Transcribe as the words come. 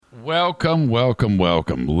Welcome, welcome,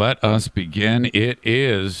 welcome. Let us begin. It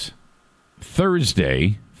is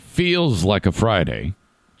Thursday, feels like a Friday,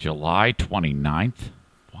 July 29th.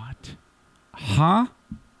 What? Huh?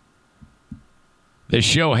 This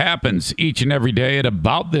show happens each and every day at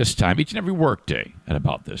about this time, each and every work day at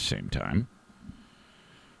about this same time.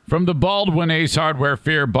 From the Baldwin Ace Hardware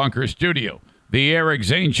Fear Bunker Studio, the Eric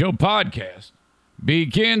Zane Show podcast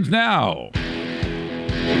begins now.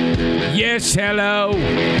 Yes, hello.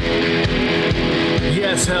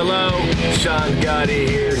 Yes, hello. Sean Gotti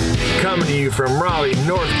here, coming to you from Raleigh,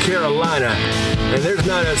 North Carolina. And there's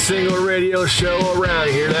not a single radio show around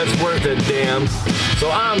here that's worth a damn.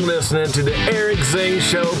 So I'm listening to the Eric Zane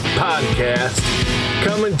Show podcast,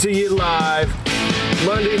 coming to you live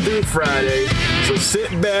Monday through Friday. So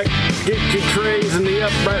sit back, get your trays in the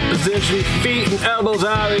upright position, feet and elbows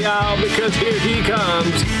out of the aisle, because here he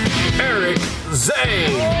comes, Eric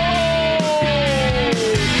Zane.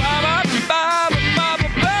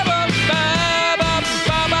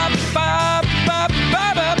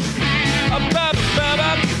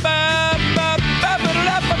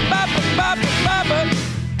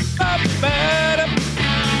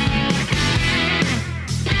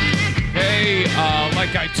 Hey,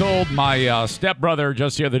 like I told my stepbrother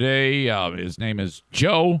just the other day, his name is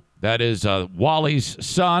Joe. That is Wally's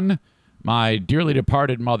son, my dearly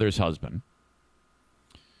departed mother's husband.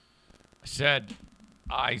 I said,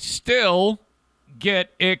 I still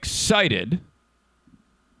get excited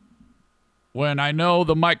when I know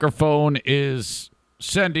the microphone is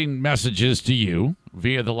sending messages to you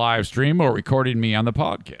via the live stream or recording me on the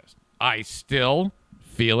podcast. I still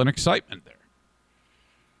feel an excitement there.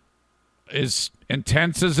 As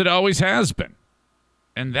intense as it always has been.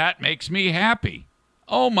 And that makes me happy.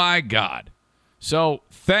 Oh, my God. So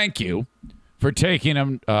thank you for taking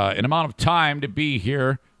an amount of time to be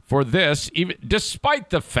here for this, even despite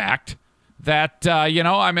the fact that,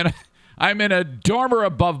 I'm in a dormer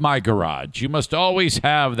above my garage. You must always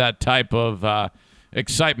have that type of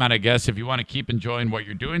excitement, I guess, if you want to keep enjoying what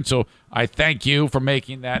you're doing. So I thank you for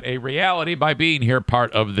making that a reality by being here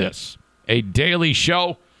part of this. A daily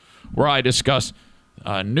show where I discuss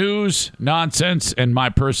news, nonsense, and my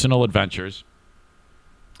personal adventures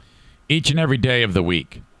each and every day of the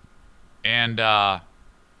week. And,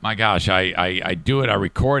 my gosh, I do it. I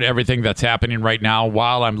record everything that's happening right now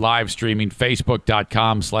while I'm live streaming,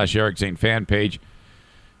 Facebook.com/Eric Zane fan page.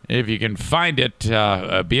 If you can find it,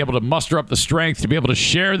 be able to muster up the strength to be able to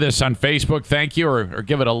share this on Facebook, thank you, or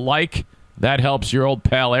give it a like. That helps your old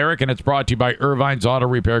pal Eric, and it's brought to you by Irvine's Auto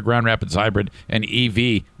Repair, Grand Rapids Hybrid, and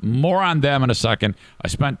EV. More on them in a second. I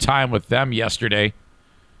spent time with them yesterday.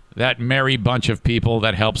 That merry bunch of people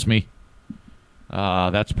that helps me.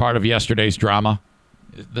 That's part of yesterday's drama.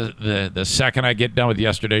 The second I get done with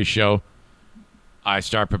yesterday's show, I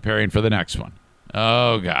start preparing for the next one.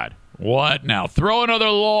 Oh, God. What now? Throw another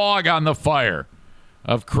log on the fire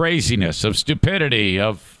of craziness, of stupidity,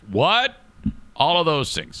 of what? All of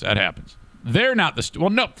those things. That happens. They're not the well,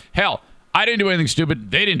 no. Hell, I didn't do anything stupid.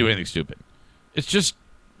 They didn't do anything stupid. It's just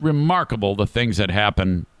remarkable the things that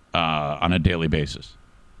happen on a daily basis.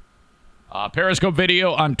 Periscope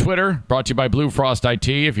video on Twitter, brought to you by Blue Frost IT.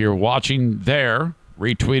 If you're watching there,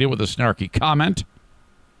 retweet it with a snarky comment.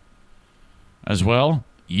 As well,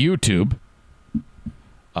 YouTube,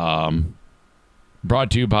 brought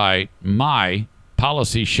to you by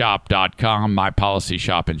mypolicyshop.com, My Policy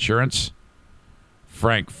Shop Insurance.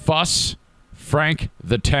 Frank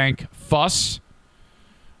the Tank Fuss,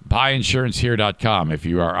 buyinsurancehere.com. If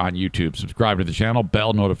you are on YouTube, subscribe to the channel,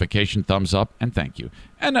 bell notification, thumbs up, and thank you.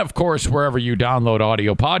 And, of course, wherever you download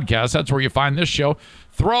audio podcasts, that's where you find this show.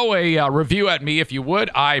 Throw a review at me if you would.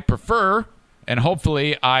 I prefer, and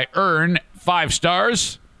hopefully I earn 5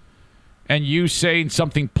 stars, and you saying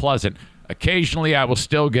something pleasant. Occasionally, I will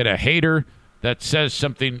still get a hater that says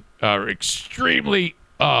something extremely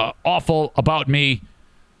awful about me.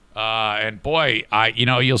 And boy,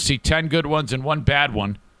 you'll see 10 good ones and 1 bad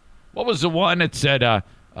one. What was the one that said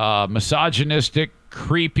misogynistic,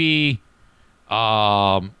 creepy,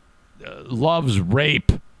 loves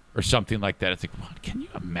rape or something like that? It's like, what? Can you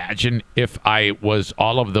imagine if I was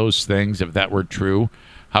all of those things, if that were true,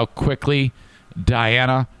 how quickly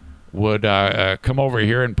Diana would come over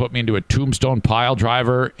here and put me into a tombstone pile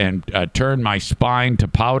driver and turn my spine to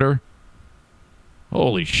powder?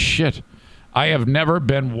 Holy shit. I have never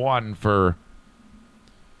been one for,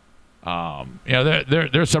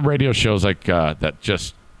 there's some radio shows like that,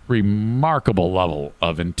 just remarkable level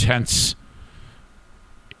of intense,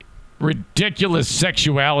 ridiculous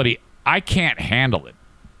sexuality. I can't handle it.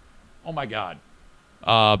 Oh, my God.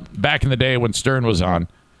 Back in the day when Stern was on,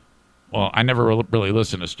 well, I never really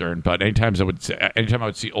listened to Stern, but anytime I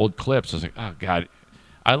would see old clips, I was like, oh, God.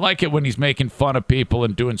 I like it when he's making fun of people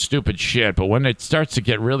and doing stupid shit, but when it starts to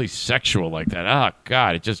get really sexual like that, oh,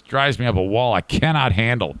 God, it just drives me up a wall I cannot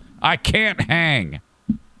handle. I can't hang.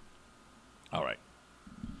 All right.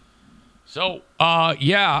 So,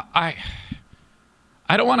 yeah, I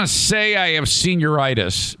don't want to say I have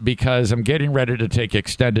senioritis because I'm getting ready to take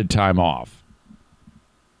extended time off.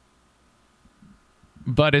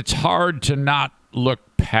 But it's hard to not look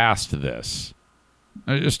past this.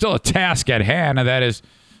 There's still a task at hand, and that is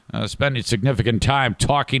spending significant time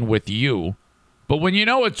talking with you. But when you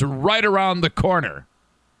know it's right around the corner,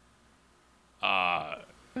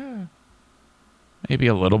 maybe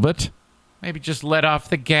a little bit. Maybe just let off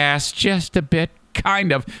the gas just a bit,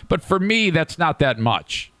 kind of. But for me, that's not that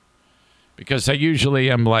much. Because I usually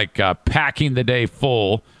am like packing the day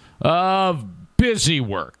full of busy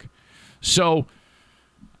work. So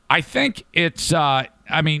I think it's, I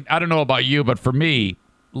don't know about you, but for me,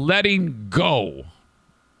 letting go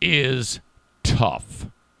is tough.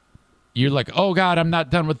 You're like, oh God, I'm not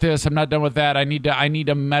done with this. I'm not done with that. I need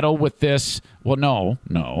to meddle with this. Well,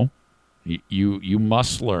 no. You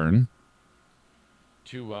must learn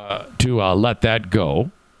to let that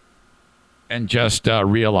go and just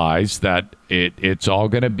realize that it's all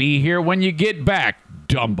going to be here when you get back,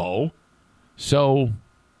 Dumbo. So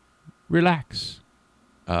relax.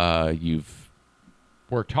 You've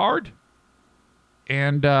worked hard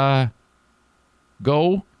and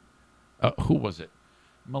go. Who was it?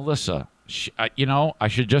 Melissa. I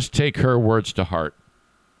should just take her words to heart.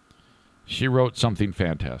 She wrote something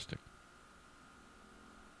fantastic.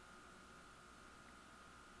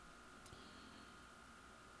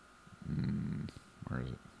 Where is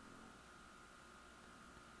it?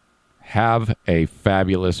 Have a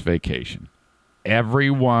fabulous vacation.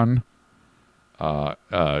 Everyone. Well,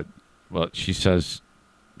 she says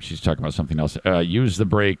she's talking about something else. Use the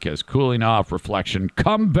break as cooling off, reflection.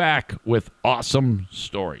 Come back with awesome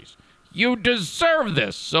stories. You deserve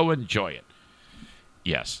this, so enjoy it.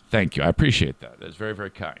 Yes, thank you. I appreciate that. That's very, very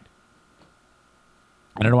kind.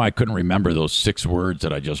 I don't know why I couldn't remember those 6 words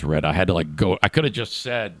that I just read. I had to go. I could have just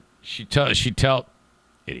said, she tell,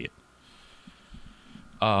 idiot.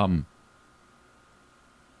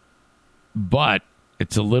 But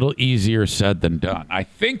it's a little easier said than done. I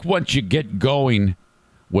think once you get going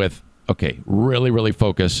with, okay, really, really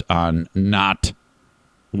focus on not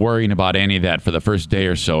worrying about any of that for the first day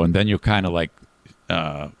or so, and then you'll kind of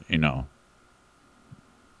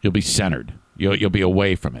you'll be centered. You'll be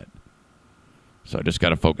away from it. So I just got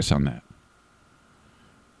to focus on that.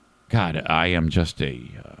 God, I am just a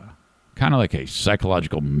kind of like a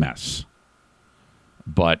psychological mess.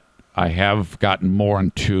 But I have gotten more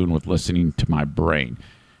in tune with listening to my brain.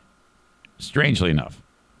 Strangely enough,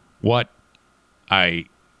 what I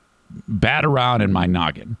bat around in my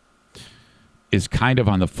noggin is kind of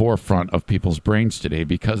on the forefront of people's brains today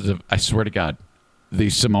because of, I swear to God, the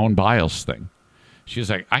Simone Biles thing. She's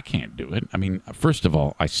like, I can't do it. I mean, first of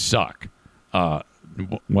all, I suck.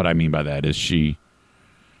 What I mean by that is who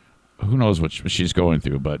knows what she's going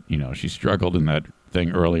through, but, she struggled in that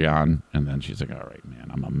thing early on, and then she's like, all right, man,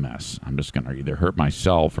 I'm a mess. I'm just going to either hurt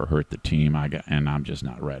myself or hurt the team, and I'm just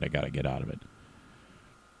not right. I got to get out of it.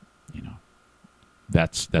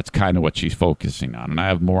 That's kind of what she's focusing on, and I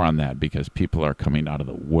have more on that because people are coming out of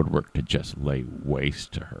the woodwork to just lay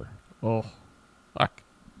waste to her. Oh, fuck.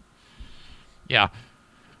 Yeah,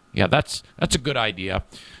 that's a good idea.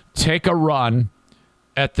 Take a run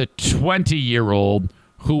at the 20-year-old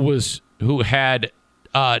who had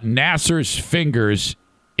Nasser's fingers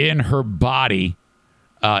in her body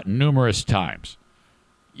numerous times.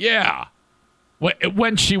 Yeah,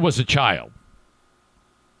 when she was a child.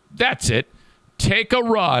 That's it. Take a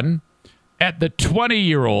run at the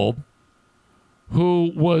 20-year-old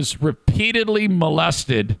who was repeatedly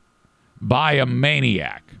molested by a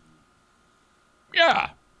maniac. Yeah,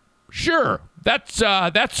 sure.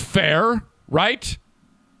 That's fair, right?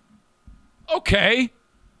 Okay.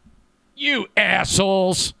 You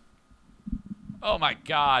assholes. Oh, my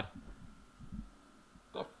God.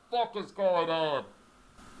 What the fuck is going on?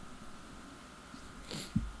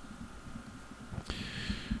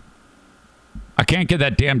 I can't get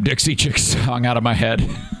that damn Dixie Chicks song out of my head.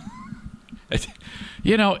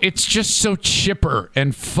 It's just so chipper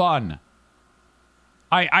and fun.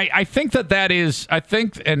 I think that is,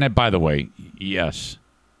 and by the way, yes,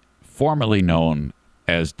 formerly known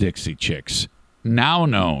as Dixie Chicks, now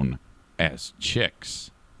known as Chicks.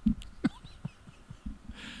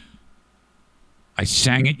 I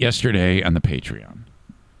sang it yesterday on the Patreon.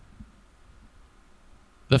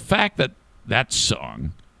 The fact that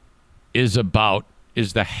song is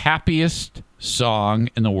the happiest song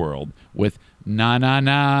in the world with na na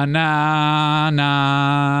na na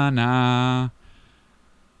na na.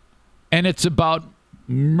 And it's about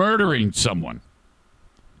murdering someone.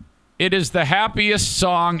 It is the happiest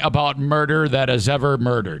song about murder that has ever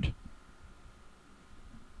murdered.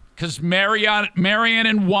 Because Marianne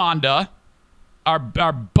and Wanda are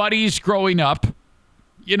buddies growing up.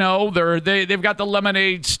 You know, they've got the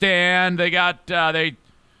lemonade stand. They got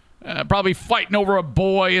probably fighting over a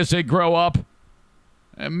boy as they grow up.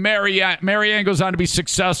 Marianne goes on to be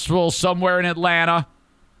successful somewhere in Atlanta,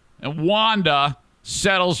 and Wanda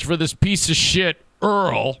settles for this piece of shit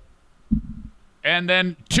Earl. And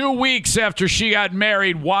then 2 weeks after she got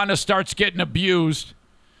married, Wanda starts getting abused.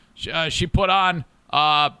 She put on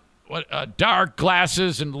dark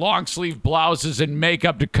glasses and long sleeve blouses and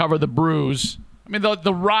makeup to cover the bruise. I mean,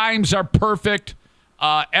 the rhymes are perfect.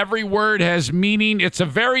 Every word has meaning. It's a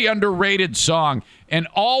very underrated song. And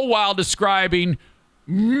all while describing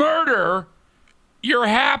murder, you're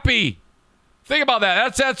happy. Think about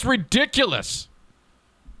that. That's ridiculous.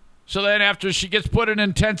 So then after she gets put in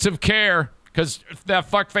intensive care, because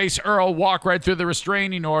that fuckface Earl walked right through the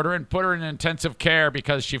restraining order and put her in intensive care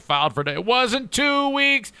because she filed for it. It wasn't 2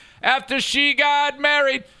 weeks after she got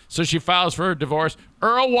married. So she files for her divorce.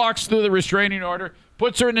 Earl walks through the restraining order,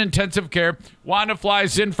 puts her in intensive care. Wanda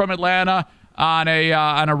flies in from Atlanta on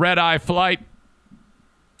a red-eye flight.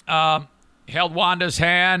 Held Wanda's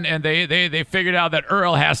hand, and they figured out that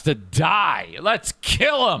Earl has to die. Let's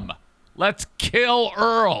kill him. Let's kill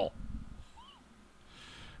Earl.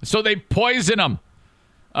 So they poison him.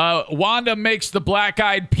 Wanda makes the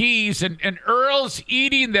black-eyed peas, and Earl's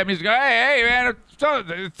eating them. He's going, hey, man,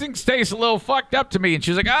 things taste a little fucked up to me. And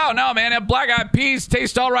she's like, oh, no, man, that black-eyed peas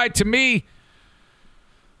taste all right to me.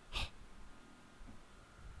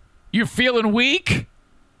 You're feeling weak?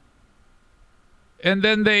 And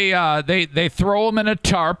then they throw him in a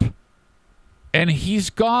tarp, and he's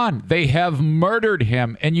gone. They have murdered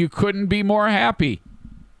him, and you couldn't be more happy.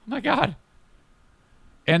 Oh, my God.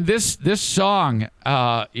 And this song,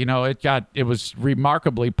 it was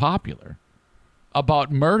remarkably popular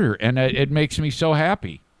about murder, and it makes me so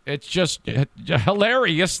happy. It's just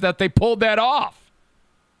hilarious that they pulled that off.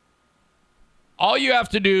 All you have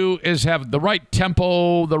to do is have the right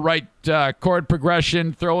tempo, the right chord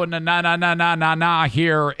progression, throw in a na na na na na na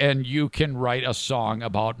here, and you can write a song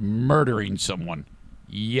about murdering someone.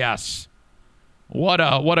 Yes, what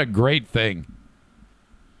a great thing.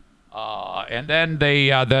 And then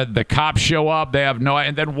the cops show up. They have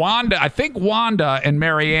and then Wanda and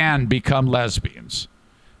Marianne become lesbians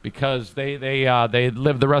because they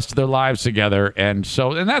live the rest of their lives together, and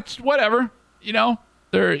that's whatever, you know.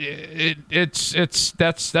 That's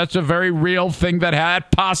a very real thing that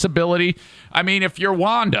had possibility. I mean, if you're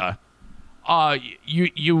Wanda,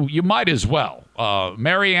 you might as well.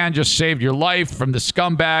 Marianne just saved your life from the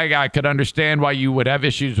scumbag. I could understand why you would have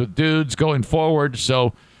issues with dudes going forward.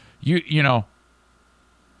 So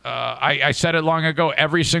I said it long ago.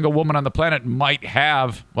 Every single woman on the planet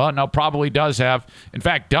probably does have. In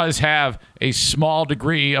fact, does have a small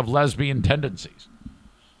degree of lesbian tendencies.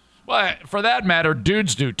 Well, for that matter,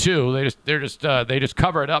 dudes do too. They just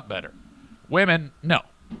cover it up better. Women, no.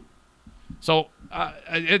 So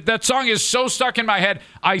that song is so stuck in my head.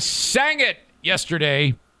 I sang it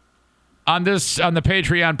yesterday on the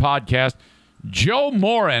Patreon podcast. Joe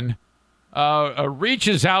Morin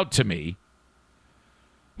reaches out to me.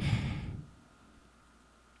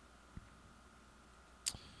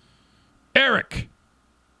 Eric.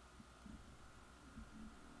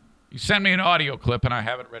 You sent me an audio clip, and I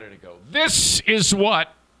have it ready to go. This is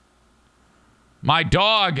what my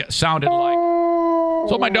dog sounded like.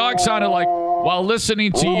 So my dog sounded like while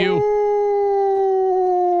listening to you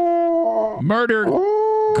murder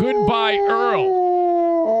Goodbye Earl.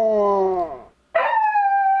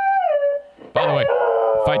 By the way,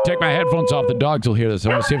 if I take my headphones off, the dogs will hear this.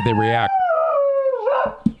 I want to see if they react.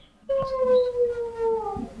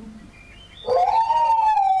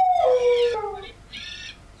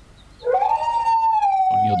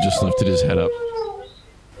 O'Neill just lifted his head up.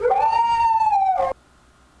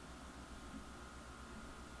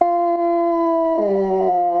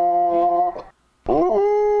 He's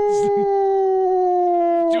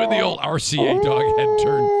doing the old RCA dog head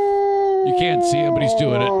turn. You can't see him, but he's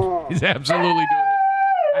doing it. He's absolutely doing it.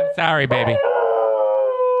 I'm sorry, baby.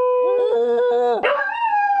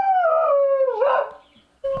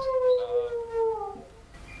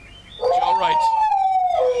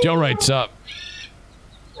 Joe writes up.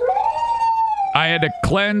 I had to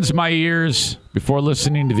cleanse my ears before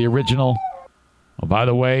listening to the original. Oh, by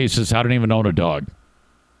the way, he says, I don't even own a dog.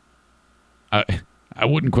 I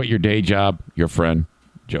wouldn't quit your day job. Your friend,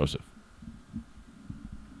 Joseph.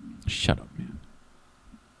 Shut up, man.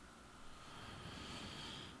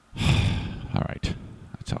 All right.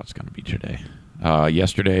 That's how it's going to be today.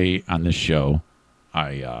 Yesterday on this show,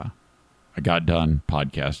 I got done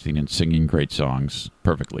podcasting and singing great songs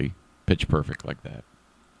perfectly, pitch perfect like that.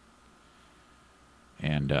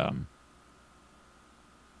 And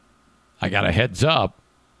I got a heads up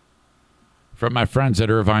from my friends at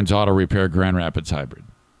Irvine's Auto Repair Grand Rapids Hybrid,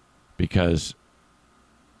 because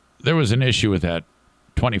there was an issue with that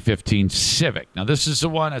 2015 Civic. Now, this is the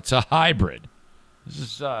one, it's a hybrid. This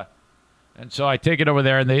is, and so I take it over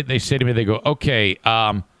there, and they say to me, they go, okay,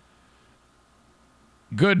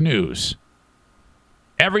 good news.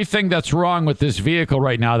 Everything that's wrong with this vehicle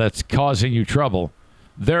right now that's causing you trouble,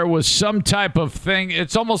 there was some type of thing.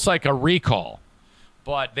 It's almost like a recall.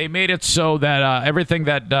 But they made it so that everything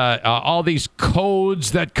that all these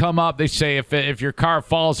codes that come up, they say if your car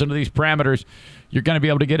falls into these parameters, you're going to be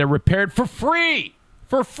able to get it repaired for free,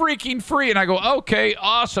 for freaking free. And I go, okay,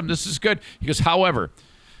 awesome, this is good. He goes, however,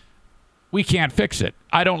 we can't fix it.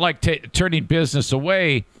 I don't like turning business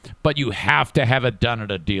away, but you have to have it done at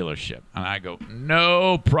a dealership. And I go,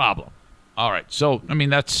 no problem. All right, so I mean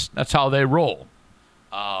that's how they roll.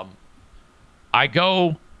 I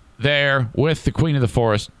go there with the Queen of the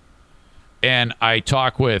Forest, and I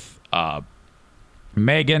talk with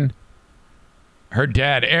Megan, her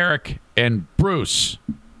dad Eric, and Bruce.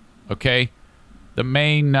 Okay, the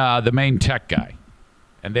main tech guy,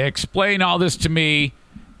 and they explain all this to me,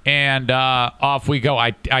 and off we go.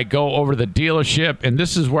 I go over to the dealership, and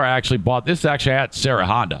this is where I actually bought this. Actually, at Sarah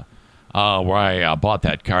Honda, where I bought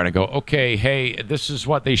that car, and I go, okay, hey, this is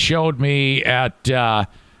what they showed me at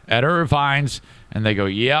Irvine's. And they go,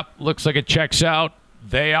 yep, looks like it checks out.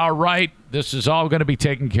 They are right. This is all going to be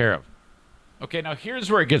taken care of. Okay, now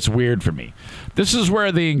here's where it gets weird for me. This is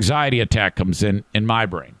where the anxiety attack comes in my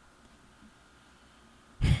brain.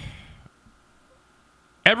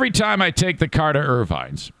 Every time I take the car to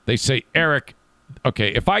Irvine's, they say, Eric, okay,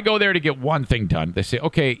 if I go there to get one thing done, they say,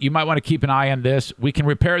 okay, you might want to keep an eye on this. We can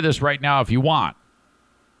repair this right now if you want.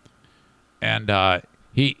 And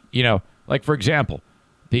like for example,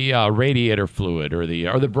 the radiator fluid or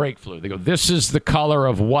the brake fluid. They go, this is the color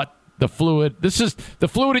of what the fluid. This is the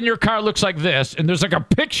fluid in your car looks like this, and there's like a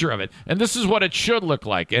picture of it, and this is what it should look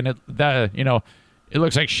like, and it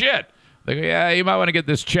looks like shit. They go, yeah, you might want to get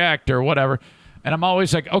this checked or whatever. And I'm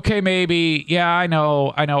always like, okay, maybe, yeah, I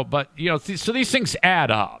know, but so these things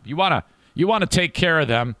add up. You wanna take care of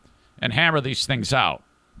them and hammer these things out.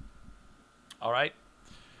 All right.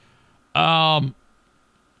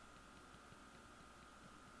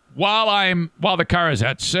 While the car is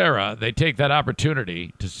at Sarah, they take that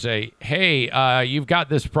opportunity to say, hey, you've got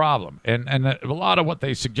this problem. And a lot of what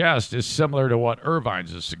they suggest is similar to what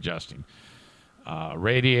Irvine's is suggesting.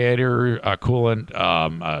 Radiator,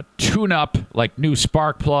 coolant, tune-up, like new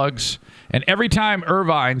spark plugs. And every time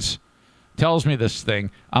Irvine's tells me this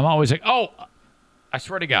thing, I'm always like, oh, I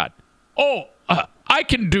swear to God. Oh, I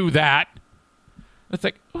can do that. It's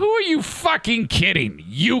like, who are you fucking kidding?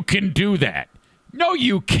 You can do that. No,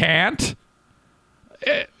 you can't.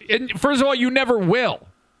 And first of all, you never will.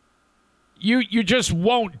 You just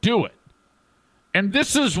won't do it. And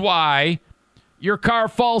this is why your car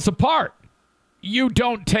falls apart. You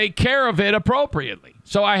don't take care of it appropriately.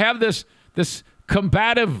 So I have this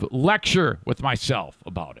combative lecture with myself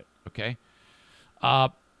about it, okay?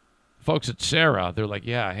 Folks at Sarah, they're like,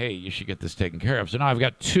 yeah, hey, you should get this taken care of. So now I've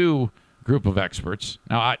got two group of experts.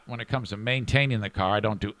 Now, when it comes to maintaining the car, I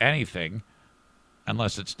don't do anything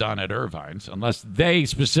unless it's done at Irvine's, unless they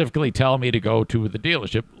specifically tell me to go to the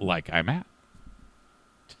dealership like I'm at.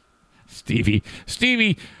 Stevie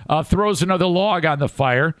throws another log on the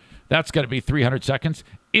fire. That's got to be 300 seconds.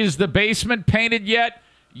 Is the basement painted yet?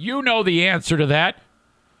 You know the answer to that.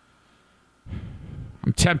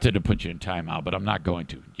 I'm tempted to put you in timeout, but I'm not going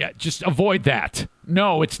to. Yeah, just avoid that.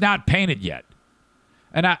 No, it's not painted yet.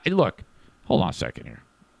 And look, hold on a second here.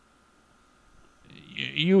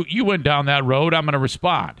 You went down that road. I'm going to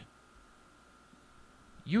respond.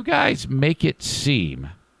 You guys make it seem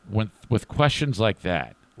with questions like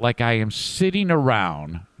that, like I am sitting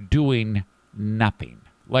around doing nothing,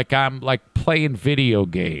 like I'm like playing video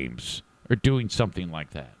games or doing something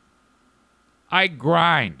like that. I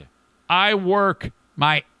grind. I work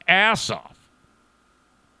my ass off.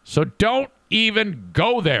 So don't even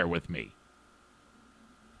go there with me.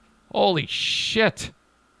 Holy shit.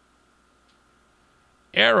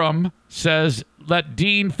 Aram says, let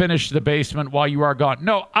Dean finish the basement while you are gone.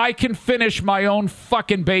 No, I can finish my own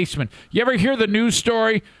fucking basement. You ever hear the news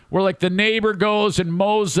story where, like, the neighbor goes and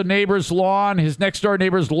mows the neighbor's lawn, his next door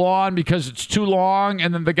neighbor's lawn, because it's too long,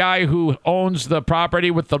 and then the guy who owns the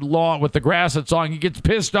property with the lawn, with the grass that's long, he gets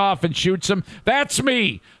pissed off and shoots him? That's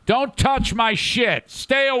me. Don't touch my shit.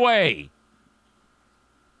 Stay away.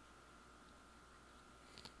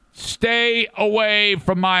 Stay away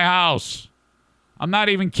from my house. I'm not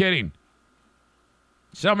even kidding.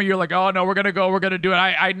 Some of you are like, oh, no, we're going to do it.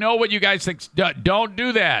 I know what you guys think. Don't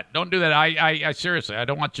do that. Don't do that. I seriously, I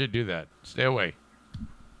don't want you to do that. Stay away.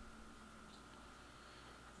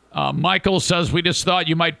 Michael says, we just thought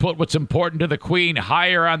you might put what's important to the Queen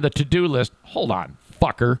higher on the to-do list. Hold on,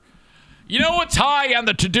 fucker. You know what's high on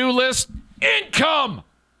the to-do list? Income.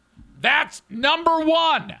 That's number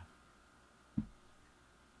one.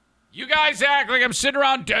 You guys act like I'm sitting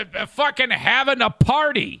around fucking having a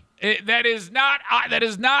party. That is not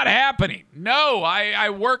happening. No, I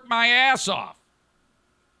work my ass off.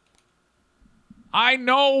 I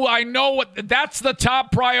know what that's the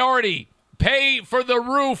top priority. Pay for the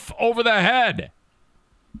roof over the head.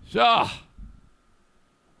 So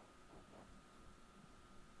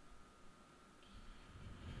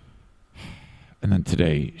and then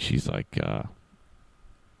today she's like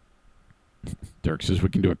Dirk says we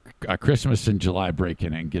can do a Christmas in July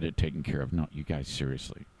break-in and get it taken care of. No, you guys,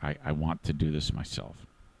 seriously. I want to do this myself.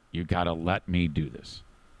 You got to let me do this.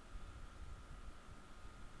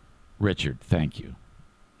 Richard, thank you.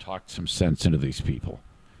 Talked some sense into these people.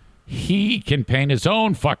 He can paint his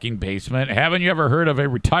own fucking basement. Haven't you ever heard of a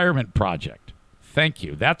retirement project? Thank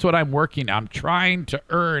you. That's what I'm working on. I'm trying to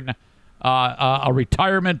earn a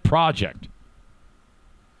retirement project.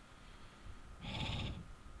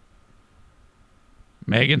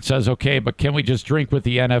 Megan says, okay, but can we just drink with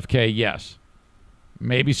the NFK? Yes.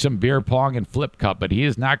 Maybe some beer pong and flip cup, but he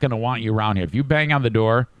is not going to want you around here. If you bang on the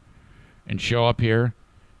door and show up here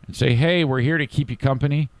and say, hey, we're here to keep you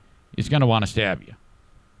company, he's going to want to stab you.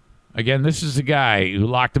 Again, this is the guy who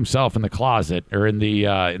locked himself in the closet or in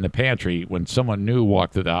the pantry when someone new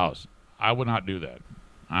walked through the house. I would not do that.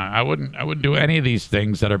 I wouldn't do any of these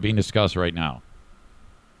things that are being discussed right now.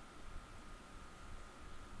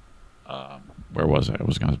 Where was I? I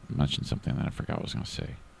was going to mention something that I forgot what I was going to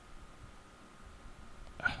say.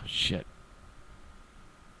 Oh, shit.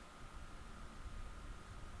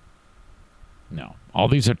 No. All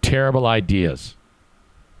these are terrible ideas.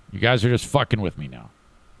 You guys are just fucking with me now.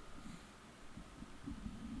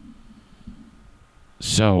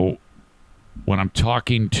 So, when I'm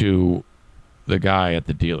talking to the guy at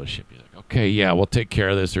the dealership, he's like, okay, yeah, we'll take care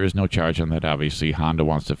of this. There is no charge on that, obviously. Honda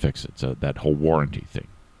wants to fix it. So, that whole warranty thing.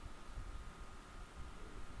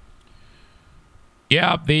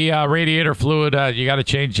 Yeah, the radiator fluid, you got to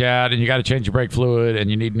change that, and you got to change your brake fluid, and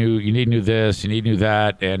you need new this, you need new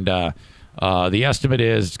that, and the estimate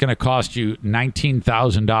is it's going to cost you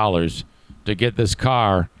 $19,000 to get this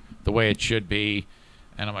car the way it should be.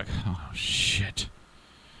 And I'm like, oh, shit.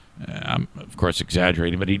 I'm, of course,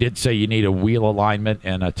 exaggerating, but he did say you need a wheel alignment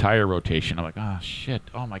and a tire rotation. I'm like, oh, shit.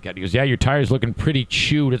 Oh, my God. He goes, yeah, your tire's looking pretty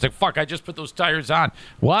chewed. It's like, fuck, I just put those tires on.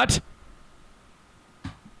 What?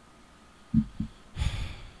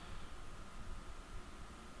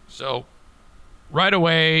 So, right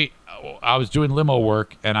away, I was doing limo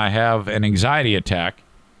work, and I have an anxiety attack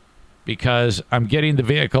because I'm getting the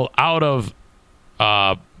vehicle out of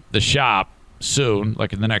the shop soon,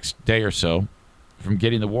 like in the next day or so, from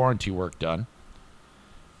getting the warranty work done.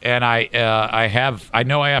 And I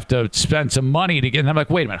know I have to spend some money to get. And I'm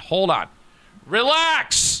like, wait a minute, hold on,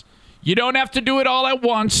 relax. You don't have to do it all at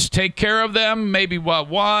once. Take care of them, maybe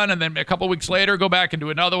one, and then a couple weeks later, go back and do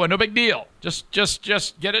another one. No big deal. Just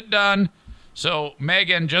get it done. So,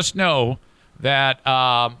 Megan, just know that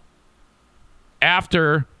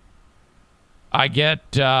after I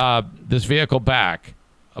get this vehicle back,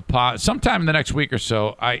 sometime in the next week or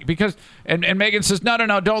so, and Megan says, no,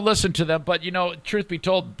 don't listen to them. But, truth be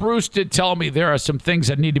told, Bruce did tell me there are some things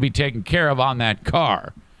that need to be taken care of on that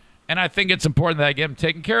car. And I think it's important that I get them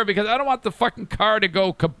taken care of because I don't want the fucking car to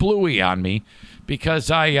go kablooey on me because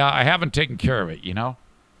I haven't taken care of it, All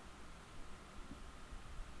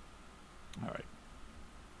right.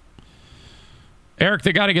 Eric,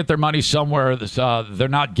 they got to get their money somewhere. They're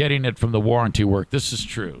not getting it from the warranty work. This is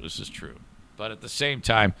true. But at the same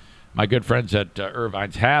time, my good friends at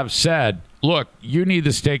Irvine's have said, look, you need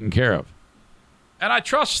this taken care of. And I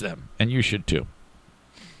trust them, and you should too.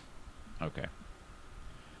 Okay.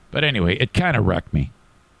 But anyway, it kind of wrecked me.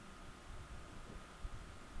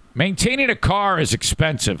 Maintaining a car is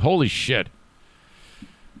expensive. Holy shit.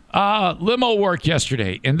 Limo work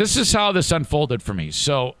yesterday, and this is how this unfolded for me.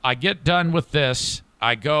 So I get done with this.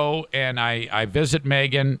 I go and I visit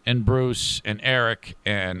Megan and Bruce and Eric,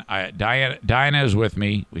 and Diana is with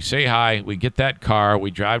me. We say hi. We get that car. We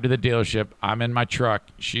drive to the dealership. I'm in my truck.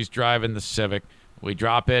 She's driving the Civic. We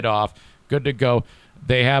drop it off. Good to go.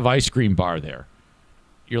 They have ice cream bar there.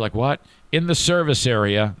 You're like, what? In the service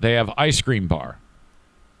area, they have ice cream bar.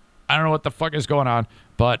 I don't know what the fuck is going on,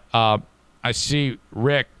 but I see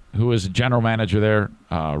Rick, who is the general manager there,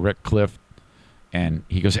 Rick Cliff, and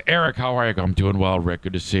he goes, Eric, how are you? I go, I'm doing well, Rick.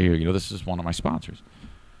 Good to see you. You know, this is one of my sponsors.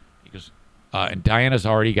 He goes, and Diana's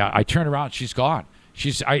already got. I turn around, she's gone.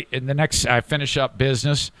 I finish up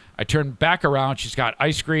business. I turn back around. She's got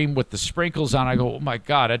ice cream with the sprinkles on. I go, oh my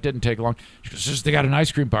God, that didn't take long. She goes, they got an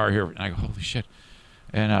ice cream bar here. And I go, holy shit.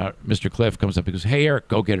 And Mr. Cliff comes up. He goes, hey, Eric,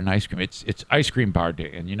 go get an ice cream. It's ice cream bar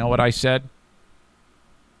day. And you know what I said?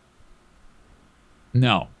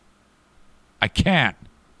 No, I can't.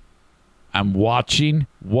 I'm watching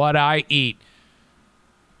what I eat.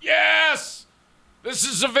 Yes! This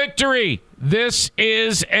is a victory. This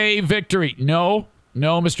is a victory. No,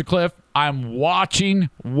 Mr. Cliff. I'm watching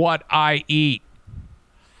what I eat.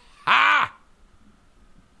 Ah!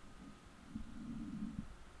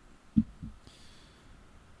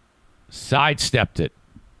 Sidestepped it.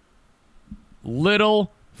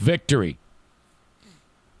 Little victory.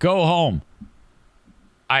 Go home.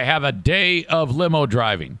 I have a day of limo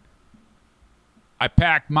driving. I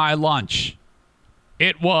packed my lunch.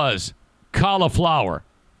 It was cauliflower,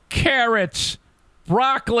 carrots,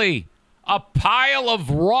 broccoli, a pile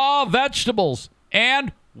of raw vegetables,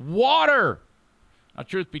 and water. Now,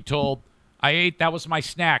 truth be told, that was my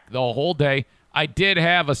snack the whole day. I did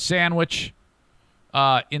have a sandwich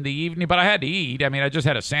in the evening, but I had to eat. I mean, I just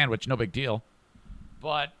had a sandwich, no big deal.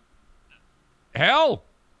 But, hell,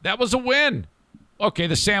 that was a win. Okay,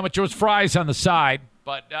 the sandwich was fries on the side,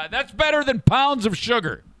 but that's better than pounds of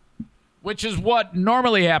sugar, which is what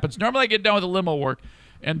normally happens. Normally I get done with the limo work,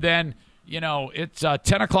 and then, it's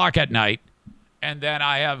 10 o'clock at night, and then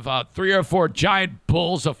I have 3 or 4 giant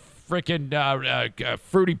bowls of freaking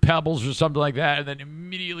Fruity Pebbles or something like that, and then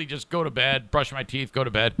immediately just go to bed, brush my teeth, go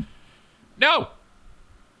to bed. No!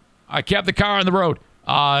 I kept the car on the road.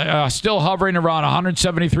 Still hovering around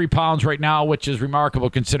 173 pounds right now, which is remarkable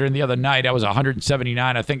considering the other night I was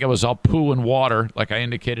 179. I think it was all poo and water, like I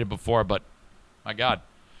indicated before, but my God.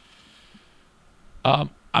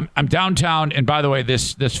 I'm downtown, and by the way,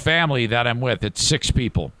 this family that I'm with, it's 6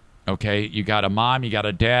 people. Okay, you got a mom, you got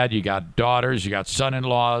a dad, you got daughters, you got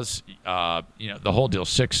son-in-laws, the whole deal.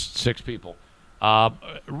 Six people.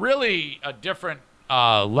 Really a different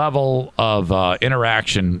level of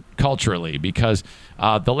interaction culturally, because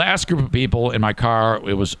the last group of people in my car,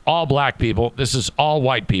 it was all black people. This is all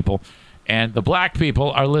white people, and the black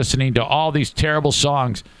people are listening to all these terrible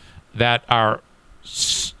songs that are.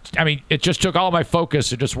 I mean, it just took all my focus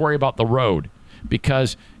to just worry about the road,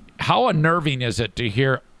 because how unnerving is it to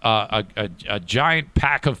hear a giant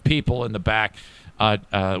pack of people in the back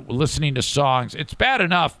listening to songs? It's bad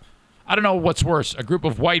enough. I don't know what's worse, a group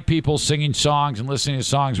of white people singing songs and listening to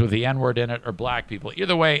songs with the N-word in it, or black people.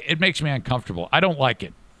 Either way, it makes me uncomfortable. I don't like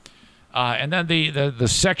it. And then the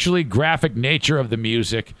sexually graphic nature of the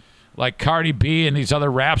music, like Cardi B and these other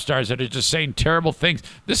rap stars that are just saying terrible things.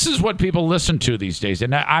 This is what people listen to these days,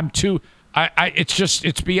 and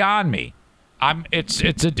it's beyond me.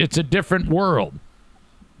 It's a different world.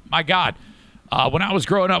 My God, when I was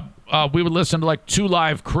growing up, we would listen to like 2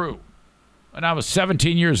 Live Crew. When I was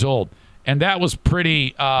 17 years old, and that was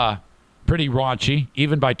pretty raunchy,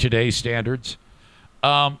 even by today's standards.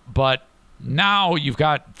 But now you've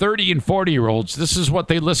got 30 and 40-year-olds. This is what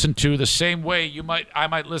they listen to, the same way I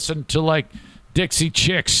might listen to like Dixie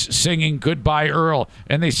Chicks singing "Goodbye Earl,"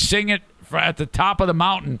 and they sing it at the top of the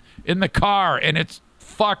mountain in the car, and it's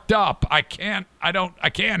fucked up. I can't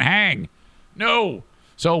hang. No.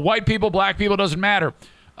 So white people, black people, doesn't matter.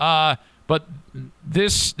 But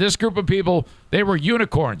this group of people, they were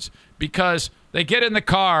unicorns, because they get in the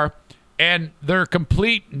car and they're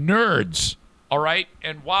complete nerds. All right.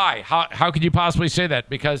 And why? How could you possibly say that?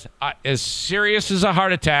 Because as serious as a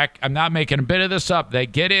heart attack, I'm not making a bit of this up. They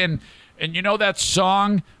get in, and you know that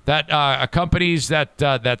song that accompanies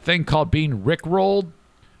that thing called being rickrolled?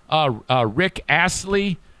 Rick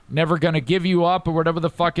Astley, Never Gonna Give You Up, or whatever the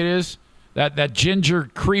fuck it is. That ginger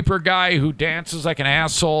creeper guy who dances like an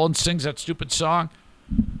asshole and sings that stupid song.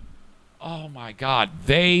 Oh, my God.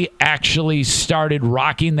 They actually started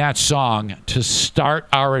rocking that song to start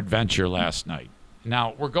our adventure last night.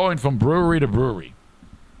 Now, we're going from brewery to brewery.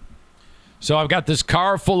 So I've got this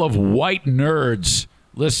car full of white nerds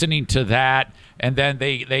listening to that. And then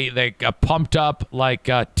they got pumped up like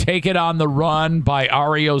Take It on the Run by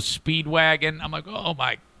REO Speedwagon. I'm like, oh,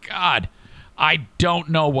 my God. I don't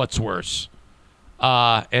know what's worse.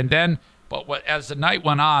 As the night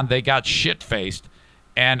went on, they got shit-faced.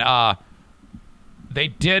 And they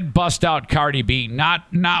did bust out Cardi B. Not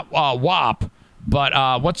WAP,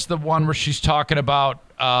 but what's the one where she's talking about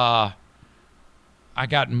I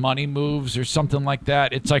got money moves or something like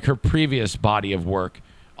that? It's like her previous body of work.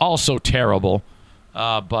 Also terrible,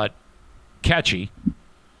 but catchy.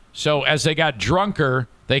 So as they got drunker,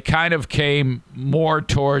 they kind of came more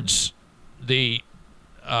towards the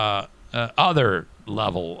other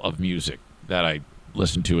level of music that I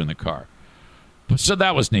listened to in the car. So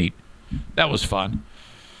that was neat. That was fun.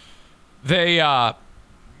 I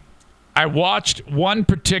watched one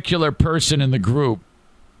particular person in the group.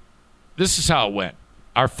 This is how it went.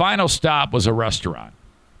 Our final stop was a restaurant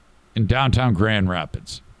in downtown Grand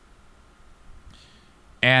Rapids.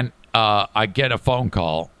 And I get a phone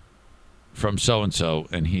call from so-and-so,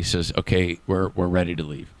 and he says, okay, we're ready to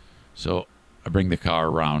leave. So I bring the car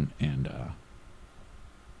around, and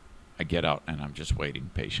I get out, and I'm just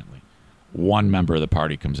waiting patiently. One member of the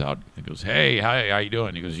party comes out and goes, hey, hi, how you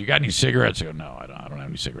doing? He goes, you got any cigarettes? I go, no, I don't have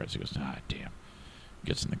any cigarettes. He goes, damn.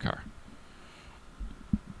 Gets in the car.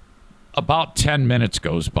 About 10 minutes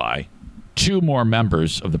goes by. 2 more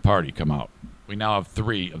members of the party come out. We now have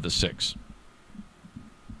 3 of the 6.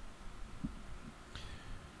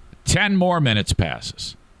 10 more minutes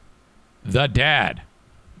passes. The dad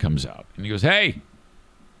comes out, and he goes, hey,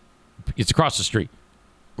 it's across the street.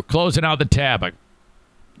 We're closing out the tab.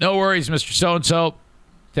 No worries, Mr. So-and-so.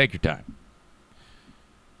 Take your time.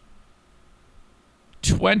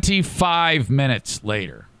 25 minutes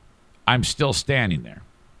later, I'm still standing there.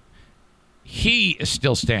 He is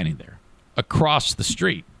still standing there across the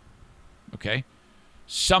street. Okay?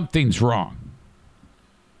 Something's wrong.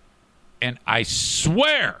 And I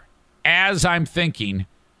swear, as I'm thinking,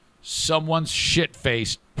 someone's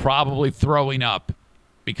shit-faced, probably throwing up,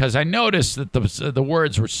 because I noticed that the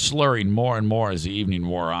words were slurring more and more as the evening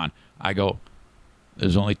wore on. I go,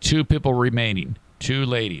 there's only 2 people remaining, 2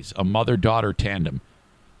 ladies, a mother-daughter tandem.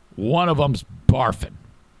 One of them's barfing.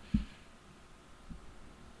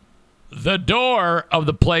 The door of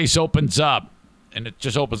the place opens up, and it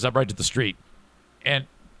just opens up right to the street. And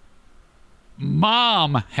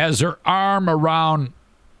mom has her arm around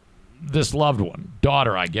this loved one,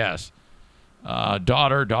 daughter, I guess.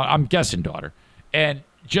 Daughter, I'm guessing daughter. And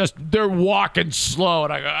just, they're walking slow,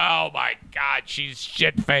 and I go, oh my God, she's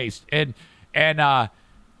shit-faced. And the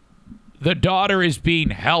daughter is being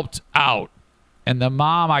helped out. And the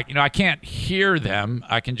mom, I can't hear them.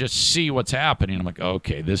 I can just see what's happening. I'm like,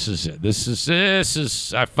 okay, this is it. This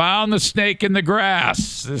is. I found the snake in the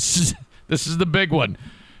grass. This is the big one.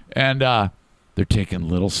 And they're taking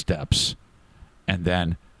little steps. And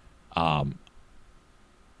then,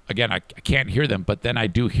 again, I can't hear them, but then I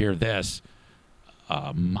do hear this.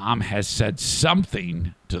 Mom has said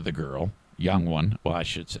something to the girl, young one. Well, I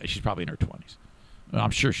should say she's probably in her 20s. Well, I'm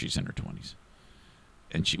sure she's in her 20s.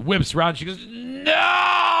 And she whips around. She goes,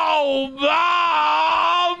 no,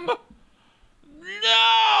 Mom!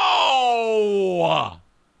 No!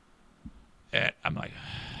 And I'm like,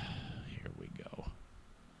 here we go.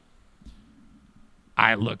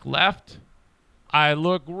 I look left. I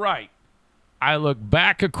look right. I look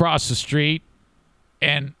back across the street,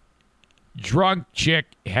 and drunk chick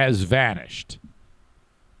has vanished.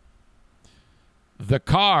 The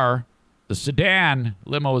car, the sedan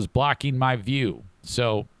limo, is blocking my view.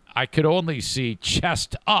 So I could only see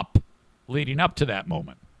chest up leading up to that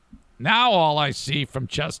moment. Now all I see from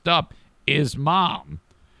chest up is mom.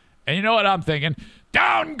 And you know what I'm thinking?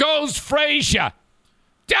 Down goes Frasier.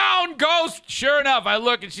 Down goes. Sure enough, I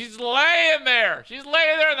look and she's laying there. She's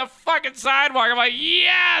laying there on the fucking sidewalk. I'm like,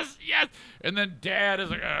 yes, yes. And then dad is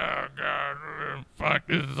like, oh, God, fuck,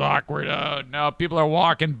 this is awkward. Oh, no, people are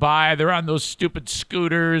walking by. They're on those stupid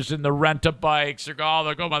scooters and the rent-a-bikes. They're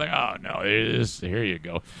going by. Oh, no, here you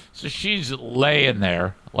go. So she's laying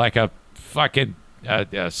there like a fucking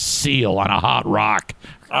seal on a hot rock.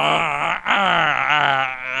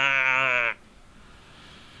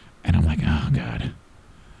 And I'm like, oh, God.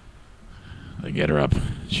 They get her up.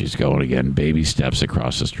 She's going again, baby steps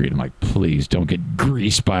across the street. I'm like, please don't get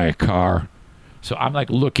greased by a car. So I'm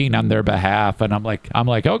like looking on their behalf, and I'm like,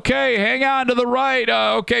 okay, hang on to the right.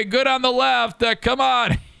 Okay, good on the left. Come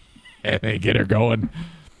on. And they get her going.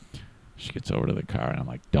 She gets over to the car, and I'm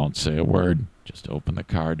like, don't say a word. Just open the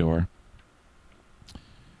car door.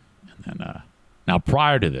 And then, now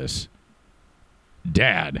prior to this,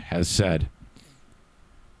 Dad has said,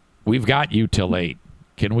 we've got you till 8.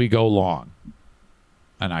 can we go long?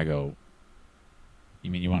 And I go,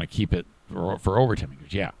 you mean you want to keep it for overtime? He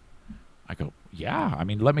goes, yeah. I go, yeah. I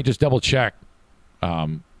mean, let me just double check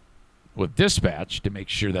with dispatch to make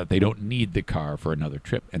sure that they don't need the car for another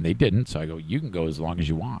trip. And they didn't. So I go, you can go as long as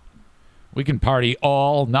you want. We can party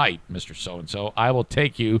all night, Mr. So-and-so. I will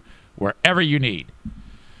take you wherever you need.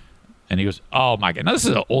 And he goes, oh, my God. Now, this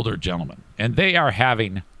is an older gentleman, and they are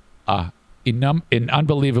having an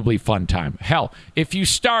unbelievably fun time. Hell, if you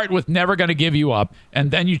start with Never Gonna Give You Up,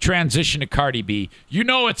 and then you transition to Cardi B, you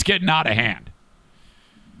know it's getting out of hand.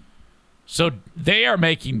 So they are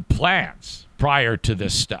making plans prior to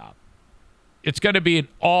this stop. It's going to be an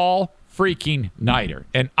all-freaking nighter,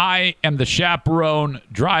 and I am the chaperone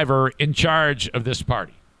driver in charge of this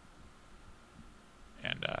party.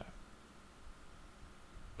 And a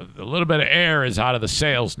little bit of air is out of the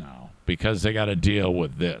sails now because they got to deal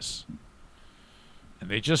with this. And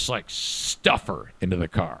they just, like, stuff her into the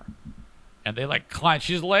car. And they, like, climb.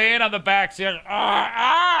 She's laying on the back seat. And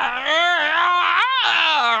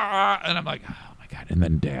I'm like, oh, my God. And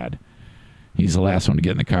then Dad, he's the last one to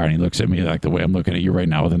get in the car. And he looks at me like the way I'm looking at you right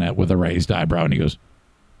now with a raised eyebrow. And he goes,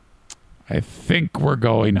 I think we're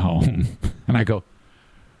going home. And I go,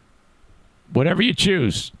 whatever you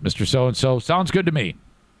choose, Mr. So-and-so. Sounds good to me.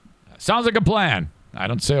 Sounds like a plan. I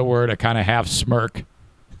don't say a word. I kind of half smirk.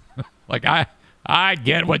 Like, I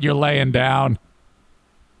get what you're laying down.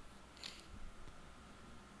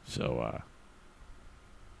 So,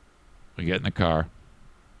 we get in the car.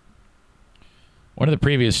 One of the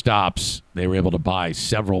previous stops, they were able to buy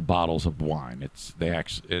several bottles of wine. It's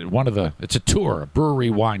a tour, a brewery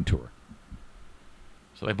wine tour.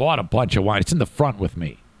 So they bought a bunch of wine. It's in the front with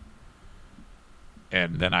me.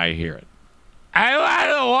 And then I hear it. I want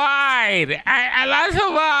a wine. I want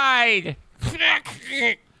some wine.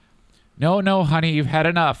 No, honey, you've had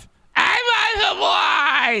enough. I want some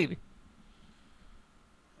wine.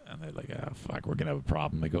 And they're like, oh, fuck, we're going to have a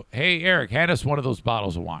problem. They go, hey, Eric, hand us one of those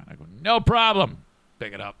bottles of wine. I go, no problem.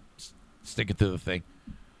 Pick it up. Stick it through the thing.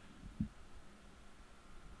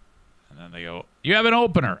 And then they go, you have an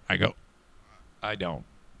opener. I go, I don't.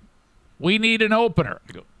 We need an opener.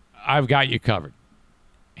 I go, I've got you covered.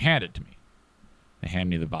 Hand it to me. They hand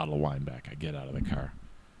me the bottle of wine back. I get out of the car.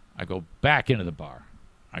 I go back into the bar.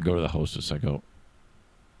 I go to the hostess. I go,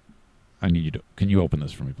 I need you to, can you open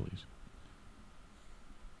this for me, please?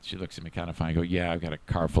 She looks at me kind of funny. I go, yeah, I've got a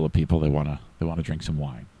car full of people. They want to drink some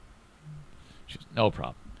wine. She goes, no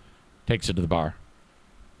problem. Takes it to the bar.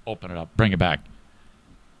 Open it up. Bring it back.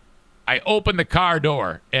 I open the car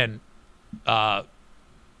door, and the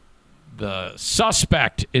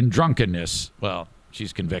suspect in drunkenness, well,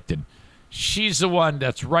 she's convicted. She's the one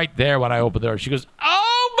that's right there when I open the door. She goes,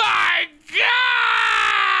 oh, my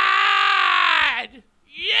God!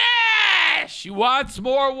 Yes! She wants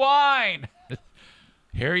more wine.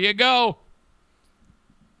 Here you go.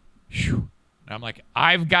 Whew. And I'm like,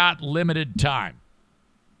 I've got limited time.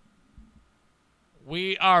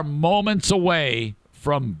 We are moments away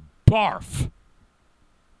from barf.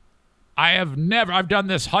 I've done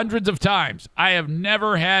this hundreds of times. I have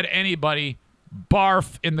never had anybody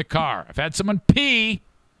barf in the car. I've had someone pee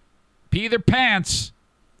their pants.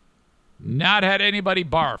 Not had anybody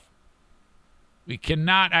barf. We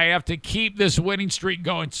cannot. I have to keep this winning streak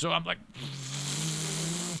going. So I'm like,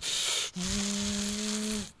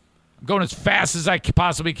 I'm going as fast as I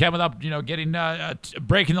possibly can without, getting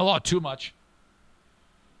breaking the law too much.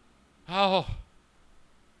 Oh,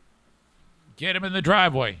 get him in the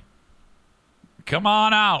driveway. Come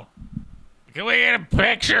on out. Can we get a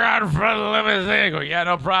picture out in front of the limousine? I go, yeah,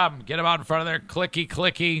 no problem. Get him out in front of there. Clicky,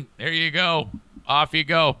 clicky. There you go. Off you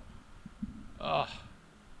go. Oh,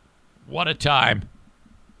 what a time.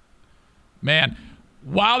 Man,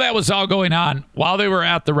 while that was all going on, while they were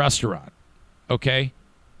at the restaurant, okay,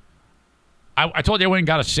 I told you I went and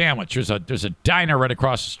got a sandwich. There's a diner right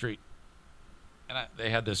across the street. And they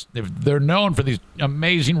had this, they're known for these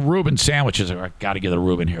amazing Reuben sandwiches. I got to get a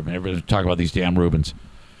Reuben here. Everybody's talking about these damn Reubens.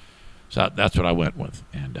 So that's what I went with.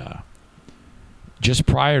 And just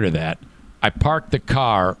prior to that, I parked the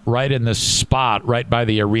car right in this spot right by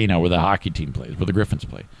the arena where the hockey team plays, where the Griffins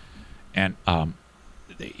play. And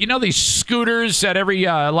these scooters that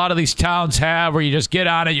a lot of these towns have where you just get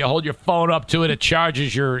on it, you hold your phone up to it, it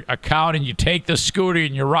charges your account, and you take the scooter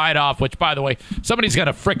and you ride off, which, by the way, somebody's going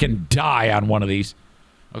to frickin' die on one of these,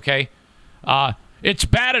 okay? It's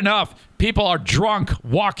bad enough people are drunk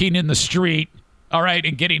walking in the street, all right,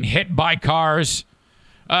 and getting hit by cars.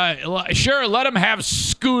 Sure, let them have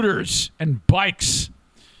scooters and bikes.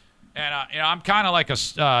 And I'm kind of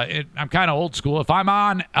I'm kind of old school. If I'm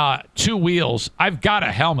on two wheels, I've got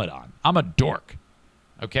a helmet on. I'm a dork.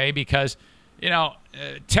 okay? Because,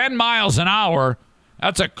 10 miles an hour,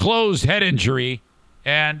 that's a closed head injury,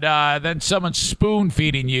 and then someone's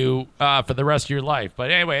spoon-feeding you for the rest of your life.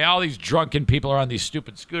 But anyway, all these drunken people are on these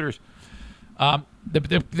stupid scooters.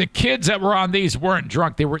 The kids that were on these weren't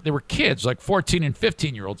drunk. They were kids, like 14 and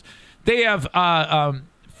 15-year-olds. They have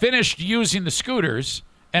finished using the scooters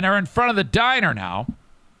and are in front of the diner now.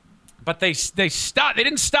 But they stopped. They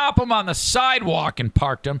didn't stop them on the sidewalk and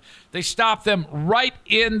parked them. They stopped them right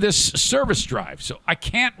in this service drive. So I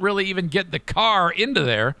can't really even get the car into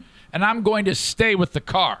there, and I'm going to stay with the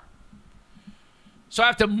car. So I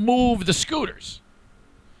have to move the scooters.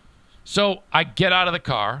 So I get out of the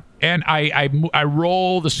car, and I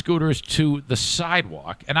roll the scooters to the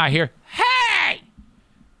sidewalk, and I hear, "Hey!"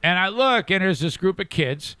 And I look, and there's this group of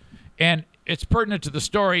kids, and it's pertinent to the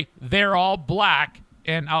story. They're all black.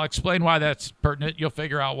 And I'll explain why that's pertinent. You'll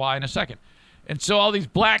figure out why in a second. And so all these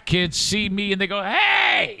black kids see me and they go,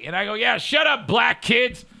 "Hey!" And I go, "Yeah, shut up, black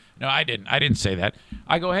kids." No, I didn't say that.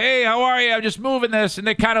 I go, "Hey, how are you? I'm just moving this." And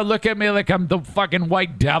they kind of look at me like I'm the fucking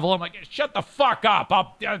white devil. I'm like, "Shut the fuck up.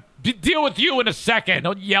 I'll deal with you in a second.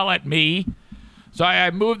 Don't yell at me." So I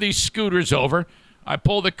move these scooters over. I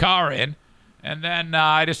pull the car in. And then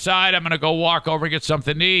I decide I'm going to go walk over and get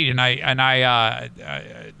something to eat. And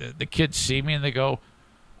the kids see me and they go,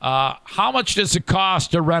 "How much does it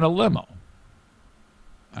cost to rent a limo?"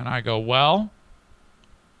 And I go, "Well,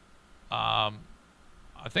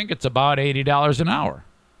 I think it's about $80 an hour.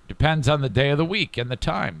 Depends on the day of the week and the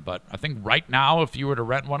time. But I think right now, if you were to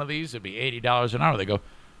rent one of these, it'd be $80 an hour." They go,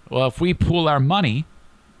 "Well, if we pool our money,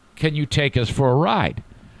 can you take us for a ride?"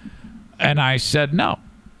 And I said, "No."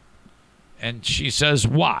 And she says,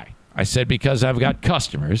 "Why?" I said, "Because I've got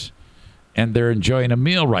customers, and they're enjoying a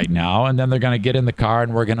meal right now, and then they're going to get in the car,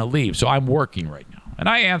 and we're going to leave. So I'm working right now." And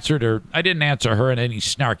I answered her. I didn't answer her in any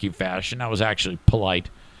snarky fashion. I was actually polite.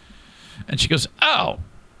 And she goes, "Oh."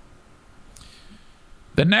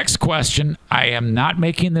 The next question, I am not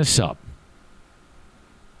making this up.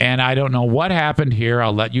 And I don't know what happened here.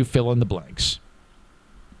 I'll let you fill in the blanks.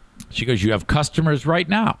 She goes, "You have customers right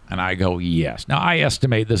now?" And I go, "Yes." Now, I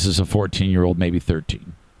estimate this is a 14-year-old, maybe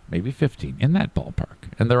 13, maybe 15, in that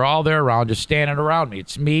ballpark. And they're all there around, just standing around me.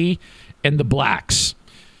 It's me and the blacks.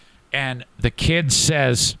 And the kid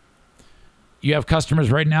says, "You have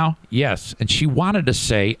customers right now?" "Yes." And she wanted to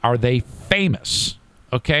say, "Are they famous?"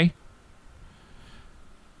 Okay?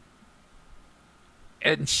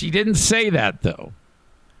 And she didn't say that, though.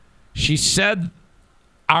 She said,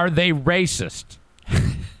 "Are they racist?"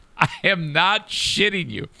 I am not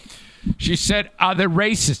shitting you. She said, "Are they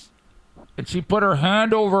racist?" And she put her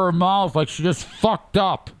hand over her mouth like she just fucked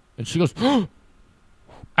up. And she goes, "Oh,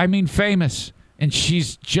 I mean famous." And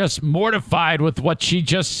she's just mortified with what she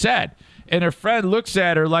just said. And her friend looks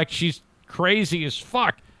at her like she's crazy as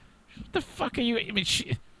fuck. "What the fuck are you?" I mean,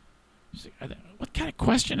 she's like, "What kind of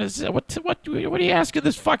question is that? What are you asking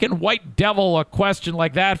this fucking white devil a question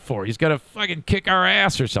like that for? He's going to fucking kick our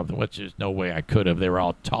ass or something," which there's no way I could have. They were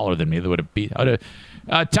all taller than me. They would have beat.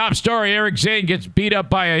 Top story, Eric Zane gets beat up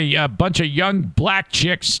by a bunch of young black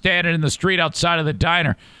chicks standing in the street outside of the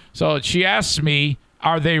diner. So she asks me,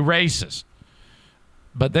 "Are they racist?"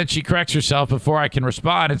 But then she corrects herself before I can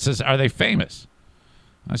respond and says, "Are they famous?"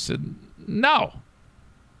 I said, "No,"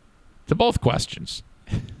 to both questions.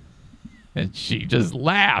 And she just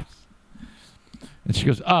laughs. And she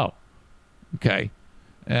goes, "Oh, okay."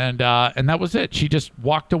 And that was it. She just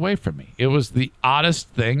walked away from me. It was the oddest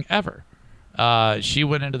thing ever. She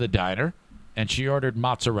went into the diner, and she ordered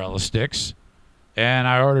mozzarella sticks, and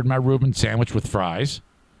I ordered my Reuben sandwich with fries.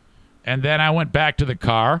 And then I went back to the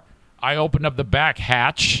car. I opened up the back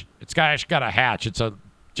hatch. It's got a hatch. It's a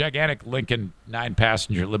gigantic Lincoln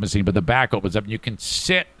 9-passenger limousine, but the back opens up, and you can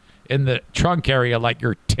sit in the trunk area like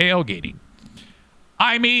you're tailgating.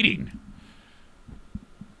 I'm eating.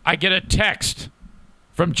 I get a text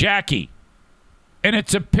from Jackie, and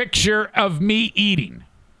it's a picture of me eating.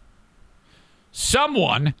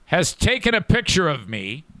 Someone has taken a picture of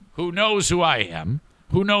me who knows who I am,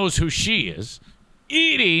 who knows who she is,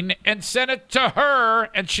 eating, and sent it to her,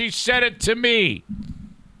 and she sent it to me.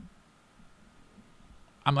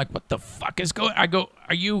 I'm like, "What the fuck is going?" I go,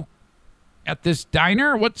 "Are you at this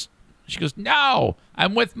diner? What's?" She goes, "No,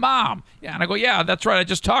 I'm with Mom." Yeah, and I go, "Yeah, that's right. I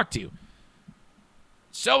just talked to you.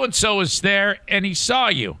 So-and-so is there, and he saw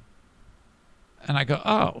you." And I go,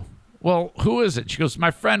 "Oh, well, who is it?" She goes,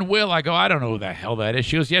 "My friend Will." I go, "I don't know who the hell that is."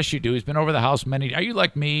 She goes, "Yes, you do. He's been over the house many. Are you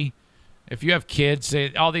like me? If you have kids,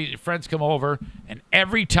 all these friends come over, and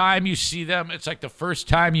every time you see them, it's like the first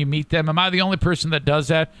time you meet them. Am I the only person that does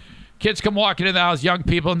that? Kids come walking in the house, young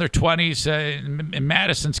people in their 20s, in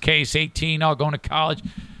Madison's case, 18, all going to college.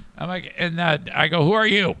 I'm like, and I go, who are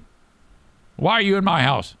you? Why are you in my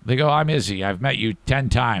house? They go, I'm Izzy. I've met you 10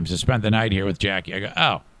 times. I spent the night here with Jackie. I go, oh,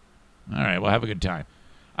 all right, well, have a good time.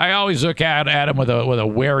 I always look at him with a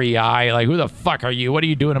wary eye, like, who the fuck are you? What are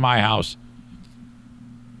you doing in my house?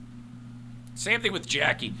 Same thing with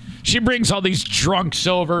Jackie. She brings all these drunks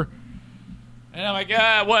over. And I'm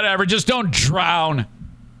like, whatever. Just don't drown.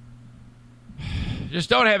 Just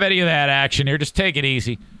don't have any of that action here. Just take it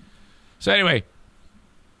easy. So anyway,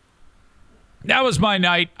 that was my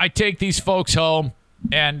night. I take these folks home.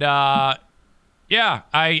 And, I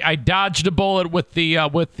dodged a bullet with the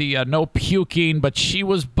no puking, but she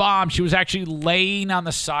was bombed. She was actually laying on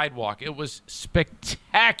the sidewalk. It was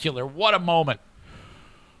spectacular. What a moment.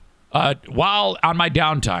 While on my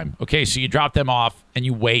downtime, okay, so you drop them off and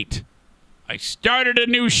you wait. I started a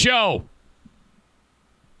new show.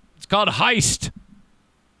 It's called Heist.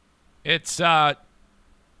 It's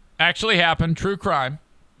actually happened, true crime,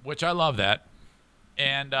 which I love that.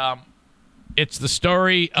 And it's the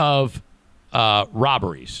story of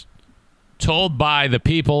robberies told by the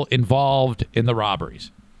people involved in the robberies.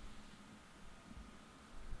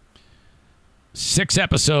 6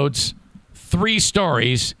 episodes, 3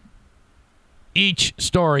 stories. Each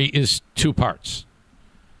story is 2 parts.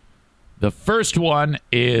 The first one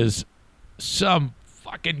is some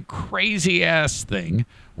fucking crazy ass thing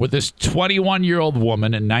where this 21-year-old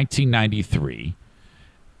woman in 1993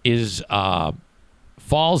 is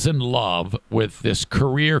falls in love with this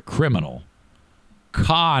career criminal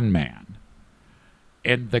con man,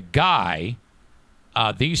 and the guy,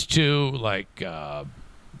 these two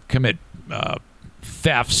commit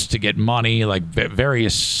thefts to get money, like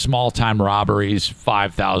various small-time robberies,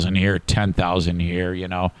 5,000 here, 10,000 here,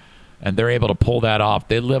 and they're able to pull that off.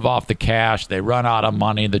 They live off the cash. They run out of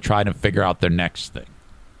money. They're trying to figure out their next thing.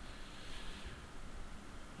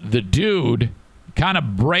 The dude kind of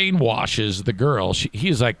brainwashes the girl.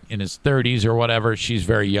 He's like in his 30s or whatever. She's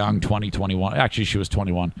very young, 20, 21. Actually, she was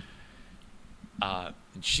 21.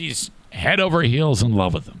 She's head over heels in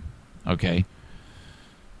love with him. Okay.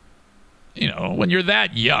 When you're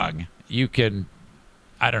that young, you can,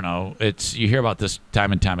 I don't know, you hear about this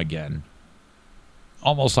time and time again,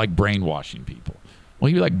 almost like brainwashing people.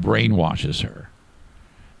 Well, he brainwashes her.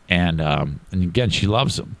 And again, she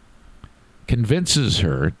loves him. Convinces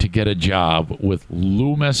her to get a job with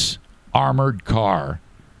Loomis Armored Car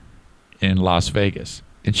in Las Vegas.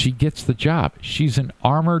 And she gets the job. She's an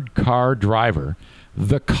armored car driver.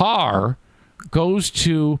 The car goes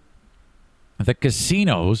to the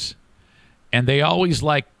casinos, and they always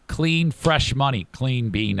like clean, fresh money. Clean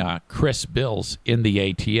being crisp bills in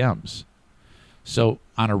the ATMs. So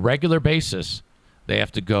on a regular basis, they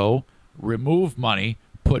have to go, remove money,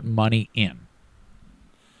 put money in.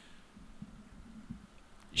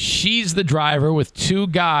 She's the driver with 2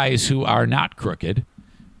 guys who are not crooked,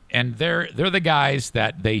 and they're the guys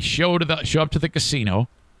that they show up to the casino,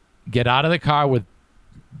 get out of the car with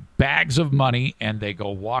bags of money, and they go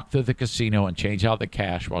walk through the casino and change out the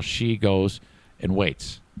cash while she goes and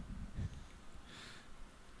waits.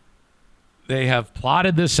 They have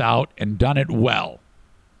plotted this out and done it well.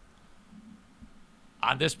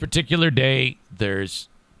 On this particular day, there's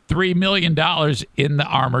 $3 million in the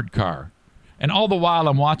armored car. And all the while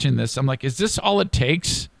I'm watching this, I'm like, is this all it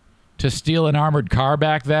takes to steal an armored car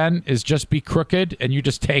back then? Is just be crooked and you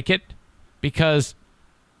just take it? Because,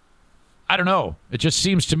 I don't know. It just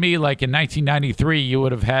seems to me like in 1993 you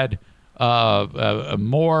would have had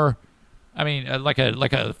more, like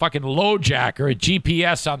a fucking LoJack or a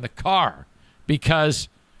GPS on the car. Because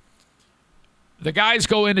the guys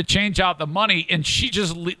go in to change out the money and she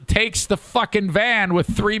just takes the fucking van with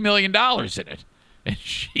 $3 million in it. And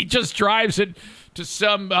she just drives it to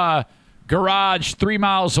some garage 3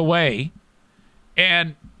 miles away.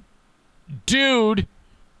 And dude,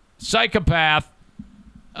 psychopath,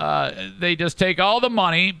 they just take all the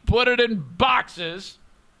money, put it in boxes,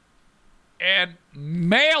 and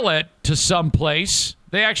mail it to some place.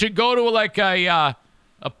 They actually go to like a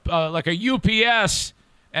UPS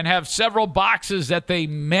and have several boxes that they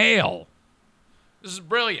mail. This is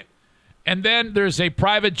brilliant. And then there's a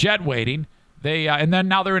private jet waiting. And then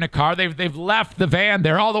now they're in a car. They've left the van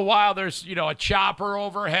there. All the while there's a chopper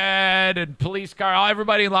overhead and police car.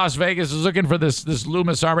 Everybody in Las Vegas is looking for this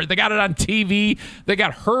Loomis Armor. They got it on TV. They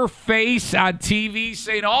got her face on TV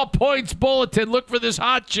saying all points bulletin. Look for this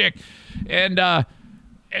hot chick, and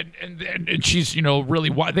she's really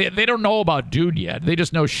they don't know about dude yet. They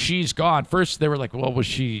just know she's gone. First they were like, well, was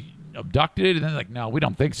she abducted? And then like, no, we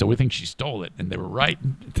don't think so. We think she stole it. And they were right.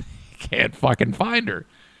 Can't fucking find her.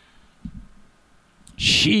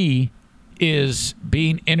 She is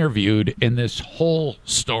being interviewed in this whole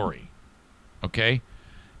story. Okay?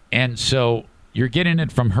 And so you're getting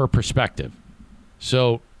it from her perspective.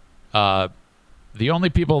 So the only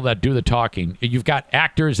people that do the talking, you've got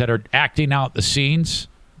actors that are acting out the scenes,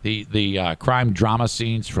 the crime drama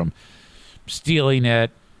scenes from stealing it,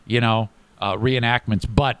 reenactments.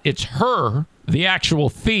 But it's her, the actual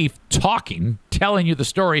thief, talking, telling you the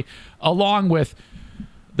story, along with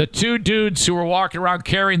the two dudes who were walking around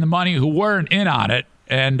carrying the money who weren't in on it,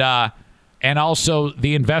 and also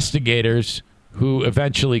the investigators who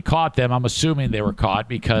eventually caught them. I'm assuming they were caught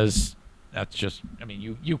because that's just,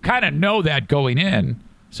 you kind of know that going in,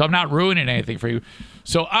 so I'm not ruining anything for you.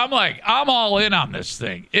 So I'm all in on this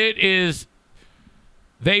thing. They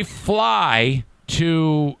fly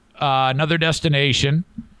to another destination,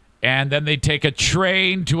 and then they take a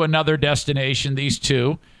train to another destination, these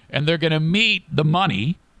two, and they're going to meet the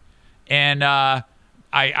money. And I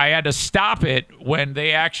had to stop it when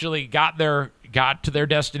they actually got to their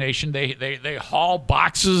destination. They haul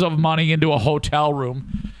boxes of money into a hotel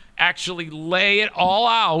room, actually lay it all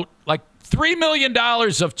out, like $3 million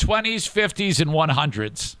of 20s, 50s, and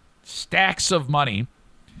 100s, stacks of money.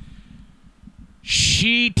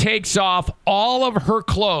 She takes off all of her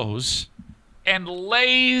clothes and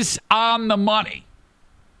lays on the money.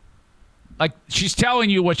 Like, she's telling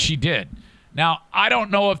you what she did. Now, I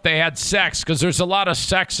don't know if they had sex, because there's a lot of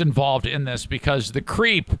sex involved in this, because the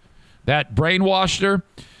creep that brainwashed her,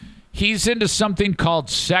 he's into something called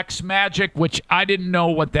sex magic, which I didn't know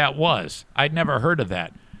what that was. I'd never heard of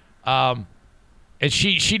that. And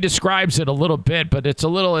she describes it a little bit, but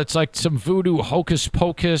it's like some voodoo hocus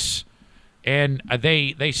pocus. And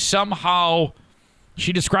they somehow,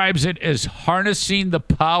 she describes it as harnessing the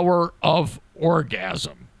power of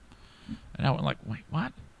orgasm. And I went like, wait,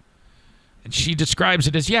 what? And she describes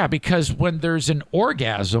it as, because when there's an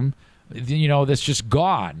orgasm, that's just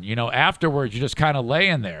gone. Afterwards, you're just kind of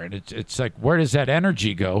laying there. And it's like, where does that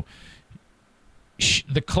energy go?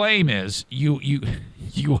 The claim is you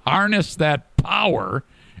harness that power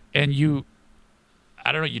and you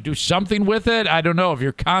do something with it. I don't know if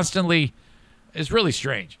you're constantly, it's really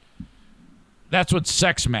strange. That's what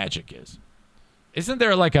sex magic is. Isn't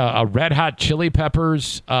there like a Red Hot Chili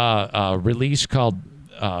Peppers release called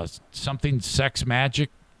something sex magic?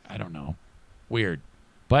 I don't know. Weird.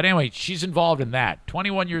 But anyway, she's involved in that.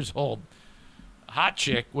 21 years old. Hot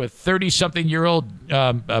chick with 30-something-year-old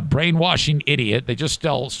brainwashing idiot. They just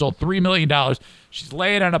stole $3 million. She's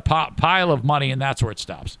laying on a pile of money, and that's where it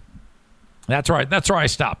stops. That's right. That's where I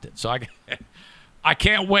stopped it. So I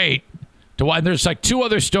can't wait to watch. There's like two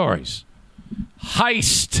other stories.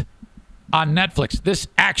 Heist on Netflix. This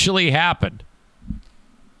actually happened.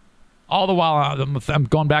 All the while, I'm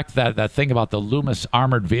going back to that thing about the Loomis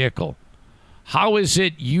armored vehicle. How is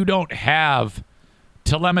it you don't have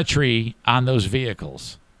telemetry on those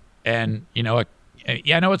vehicles? And, I know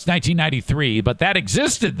it's 1993, but that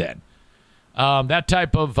existed then. That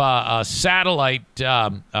type of satellite,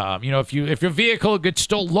 if your vehicle gets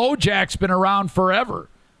stolen, LoJack's been around forever.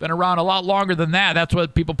 Been around a lot longer than that. That's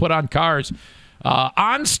what people put on cars.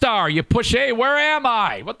 OnStar, you push, hey, where am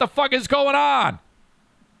I? What the fuck is going on?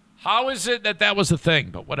 How is it that was a thing?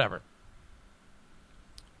 But whatever.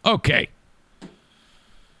 Okay.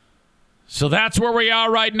 So that's where we are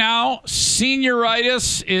right now.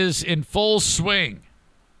 Senioritis is in full swing.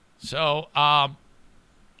 So,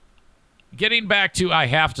 getting back to I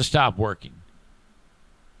have to stop working.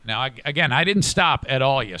 Now, again, I didn't stop at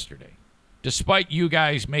all yesterday. Despite you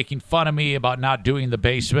guys making fun of me about not doing the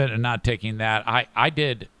basement and not taking that, I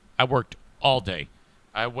did. I worked all day.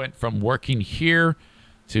 I went from working here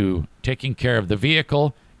to taking care of the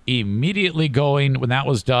vehicle, immediately going, when that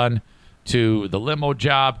was done, to the limo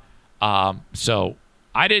job. So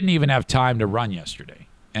I didn't even have time to run yesterday.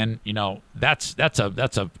 And, that's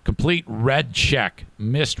a complete red check,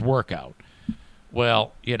 missed workout.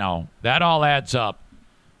 Well, that all adds up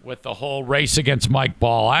with the whole race against Mike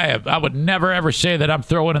Ball. I would never, ever say that I'm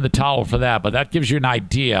throwing in the towel for that, but that gives you an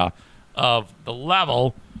idea of the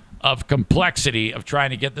level of complexity of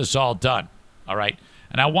trying to get this all done. All right.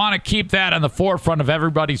 And I want to keep that on the forefront of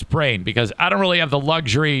everybody's brain, because I don't really have the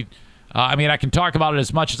luxury. I can talk about it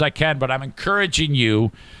as much as I can, but I'm encouraging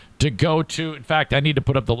you to go to, in fact, I need to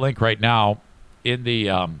put up the link right now in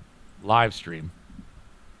the live stream.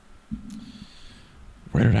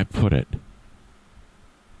 Where did I put it?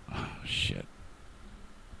 Oh, shit.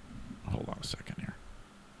 Hold on a second here.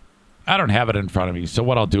 I don't have it in front of me, so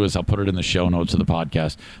what I'll do is I'll put it in the show notes of the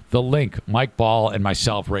podcast. The link, Mike Ball and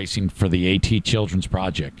myself racing for the AT Children's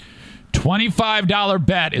Project. $25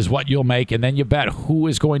 bet is what you'll make, and then you bet who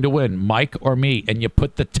is going to win, Mike or me, and you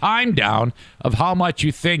put the time down of how much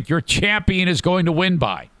you think your champion is going to win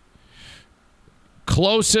by.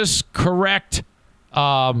 Closest correct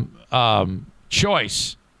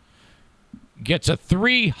choice gets a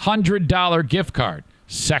 $300 gift card.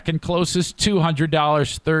 Second closest,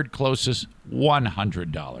 $200. Third closest,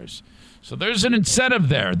 $100. So there's an incentive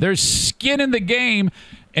there. There's skin in the game,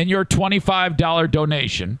 and your $25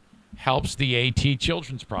 donation helps the AT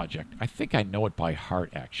Children's Project. I think I know it by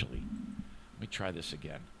heart, actually. Let me try this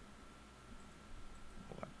again.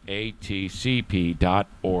 Hold on. atcp.org.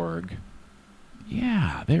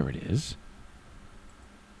 Yeah, there it is.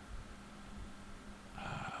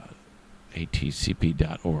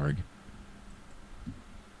 atcp.org.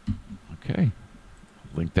 Okay.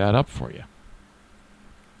 Link that up for you.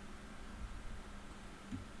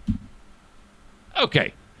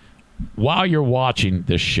 Okay. While you're watching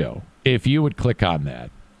this show, if you would click on that,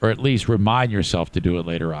 or at least remind yourself to do it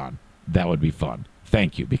later on, that would be fun.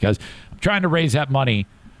 Thank you, because I'm trying to raise that money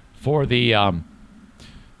for the AT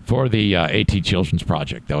Children's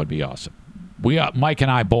Project. That would be awesome. Mike and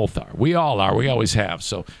I both are. We all are. We always have.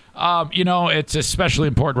 So, it's especially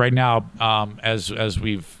important right now as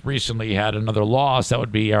we've recently had another loss. That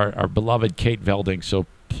would be our beloved Kate Velding. So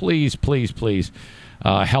please, please, please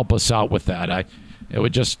help us out with that. It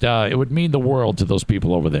would mean the world to those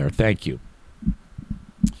people over there. Thank you.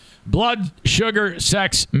 Blood, Sugar,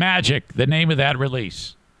 Sex, Magic, the name of that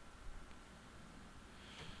release.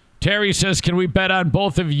 Terry says, can we bet on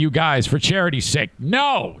both of you guys for charity's sake?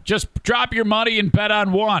 No, just drop your money and bet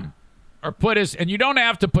on one. Or and you don't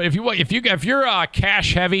have to put, if you're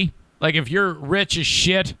cash heavy, like if you're rich as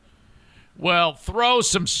shit, well, throw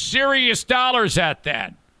some serious dollars at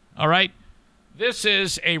that. All right? This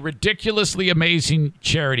is a ridiculously amazing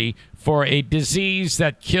charity for a disease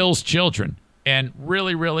that kills children and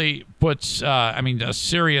really, really puts, a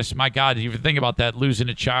serious, my God, if you think about that, losing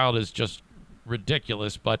a child is just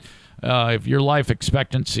ridiculous. But if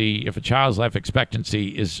a child's life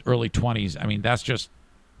expectancy is early 20s, that's just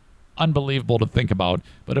unbelievable to think about,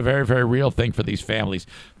 but a very, very real thing for these families.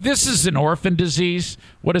 This is an orphan disease.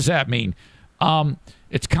 What does that mean?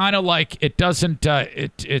 It's kind of like it doesn't,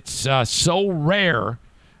 it's so rare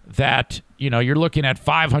that, you're looking at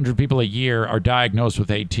 500 people a year are diagnosed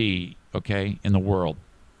with AT, okay, in the world.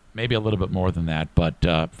 Maybe a little bit more than that, but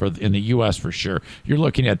in the U.S. for sure, you're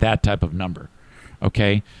looking at that type of number,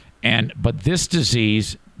 okay? But this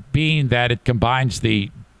disease, being that it combines the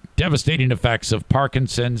devastating effects of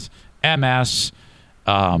Parkinson's, MS,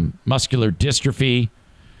 muscular dystrophy,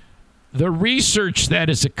 the research that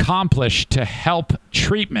is accomplished to help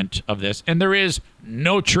treatment of this, and there is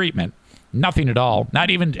no treatment, nothing at all, not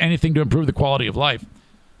even anything to improve the quality of life.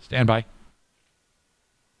 Stand by.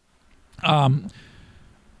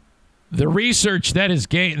 The research that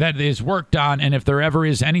is worked on, and if there ever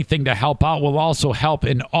is anything to help out, will also help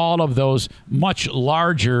in all of those much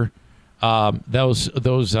larger illnesses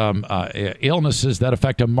that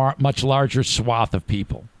affect a much larger swath of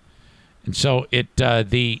people. And so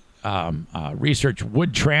the research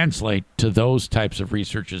would translate to those types of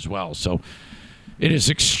research as well. So it is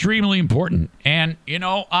extremely important. And,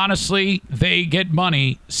 honestly, they get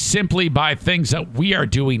money simply by things that we are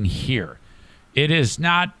doing here. It is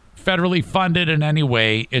not federally funded in any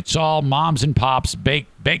way. It's all moms and pops,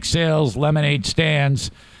 bake sales, lemonade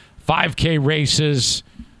stands, 5K races,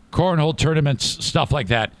 cornhole tournaments, stuff like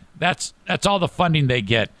that. That's all the funding they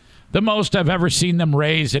get. The most I've ever seen them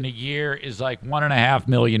raise in a year is like $1.5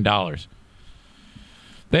 million.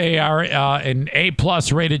 They are an A+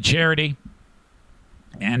 rated charity,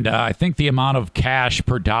 and I think the amount of cash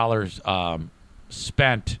per dollar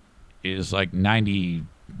spent is like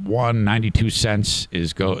 92 cents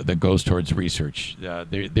that goes towards research.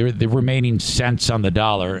 The remaining cents on the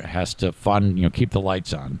dollar has to fund, keep the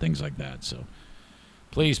lights on, things like that. So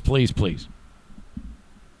please, please, please.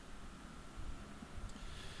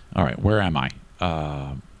 All right, where am I?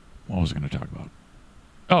 What was I going to talk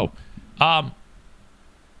about?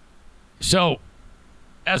 So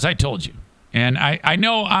as I told you, and I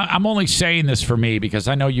know I'm only saying this for me because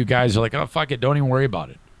I know you guys are like, oh, fuck it, don't even worry about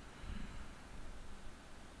it.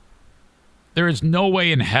 There is no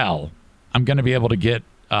way in hell I'm going to be able to get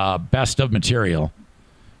best of material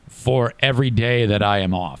for every day that I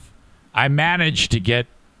am off. I managed to get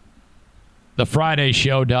the Friday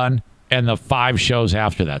show done and the 5 shows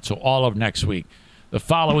after that. So all of next week. The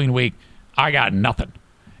following week, I got nothing.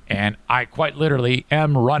 And I quite literally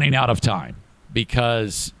am running out of time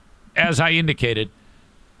because, as I indicated,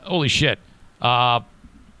 holy shit,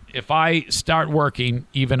 if I start working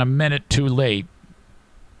even a minute too late,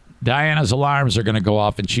 Diana's alarms are going to go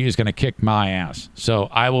off, and she is going to kick my ass. So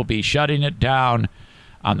I will be shutting it down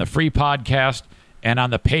on the free podcast and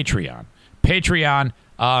on the Patreon. Patreon,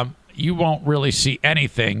 you won't really see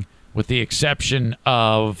anything with the exception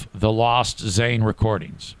of the lost Zane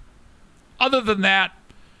recordings. Other than that,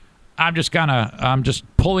 I'm just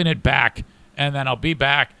pulling it back, and then I'll be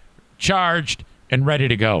back charged and ready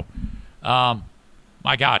to go.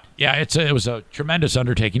 My God. Yeah, it was a tremendous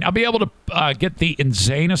undertaking. I'll be able to get the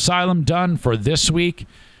Insane Asylum done for this week.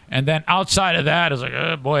 And then outside of that, it's like,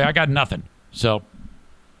 oh boy, I got nothing. So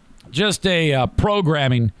just a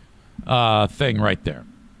programming thing right there.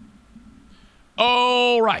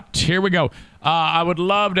 All right, here we go. I would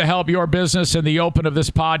love to help your business, and the open of this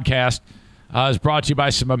podcast is brought to you by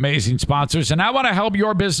some amazing sponsors. And I want to help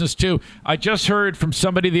your business, too. I just heard from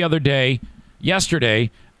somebody yesterday,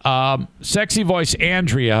 Sexy Voice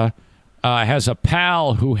Andrea has a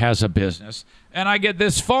pal who has a business. And I get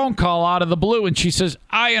this phone call out of the blue, and she says,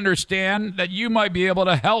 I understand that you might be able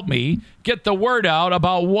to help me get the word out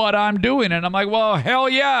about what I'm doing. And I'm like, well, hell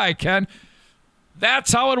yeah, I can.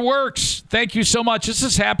 That's how it works. Thank you so much. This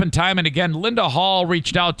has happened time and again. Linda Hall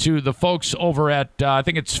reached out to the folks over at, I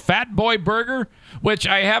think it's Fat Boy Burger, which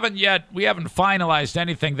we haven't finalized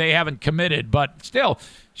anything. They haven't committed, but still,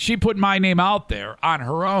 she put my name out there on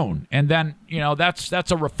her own. And then, that's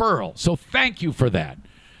a referral. So thank you for that.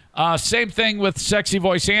 Same thing with Sexy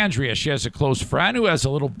Voice Andrea. She has a close friend who has a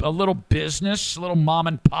little business, a little mom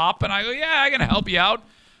and pop. And I go, yeah, I can help you out.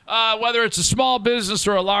 Whether it's a small business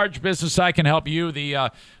or a large business, I can help you.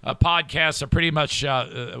 The podcasts are pretty much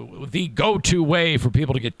the go-to way for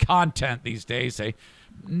people to get content these days.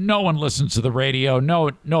 No one listens to the radio.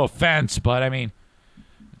 No offense, but I mean,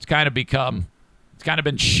 it's kind of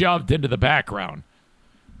been shoved into the background.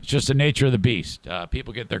 It's just the nature of the beast.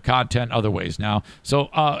 People get their content other ways now. So,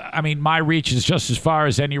 my reach is just as far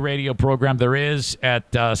as any radio program there is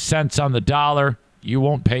at cents on the dollar. You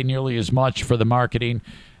won't pay nearly as much for the marketing.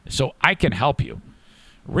 So I can help you.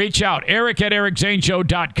 Reach out,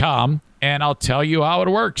 eric@ericzaneshow.com, and I'll tell you how it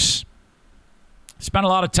works. Spent a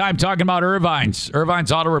lot of time talking about Irvine's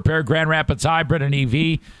Auto Repair, Grand Rapids Hybrid, and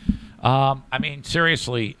EV.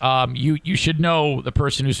 Seriously, you should know the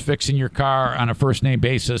person who's fixing your car on a first-name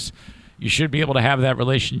basis. You should be able to have that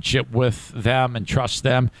relationship with them and trust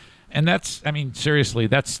them. And that's kind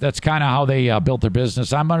of how they built their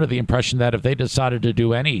business. I'm under the impression that if they decided to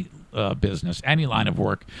do any business, any line of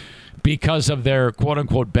work, because of their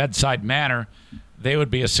quote-unquote bedside manner, they would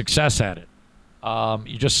be a success at it.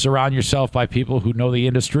 You just surround yourself by people who know the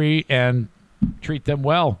industry and treat them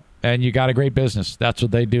well, and you got a great business. That's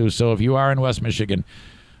what they do. So if you are in West Michigan,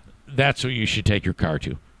 that's who you should take your car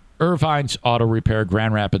to. Irvine's Auto Repair,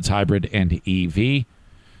 Grand Rapids Hybrid, and EV.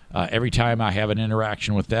 Every time I have an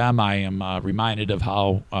interaction with them, I am reminded of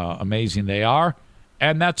how amazing they are.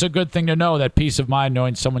 And that's a good thing to know, that peace of mind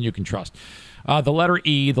knowing someone you can trust. The letter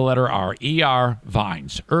E, the letter R, E-R,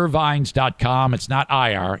 Vines. Irvines.com. It's not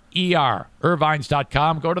I-R, E-R.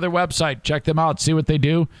 Irvines.com. Go to their website. Check them out. See what they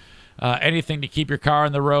do. Anything to keep your car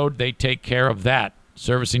on the road, they take care of that.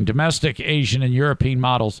 Servicing domestic, Asian, and European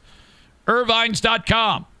models.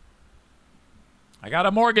 Irvines.com. I got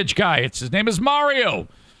a mortgage guy. His name is Mario.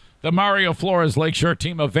 The Mario Flores Lakeshore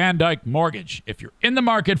team of Van Dyke Mortgage. If you're in the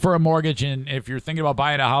market for a mortgage, and if you're thinking about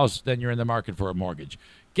buying a house, then you're in the market for a mortgage.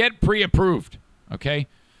 Get pre-approved, okay?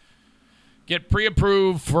 Get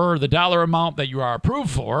pre-approved for the dollar amount that you are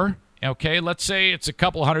approved for, okay? Let's say it's a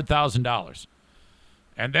couple $100,000.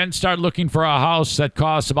 And then start looking for a house that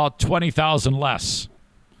costs about $20,000 less.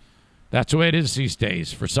 That's the way it is these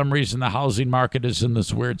days. For some reason, the housing market is in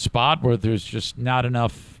this weird spot where there's just not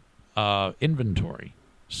enough inventory.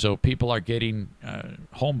 So people are getting,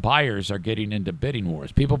 home buyers are getting into bidding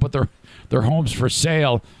wars. People put their homes for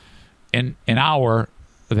sale in an hour.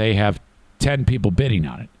 They have 10 people bidding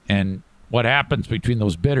on it. And what happens between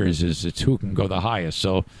those bidders is it's who can go the highest.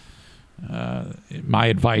 So my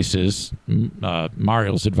advice is,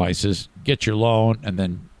 Mario's advice is, get your loan and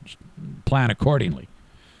then plan accordingly.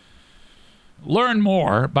 Learn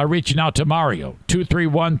more by reaching out to Mario,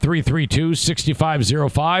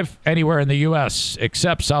 231-332-6505, anywhere in the U.S.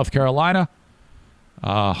 except South Carolina,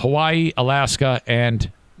 Hawaii, Alaska,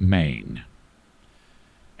 and Maine.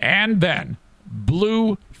 And then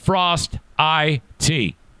Blue Frost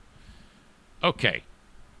IT. Okay.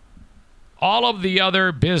 All of the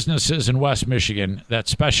other businesses in West Michigan that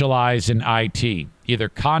specialize in IT, either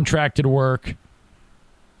contracted work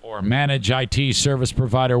or manage IT service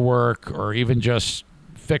provider work, or even just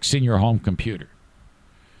fixing your home computer.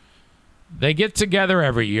 They get together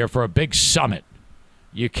every year for a big summit.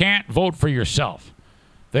 You can't vote for yourself.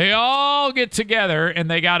 They all get together and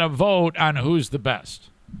they got to vote on who's the best.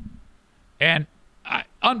 And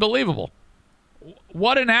unbelievable.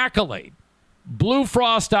 What an accolade. Blue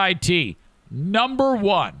Frost IT, number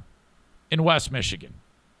 1 in West Michigan.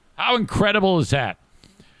 How incredible is that?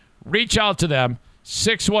 Reach out to them,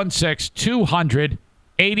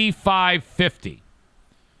 616-200-8550.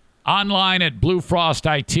 Online at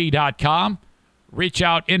bluefrostit.com. Reach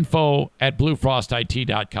out,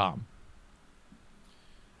 info@bluefrostit.com.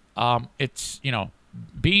 It's,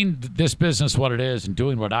 being this business what it is and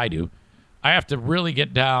doing what I do, I have to really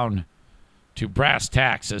get down to brass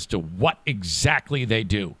tacks as to what exactly they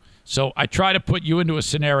do. So I try to put you into a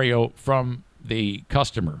scenario from the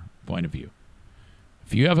customer point of view.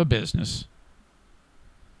 If you have a business,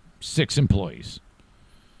 6 employees,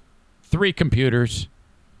 3 computers,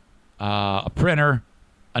 a printer,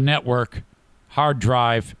 a network, hard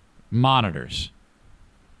drive, monitors,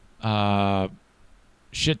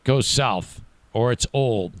 shit goes south or it's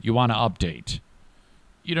old, you want to update.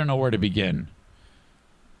 You don't know where to begin.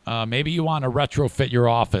 Maybe you want to retrofit your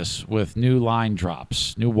office with new line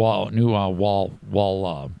drops, new wall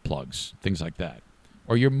plugs, things like that.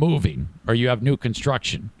 Or you're moving, or you have new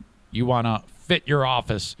construction. You want to fit your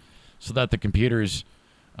office so that the computers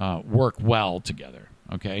work well together.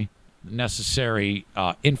 Okay, necessary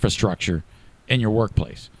infrastructure in your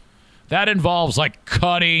workplace. That involves like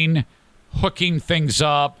cutting, hooking things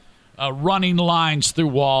up, running lines through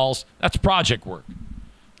walls. That's project work.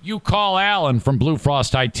 You call Alan from Blue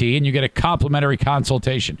Frost IT and you get a complimentary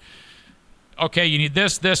consultation. Okay, you need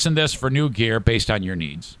this, this, and this for new gear based on your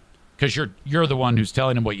needs, because you're the one who's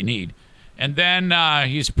telling him what you need. And then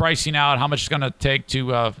he's pricing out how much it's going to take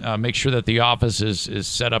to make sure that the office is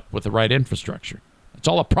set up with the right infrastructure. It's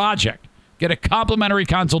all a project. Get a complimentary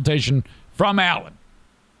consultation from Alan.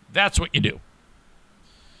 That's what you do.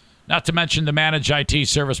 Not to mention the managed IT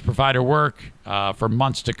service provider work for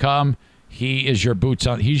months to come. He is your boots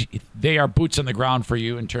on. They are boots on the ground for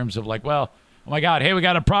you in terms of like, well, oh my God, hey, we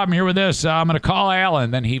got a problem here with this. I'm going to call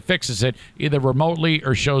Alan. Then he fixes it either remotely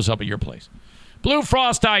or shows up at your place. Blue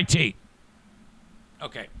Frost IT.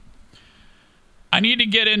 Okay. I need to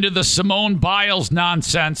get into the Simone Biles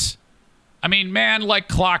nonsense. I mean, man, like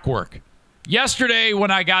clockwork. Yesterday when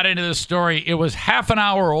I got into this story, it was half an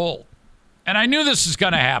hour old. And I knew this was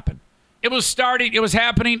going to happen. It was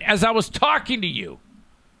happening as I was talking to you.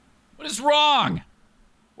 What is wrong?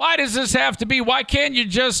 Why does this have to be? Why can't you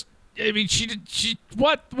just,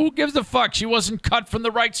 what? Who gives a fuck? She wasn't cut from the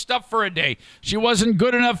right stuff for a day. She wasn't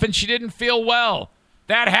good enough and she didn't feel well.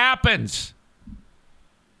 That happens.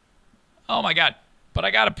 Oh my God. But I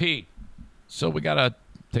got to pee. So we got to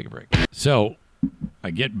take a break. So I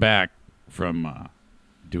get back from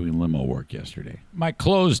doing limo work yesterday. My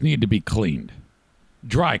clothes need to be cleaned,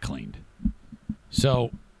 dry cleaned. So,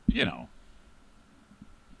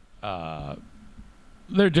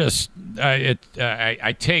 they're just,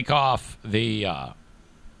 I take off the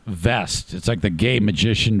vest. It's like the gay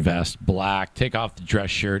magician vest, black. Take off the dress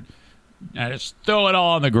shirt. And I just throw it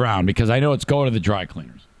all on the ground because I know it's going to the dry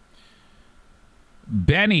cleaners.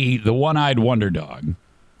 Benny, the one-eyed wonder dog,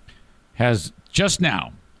 has just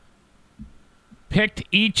now picked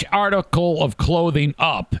each article of clothing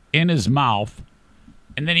up in his mouth,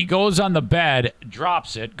 and then he goes on the bed,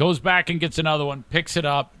 drops it, goes back and gets another one, picks it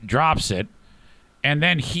up, drops it, and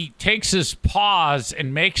then he takes his paws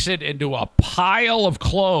and makes it into a pile of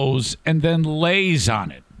clothes and then lays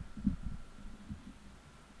on it.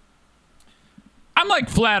 I'm like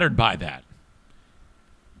flattered by that.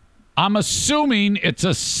 I'm assuming it's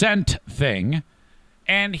a scent thing,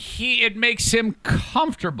 and it makes him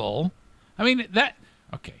comfortable. I mean,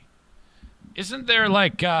 okay. Isn't there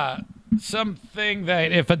like something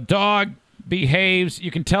that if a dog behaves,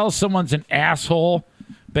 you can tell someone's an asshole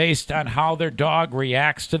based on how their dog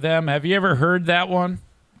reacts to them? Have you ever heard that one?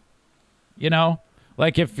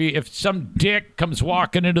 Like if some dick comes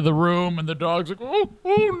walking into the room and the dog's like, oh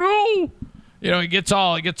no. He gets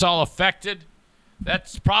all affected.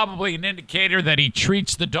 That's probably an indicator that he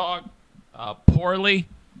treats the dog poorly.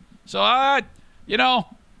 So,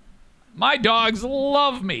 my dogs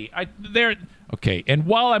love me. They're okay. And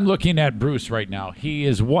while I'm looking at Bruce right now, he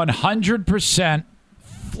is 100%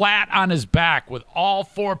 flat on his back with all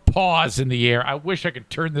 4 paws in the air. I wish I could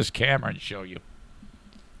turn this camera and show you.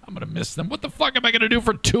 I'm going to miss them. What the fuck am I going to do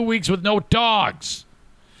for 2 weeks with no dogs?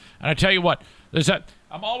 And I tell you what,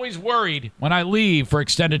 I'm always worried when I leave for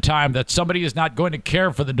extended time that somebody is not going to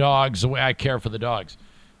care for the dogs the way I care for the dogs.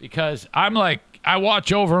 Because I'm like, I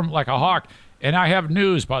watch over them like a hawk. And I have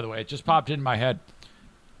news, by the way. It just popped into my head.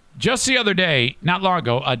 Just the other day, not long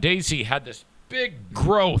ago, Daisy had this big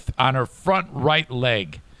growth on her front right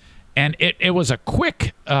leg. And it was a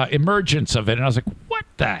quick emergence of it. And I was like, what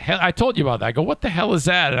the hell? I told you about that. I go, what the hell is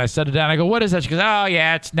that? And I set it down. I go, what is that? She goes, oh,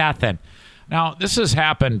 yeah, it's nothing. Now, this has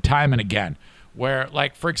happened time and again where,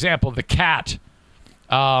 like, for example, the cat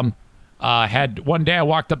had one day I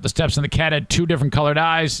walked up the steps and the cat had two different colored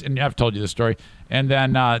eyes. And I've told you this story. And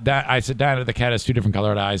then I said, Diana, the cat has two different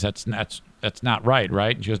colored eyes. That's not right?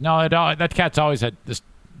 And she goes, no, that cat's always had this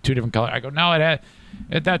two different colors. I go, no,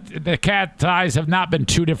 the cat's eyes have not been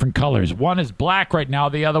two different colors. One is black right now.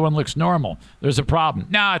 The other one looks normal. There's a problem.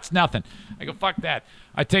 No, it's nothing. I go, fuck that.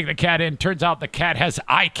 I take the cat in. Turns out the cat has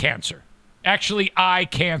eye cancer. Actually, eye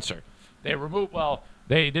cancer. They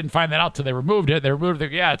didn't find that out till they removed it. They removed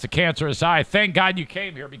it. Yeah, it's a cancerous eye. Thank God you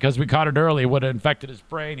came here because we caught it early. It would have infected his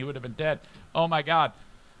brain. He would have been dead. Oh, my God.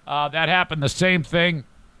 That happened. The same thing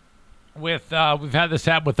with we've had this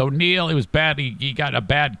happen with O'Neill. It was bad. He got a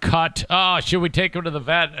bad cut. Oh, should we take him to the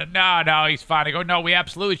vet? No, he's fine. I go, no, we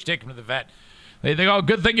absolutely should take him to the vet. They go,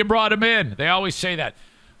 good thing you brought him in. They always say that.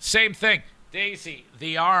 Same thing. Daisy,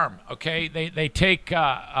 the arm. Okay, they take they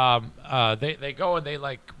go and they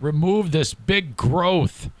like remove this big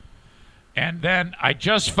growth, and then I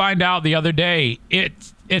just find out the other day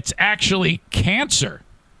it's actually cancer.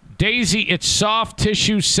 Daisy, it's soft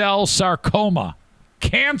tissue cell sarcoma.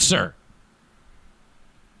 Cancer.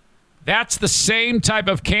 That's the same type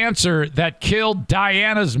of cancer that killed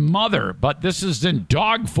Diana's mother, but this is in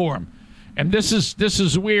dog form. And this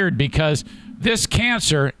is weird because this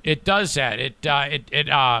cancer, it does that. It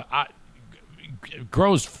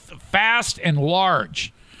grows fast and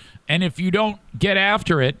large. And if you don't get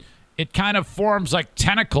after it, it kind of forms like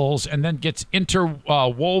tentacles and then gets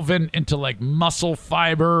interwoven into like muscle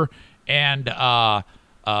fiber and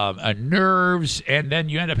nerves, and then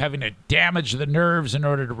you end up having to damage the nerves in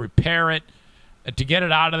order to repair it, to get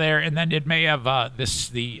it out of there, and then it may have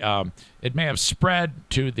it may have spread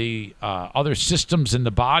to the other systems in the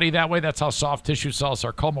body that way. That's how soft tissue cell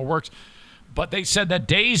sarcoma works. But they said that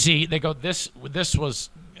Daisy, they go, this was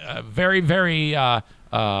very, very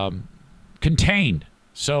contained.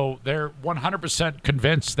 So they're 100%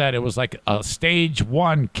 convinced that it was like a stage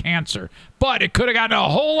 1 cancer, but it could have gotten a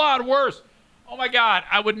whole lot worse. Oh my God,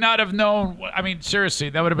 I would not have known. I mean, seriously,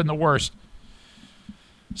 that would have been the worst.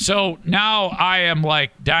 So now I am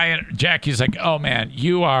like, Jackie's like, oh man,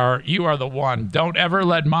 you are the one. Don't ever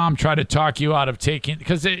let mom try to talk you out of taking,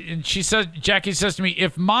 because Jackie says to me,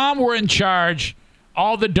 if mom were in charge,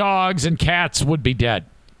 all the dogs and cats would be dead.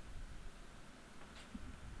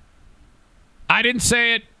 I didn't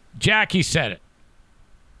say it. Jackie said it.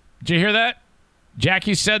 Did you hear that?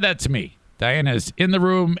 Jackie said that to me. Diana's in the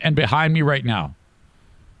room and behind me right now.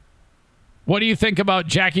 What do you think about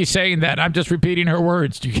Jackie saying that? I'm just repeating her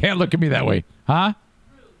words. You can't look at me that way. Huh?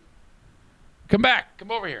 Come back. Come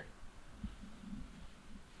over here.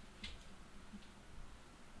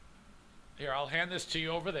 Here, I'll hand this to you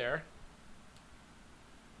over there.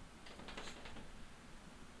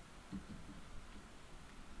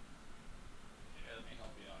 Yeah, let me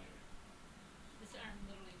help you out here. This arm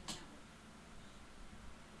literally does not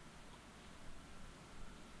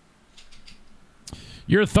work.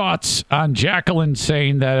 Your thoughts on Jacqueline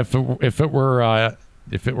saying that if it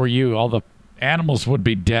were you, all the animals would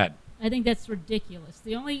be dead? I think that's ridiculous.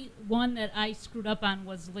 The only one that I screwed up on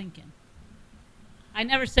was Lincoln. I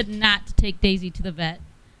never said not to take Daisy to the vet.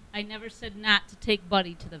 I never said not to take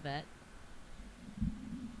Buddy to the vet.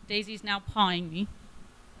 Daisy's now pawing me.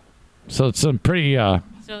 So it's some pretty... So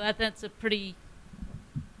that's a pretty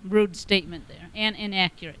rude statement there, and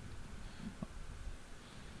inaccurate.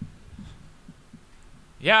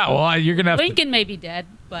 Yeah, well, you're going to have Lincoln may be dead,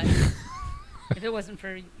 but if it wasn't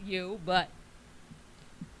for you, but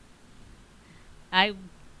I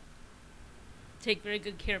take very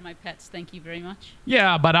good care of my pets. Thank you very much.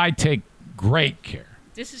 Yeah, but I take great care.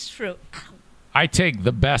 This is true. Ow. I take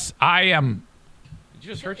the best. I am... Did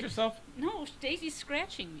you just hurt yourself? No, Daisy's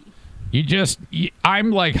scratching me.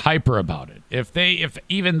 I'm like hyper about it. If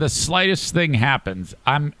even the slightest thing happens,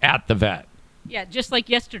 I'm at the vet. Yeah, just like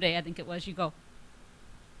yesterday, I think it was. You go,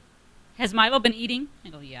 has Milo been eating? I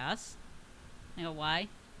go, yes. I go, why?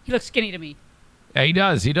 He looks skinny to me. Yeah, he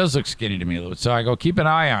does. He does look skinny to me. So I go, keep an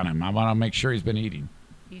eye on him. I want to make sure he's been eating.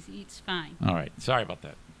 He eats fine. All right. Sorry about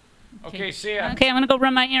that. Okay, see ya. Okay, I'm going to go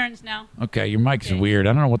run my errands now. Okay, your mic's weird.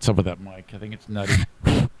 I don't know what's up with that mic. I think it's nutty.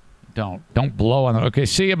 Don't blow on it. Okay,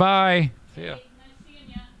 see you. Bye. See ya. Nice seeing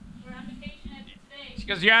you. We're on vacation after today. She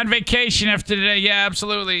goes, you're on vacation after today. Yeah,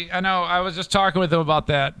 absolutely. I know. I was just talking with him about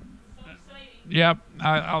that. So exciting. Yep.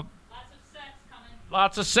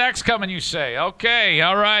 Lots of sex coming, you say. Okay.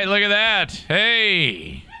 All right. Look at that.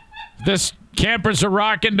 Hey. This campers are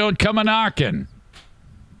rocking. Don't come a knocking.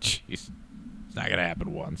 Jeez. It's not going to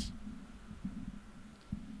happen once.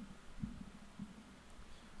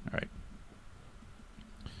 All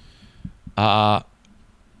right.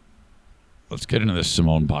 Let's get into this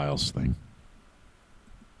Simone Biles thing.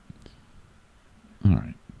 All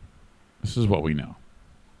right. This is what we know.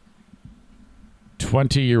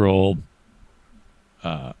 20-year-old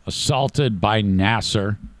assaulted by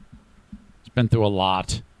Nasser. He's been through a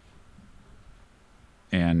lot.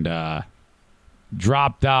 And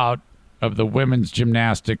dropped out of the women's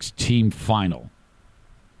gymnastics team final.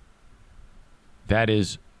 That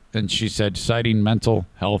is, and she said, citing mental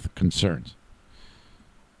health concerns.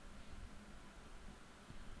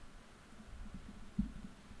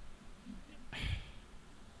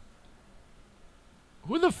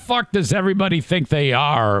 Who the fuck does everybody think they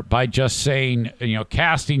are by just saying,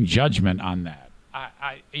 casting judgment on that?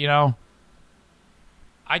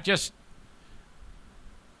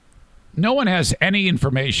 No one has any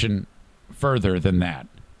information further than that.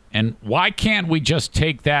 And why can't we just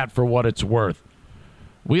take that for what it's worth?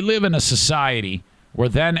 We live in a society where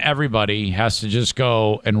then everybody has to just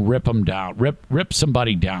go and rip them down, rip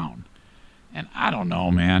somebody down. And I don't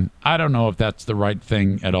know, man. I don't know if that's the right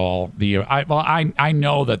thing at all. I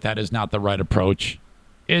know that is not the right approach.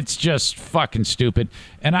 It's just fucking stupid.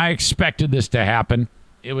 And I expected this to happen.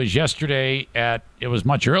 It was yesterday it was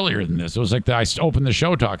much earlier than this. It was like I opened the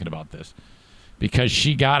show talking about this because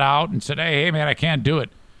she got out and said, hey man, I can't do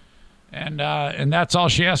it. And that's all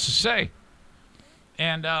she has to say.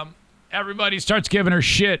 And everybody starts giving her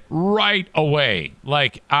shit right away.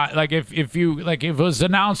 Like if it was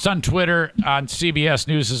announced on Twitter, on CBS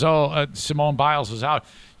News, Simone Biles is out.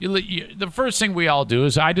 The first thing we all do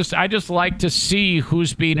is I just like to see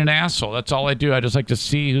who's being an asshole. That's all I do. I just like to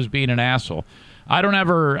see who's being an asshole. I don't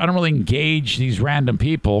really engage these random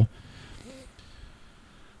people.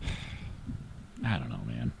 I don't know,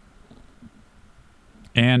 man.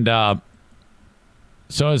 And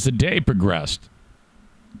so as the day progressed,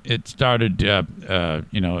 it started, I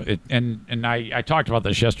talked about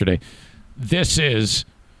this yesterday. This is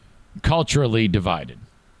culturally divided.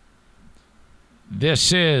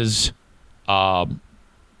 This is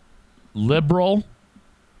liberal,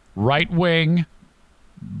 right-wing,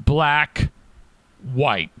 black,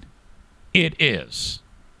 white. It is.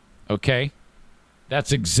 Okay?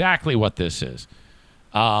 That's exactly what this is.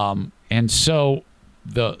 And so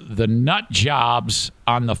the nut jobs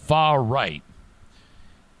on the far right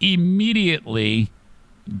immediately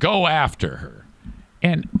go after her.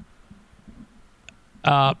 And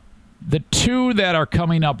the two that are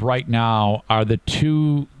coming up right now are the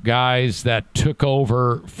two guys that took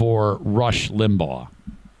over for Rush Limbaugh.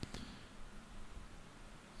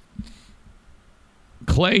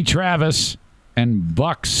 Clay Travis and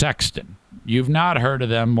Buck Sexton. You've not heard of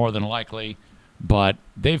them, more than likely, but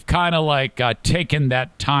they've kind of taken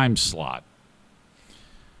that time slot.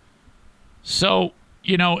 So,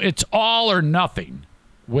 it's all or nothing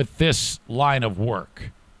with this line of work.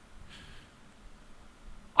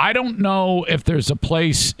 I don't know if there's a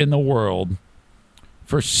place in the world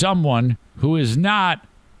for someone who is not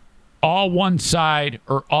all one side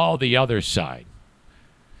or all the other side.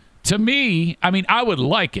 To me, I would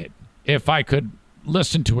like it if I could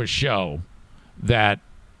listen to a show that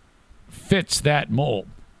fits that mold.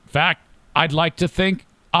 In fact, I'd like to think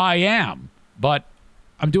I am, but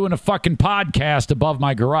I'm doing a fucking podcast above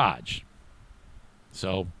my garage.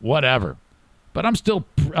 So, whatever. But I'm still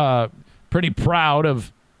pretty proud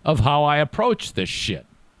of how I approach this shit.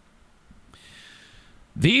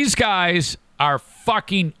 These guys are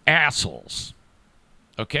fucking assholes.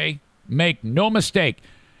 Okay? Make no mistake.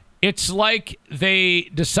 It's like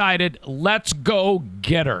they decided, let's go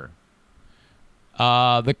get her.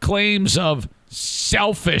 The claims of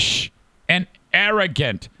selfish and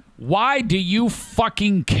arrogant. Why do you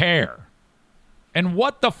fucking care? And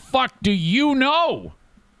what the fuck do you know?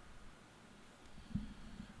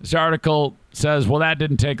 This article says, well, that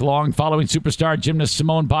didn't take long. Following superstar gymnast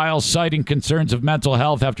Simone Biles citing concerns of mental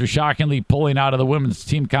health after shockingly pulling out of the women's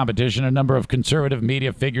team competition, a number of conservative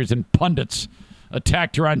media figures and pundits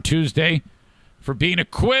attacked her on Tuesday for being a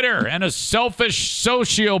quitter and a selfish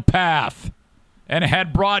sociopath and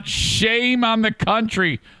had brought shame on the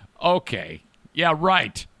country. Okay. Yeah,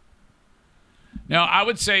 right. Now, I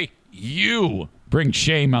would say you bring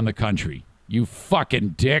shame on the country, you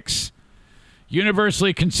fucking dicks.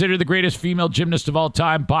 Universally considered the greatest female gymnast of all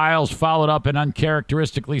time, Biles followed up an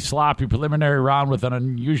uncharacteristically sloppy preliminary round with an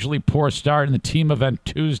unusually poor start in the team event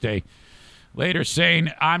Tuesday, later saying,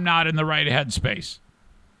 I'm not in the right headspace.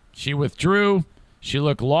 She withdrew. She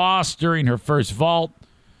looked lost during her first vault.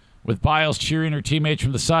 With Biles cheering her teammates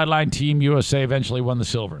from the sideline, Team USA eventually won the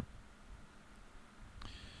silver.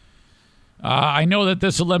 I know that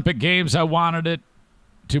this Olympic Games, I wanted it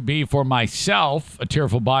to be for myself, a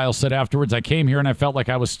tearful Biles said afterwards. I came here and I felt like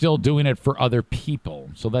I was still doing it for other people.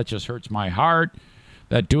 So that just hurts my heart,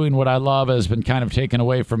 that doing what I love has been kind of taken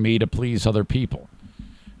away from me to please other people.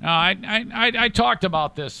 Now, I talked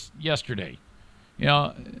about this yesterday. You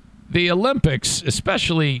know, the Olympics,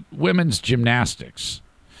 especially women's gymnastics,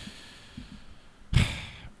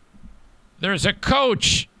 there's a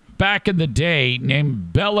coach back in the day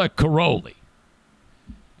named Bella Caroli.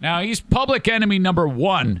 Now, he's public enemy number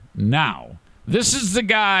one now. This is the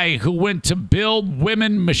guy who went to build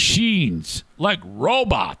women machines like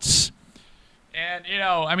robots. And, you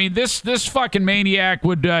know, I mean, this fucking maniac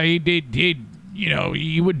would, he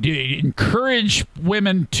would encourage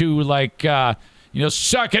women to, like,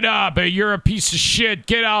 suck it up. You're a piece of shit.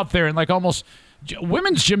 Get out there. And, like, almost...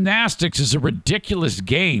 Women's gymnastics is a ridiculous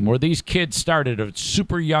game where these kids start at a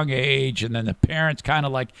super young age, and then the parents kind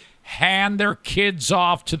of like hand their kids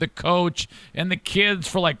off to the coach, and the kids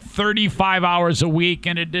for like 35 hours a week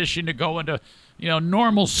in addition to going to,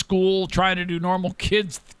 normal school, trying to do normal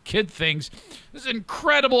kid things. There's an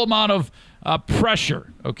incredible amount of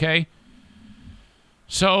pressure, okay?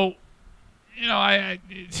 So,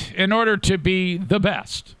 in order to be the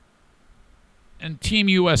best, and Team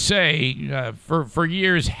USA for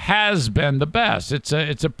years has been the best. It's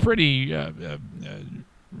a pretty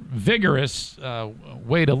vigorous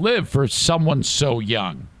way to live for someone so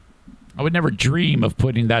young. I would never dream of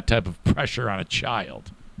putting that type of pressure on a child,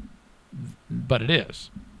 but it is.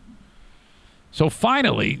 So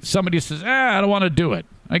finally, somebody says, I don't want to do it.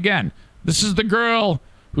 Again, this is the girl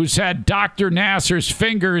who's had Dr. Nasser's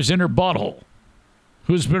fingers in her butthole,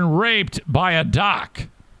 who's been raped by a doc,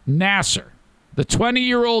 Nasser. The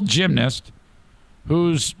 20-year-old gymnast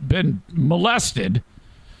who's been molested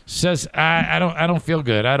says, I don't feel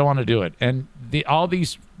good. I don't want to do it. And all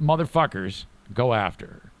these motherfuckers go after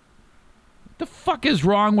her. What the fuck is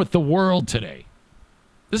wrong with the world today?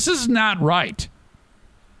 This is not right.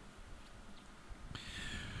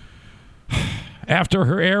 After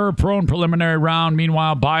her error-prone preliminary round,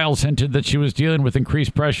 meanwhile, Biles hinted that she was dealing with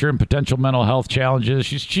increased pressure and potential mental health challenges.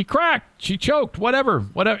 She cracked. She choked. Whatever.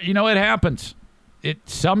 It happens.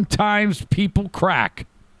 Sometimes people crack.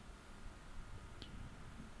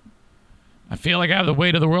 I feel like I have the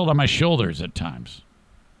weight of the world on my shoulders at times.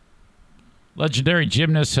 Legendary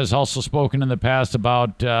gymnast has also spoken in the past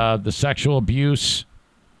about the sexual abuse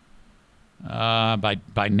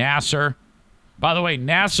by Nasser. By the way,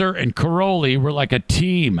 Nasser and Caroli were like a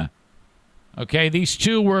team. Okay, these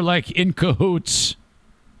two were like in cahoots.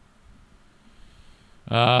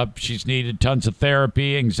 She's needed tons of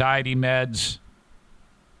therapy, anxiety meds.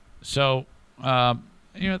 So, God,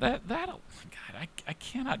 I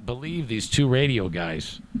cannot believe these two radio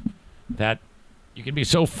guys that you can be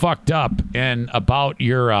so fucked up and about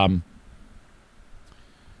your,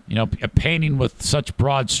 painting with such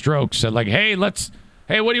broad strokes. And like, hey, what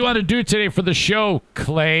do you want to do today for the show,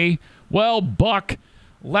 Clay? Well, Buck,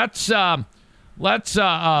 let's toe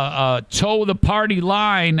the party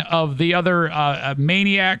line of the other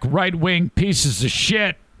maniac right-wing pieces of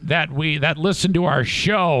shit that listen to our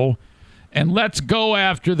show, and let's go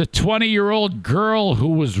after the 20-year-old girl who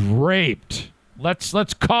was raped.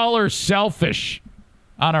 Let's call her selfish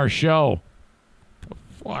on our show. The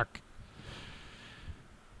fuck?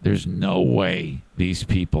 There's no way these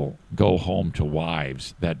people go home to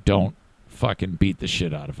wives that don't fucking beat the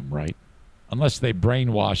shit out of them, right? Unless they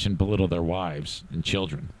brainwash and belittle their wives and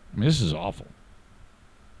children. I mean, this is awful.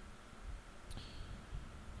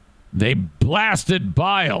 They blasted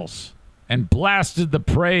Biles and blasted the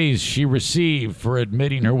praise she received for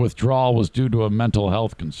admitting her withdrawal was due to a mental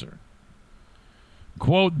health concern.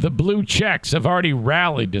 Quote, the blue checks have already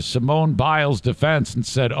rallied to Simone Biles' defense and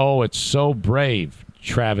said, oh, it's so brave,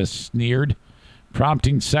 Travis sneered,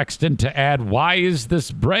 prompting Sexton to add, why is this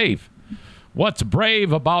brave? What's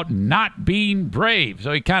brave about not being brave?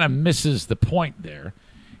 So he kind of misses the point there.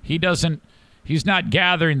 He's not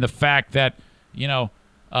gathering the fact that,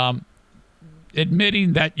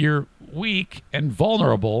 admitting that you're weak and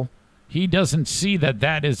vulnerable, he doesn't see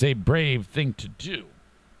that is a brave thing to do.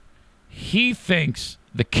 He thinks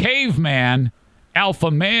the caveman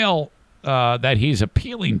alpha male that he's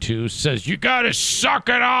appealing to says, you got to suck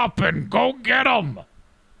it up and go get him.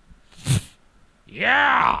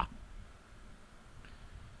 Yeah.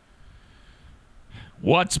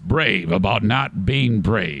 What's brave about not being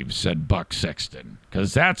brave, said Buck Sexton,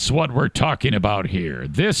 because that's what we're talking about here.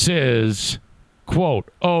 This is, quote,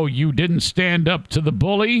 oh, you didn't stand up to the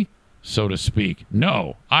bully? so to speak.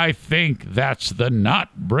 No, I think that's the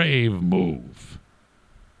not brave move.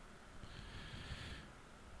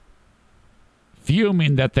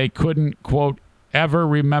 Fuming that they couldn't, quote, ever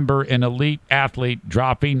remember an elite athlete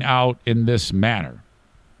dropping out in this manner.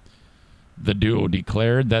 The duo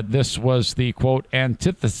declared that this was the, quote,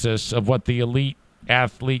 antithesis of what the elite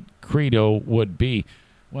athlete credo would be.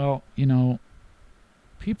 Well, you know,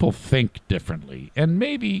 people think differently. And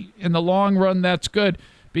maybe in the long run that's good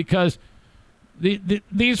because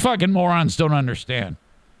these fucking morons don't understand.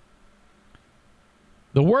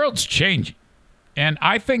 The world's changing. And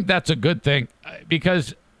I think that's a good thing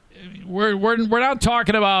because we're not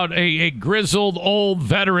talking about a grizzled old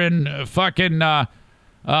veteran fucking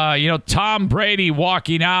Tom Brady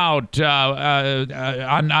walking out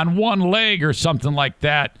on one leg or something like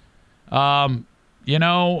that. Who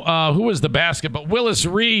was the basketball? Willis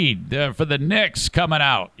Reed for the Knicks coming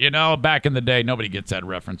out. Back in the day, nobody gets that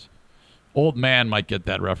reference. Old man might get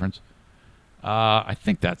that reference. I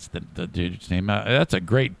think that's the dude's name. That's a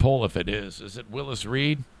great poll if it is. Is it Willis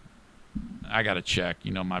Reed? I got to check.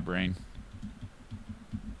 My brain.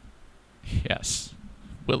 Yes.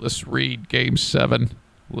 Willis Reed, Game 7.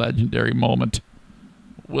 Legendary moment.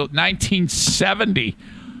 1970.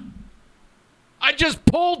 I just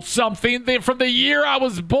pulled something from the year I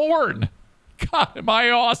was born. God, am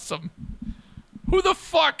I awesome. Who the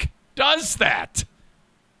fuck does that?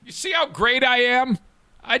 You see how great I am?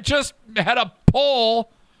 I just had a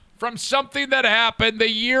poll from something that happened the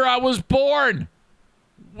year I was born.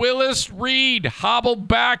 Willis Reed hobbled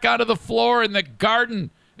back onto the floor in the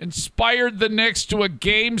Garden, inspired the Knicks to a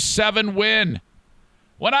Game 7 win.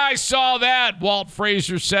 When I saw that, Walt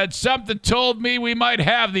Frazier said, something told me we might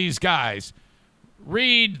have these guys.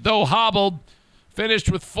 Reed, though hobbled,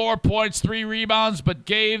 finished with 4 points, 3 rebounds, but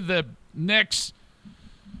gave the Knicks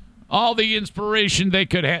all the inspiration they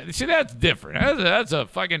could have. See, that's different. That's a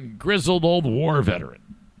fucking grizzled old war veteran,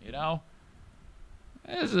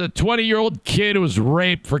 This is a 20-year-old kid who was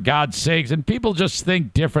raped, for God's sakes, and people just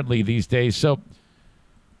think differently these days. So,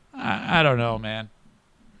 I don't know, man.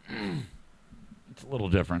 It's a little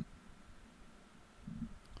different.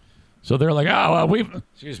 So they're like,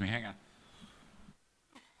 excuse me, hang on.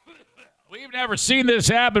 We've never seen this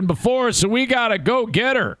happen before, so we got to go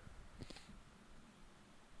get her.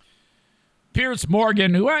 Piers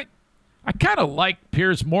Morgan, who I kind of like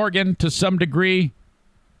Piers Morgan to some degree,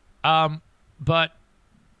 but I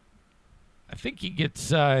think he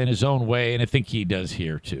gets in his own way, and I think he does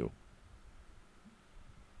here too.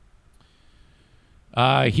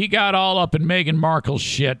 He got all up in Meghan Markle's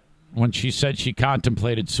shit when she said she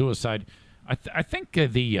contemplated suicide. I think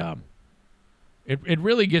it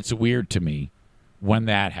really gets weird to me when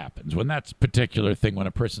that happens, when that's particular thing, when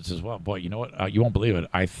a person says, well, boy, you know what? You won't believe it.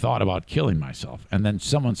 I thought about killing myself. And then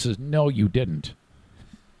someone says, no, you didn't.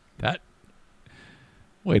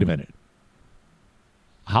 Wait a minute.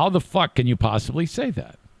 How the fuck can you possibly say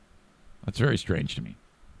that? That's very strange to me.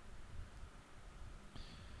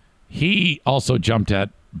 He also jumped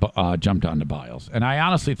onto Biles. And I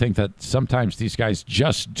honestly think that sometimes these guys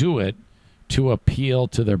just do it to appeal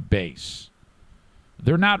to their base.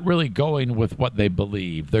 They're not really going with what they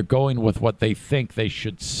believe. They're going with what they think they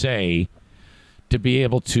should say to be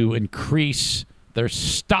able to increase their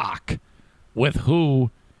stock with who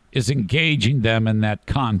is engaging them in that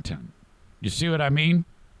content. You see what I mean?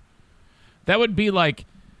 That would be like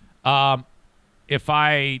if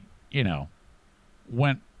I,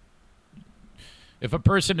 if a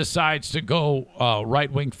person decides to go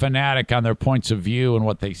right-wing fanatic on their points of view and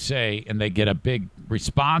what they say, and they get a big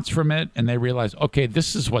response from it, and they realize, okay,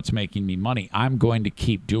 this is what's making me money. I'm going to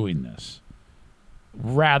keep doing this,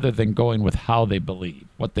 rather than going with how they believe,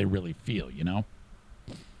 what they really feel,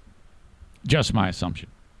 Just my assumption.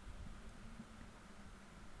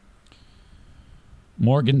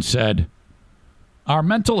 Morgan said, are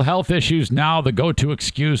mental health issues now the go-to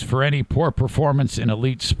excuse for any poor performance in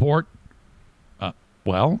elite sport?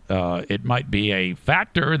 It might be a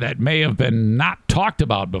factor that may have been not talked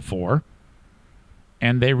about before,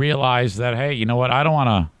 and they realize that, hey, you know what? I don't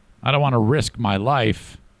want to risk my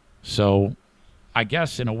life. So, I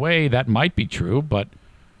guess in a way that might be true, but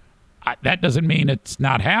that doesn't mean it's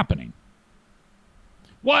not happening.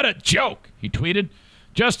 What a joke! He tweeted.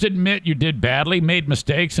 Just admit you did badly, made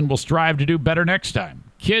mistakes, and will strive to do better next time.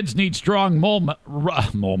 Kids need strong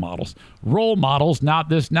role models, not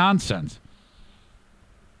this nonsense.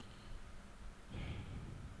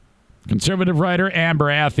 Conservative writer Amber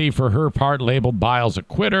Athey, for her part, labeled Biles a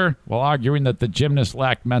quitter, while arguing that the gymnast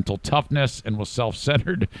lacked mental toughness and was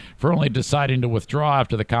self-centered for only deciding to withdraw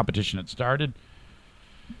after the competition had started.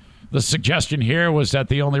 The suggestion here was that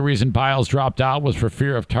the only reason Biles dropped out was for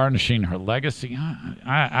fear of tarnishing her legacy.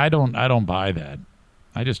 I don't buy that.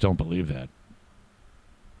 I just don't believe that.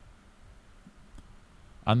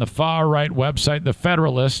 On the far-right website, The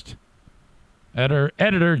Federalist,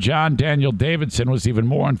 editor John Daniel Davidson was even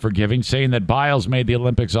more unforgiving, saying that Biles made the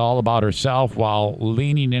Olympics all about herself while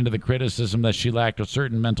leaning into the criticism that she lacked a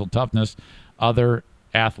certain mental toughness other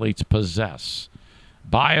athletes possess.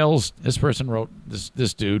 Biles, this person wrote,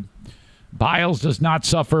 this dude, Biles does not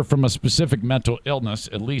suffer from a specific mental illness,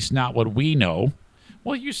 at least not what we know.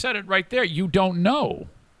 Well, you said it right there. You don't know.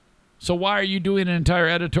 So why are you doing an entire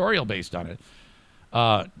editorial based on it?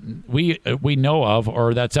 We know of,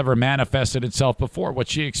 or that's ever manifested itself before. What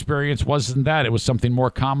she experienced wasn't that. It was something more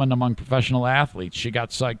common among professional athletes. She got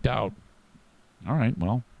psyched out. All right,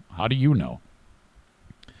 well, how do you know?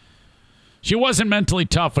 She wasn't mentally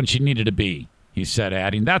tough when she needed to be, he said,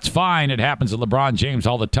 adding, that's fine. It happens to LeBron James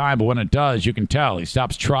all the time, but when it does, you can tell. He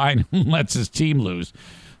stops trying and lets his team lose.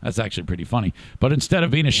 That's actually pretty funny. But instead of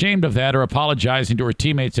being ashamed of that or apologizing to her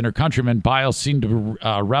teammates and her countrymen, Biles seemed to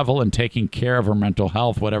revel in taking care of her mental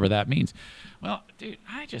health, whatever that means. Well, dude,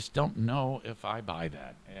 I just don't know if I buy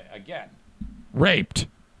that. Again, raped.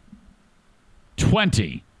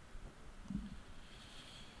 20.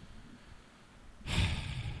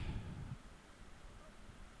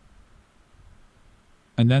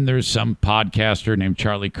 And then there's some podcaster named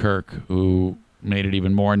Charlie Kirk who made it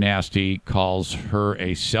even more nasty, calls her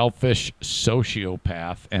a selfish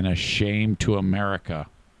sociopath and a shame to America.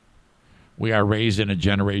 We are raised in a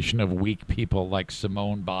generation of weak people like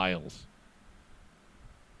Simone Biles.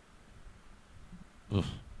 Ugh.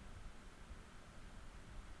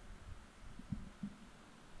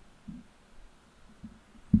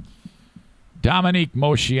 Dominique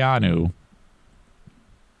Moceanu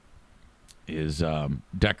is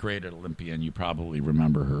decorated Olympian. You probably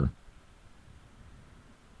remember her.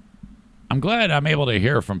 I'm glad I'm able to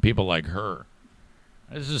hear from people like her.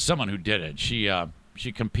 This is someone who did it. She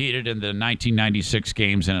competed in the 1996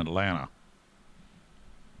 games in Atlanta.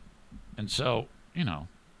 And so, you know,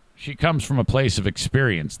 she comes from a place of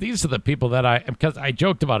experience. These are the people that because I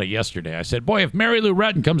joked about it yesterday. I said, boy, if Mary Lou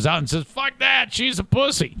Retton comes out and says, fuck that, she's a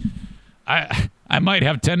pussy, I might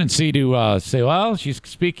have tendency to say, well, she's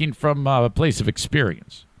speaking from a place of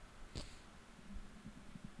experience.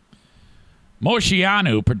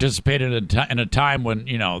 Moceanu participated in a time when,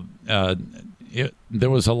 you know, there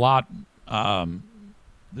was a lot.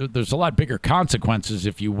 There's a lot bigger consequences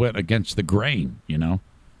if you went against the grain, you know.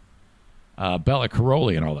 Bella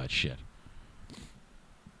Caroli and all that shit.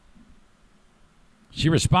 She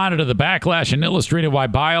responded to the backlash and illustrated why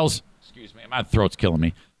Biles, excuse me, my throat's killing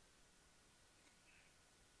me,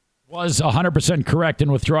 was 100% correct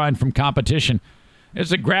in withdrawing from competition.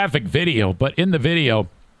 It's a graphic video, but in the video,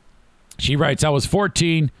 she writes, I was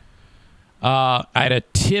 14. I had a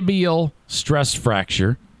tibial stress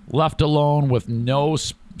fracture, left alone with no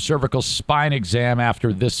cervical spine exam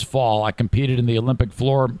after this fall. I competed in the Olympic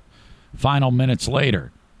floor final minutes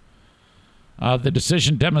later. The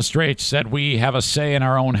decision demonstrates that we have a say in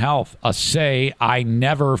our own health, a say I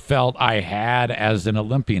never felt I had as an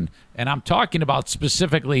Olympian. And I'm talking about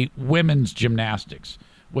specifically women's gymnastics,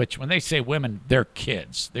 which when they say women, they're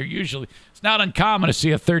kids. They're usually, it's not uncommon to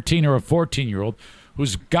see a 13 or a 14-year-old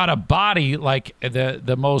who's got a body like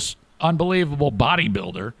the most unbelievable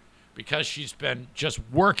bodybuilder because she's been just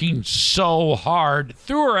working so hard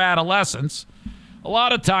through her adolescence. A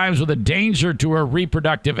lot of times with a danger to her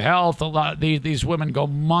reproductive health, these women go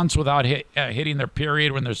months without hitting their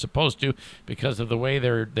period when they're supposed to because of the way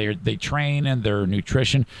they train and their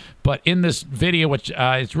nutrition. But in this video, which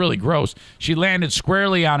it's really gross, she landed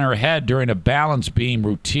squarely on her head during a balance beam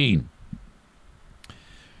routine.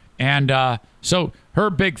 And so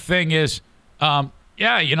her big thing is,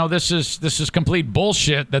 yeah, you know, this is complete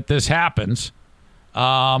bullshit that this happens.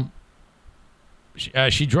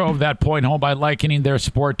 She drove that point home by likening their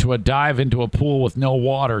sport to a dive into a pool with no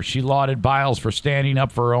water. She lauded Biles for standing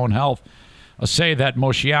up for her own health, a say that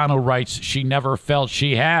Moceanu writes she never felt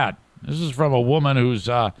she had. This is from a woman who's,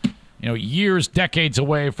 years, decades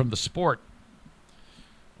away from the sport.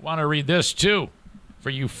 I want to read this, too, for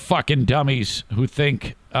you fucking dummies who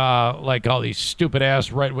think like all these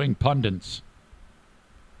stupid-ass right-wing pundits.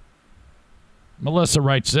 Melissa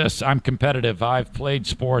writes this, I'm competitive. I've played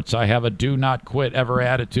sports. I have a do not quit ever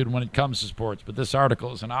attitude when it comes to sports. But this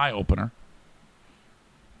article is an eye-opener.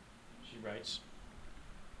 She writes,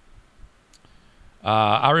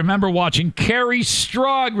 I remember watching Carrie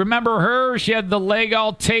Strug. Remember her? She had the leg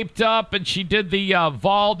all taped up and she did the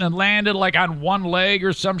vault and landed like on one leg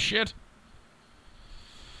or some shit.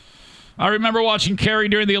 I remember watching Carrie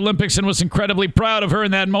during the Olympics and was incredibly proud of her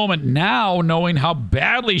in that moment. Now, knowing how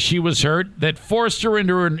badly she was hurt, that forced her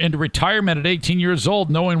into retirement at 18 years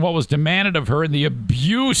old, knowing what was demanded of her and the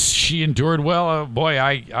abuse she endured, well, boy,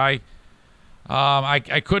 I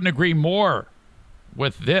couldn't agree more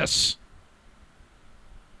with this.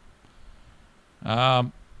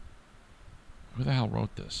 Who the hell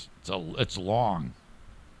wrote this? It's long,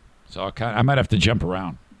 so I might have to jump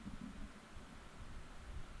around.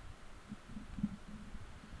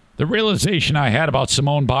 The realization I had about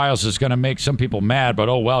Simone Biles is going to make some people mad, but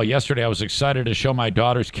oh well. Yesterday I was excited to show my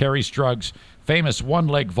daughters Carrie Strugg's famous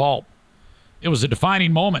one-leg vault. It was a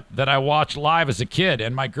defining moment that I watched live as a kid,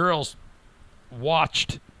 and my girls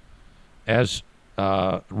watched as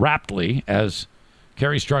raptly as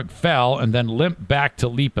Carrie Strug fell and then limped back to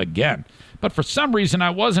leap again. But for some reason,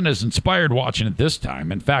 I wasn't as inspired watching it this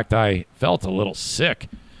time. In fact, I felt a little sick.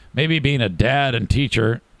 Maybe being a dad and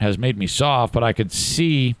teacher has made me soft, but all I could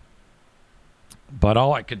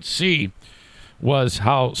see was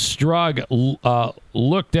how Strug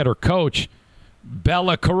looked at her coach,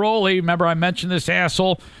 Bella Caroli. Remember I mentioned this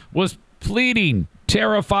asshole was pleading,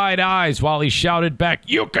 terrified eyes, while he shouted back,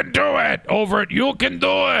 "You can do it!" over it, "You can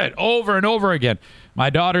do it!" over and over again. My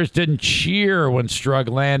daughters didn't cheer when Strug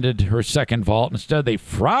landed her second vault. Instead, they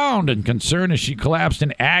frowned in concern as she collapsed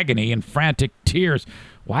in agony and frantic tears.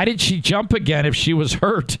 Why did she jump again if she was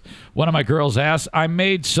hurt? One of my girls asked. I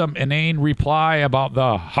made some inane reply about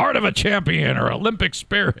the heart of a champion or Olympic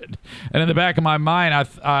spirit. And in the back of my mind,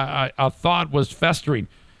 a thought was festering.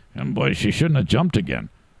 And boy, she shouldn't have jumped again.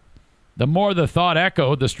 The more the thought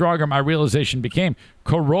echoed, the stronger my realization became.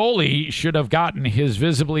 Caroli should have gotten his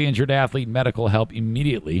visibly injured athlete medical help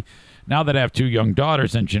immediately. Now that I have two young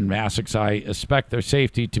daughters in gymnastics, I expect their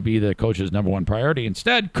safety to be the coach's number one priority.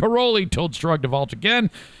 Instead, Caroli told Strug to vault again,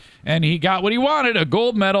 and he got what he wanted, a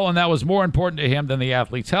gold medal, and that was more important to him than the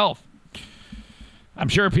athlete's health. I'm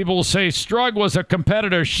sure people will say Strug was a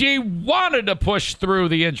competitor. She wanted to push through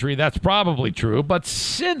the injury. That's probably true. But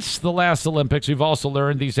since the last Olympics, we've also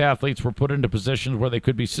learned these athletes were put into positions where they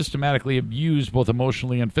could be systematically abused both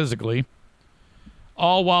emotionally and physically,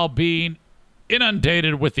 all while being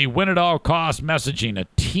inundated with the win-at-all-cost messaging. A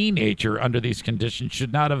teenager under these conditions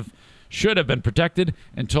should have been protected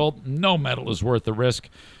and told no medal is worth the risk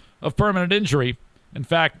of permanent injury. In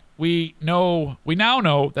fact, we now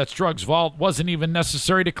know that Strug's vault wasn't even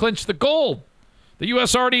necessary to clinch the gold. The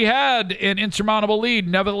U.S. already had an insurmountable lead.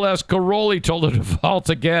 Nevertheless, Caroli told her to vault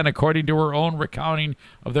again, according to her own recounting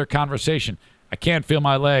of their conversation. "I can't feel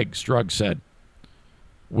my leg," Strug said.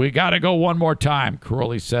 "We got to go one more time,"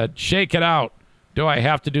 Caroli said. "Shake it out." "Do I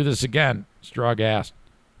have to do this again?" Strug asked.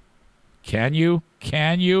 Can you?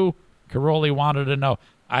 Caroli wanted to know.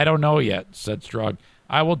 "I don't know yet," said Strug.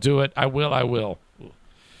 "I will do it. I will.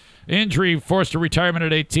 Injury forced to retirement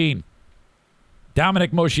at 18.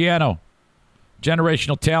 Dominic Mosciano,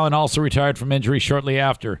 generational talent, also retired from injury shortly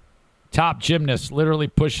after. Top gymnast, literally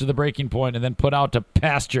pushed to the breaking point and then put out to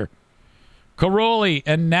pasture. Caroli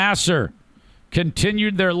and Nasser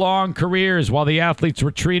continued their long careers while the athletes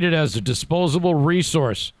were treated as a disposable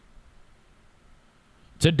resource.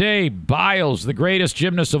 Today, Biles, the greatest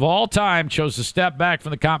gymnast of all time, chose to step back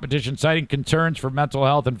from the competition, citing concerns for mental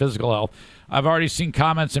health and physical health. I've already seen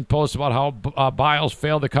comments and posts about how Biles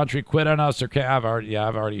failed the country, quit on us, or I've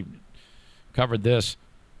already covered this.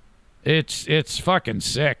 It's fucking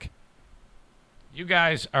sick. You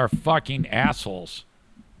guys are fucking assholes.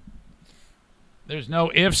 There's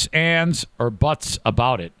no ifs, ands, or buts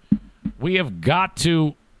about it. We have got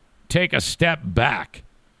to take a step back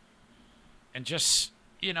and just,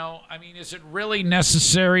 is it really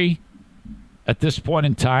necessary at this point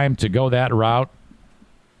in time to go that route?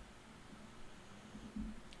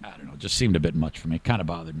 I don't know. It just seemed a bit much for me. It kind of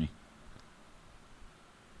bothered me.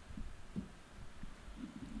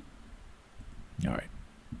 All right.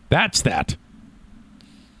 That's that.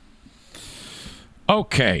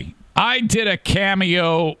 Okay. I did a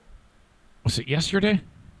cameo. Was it yesterday?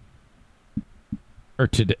 Or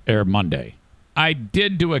today, or Monday? I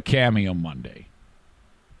did do a cameo Monday.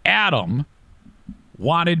 Adam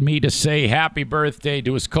wanted me to say happy birthday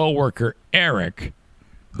to his coworker Eric,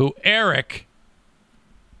 who Eric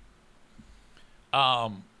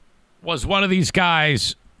was one of these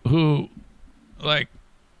guys who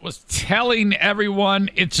was telling everyone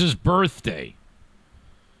it's his birthday.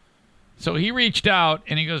 So he reached out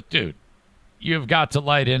and he goes, "Dude, you've got to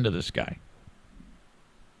light into this guy."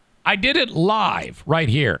 I did it live right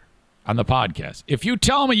here on the podcast. If you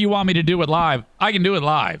tell me you want me to do it live, I can do it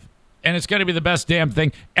live. And it's going to be the best damn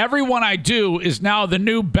thing. Everyone I do is now the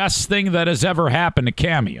new best thing that has ever happened to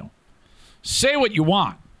Cameo. Say what you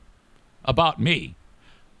want. about me.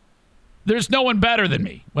 There's no one better than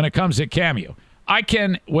me when it comes to Cameo. I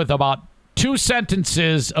can, with about 2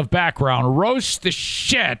 sentences of background, roast the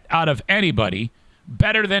shit out of anybody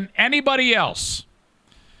better than anybody else.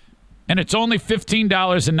 And it's only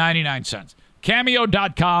 $15.99.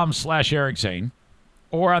 Cameo.com/Eric Zane,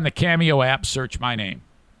 or on the Cameo app, search my name.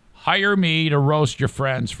 Hire me to roast your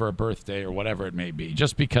friends for a birthday or whatever it may be,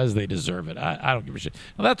 just because they deserve it. I don't give a shit.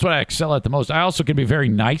 Well, that's what I excel at the most. I also can be very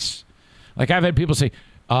nice. Like, I've had people say,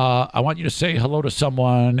 I want you to say hello to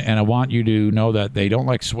someone, and I want you to know that they don't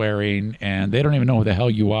like swearing, and they don't even know who the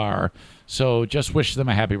hell you are, so just wish them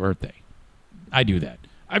a happy birthday. I do that.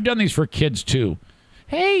 I've done these for kids, too.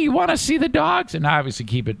 Hey, you want to see the dogs? And I obviously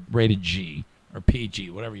keep it rated G or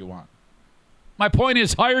PG, whatever you want. My point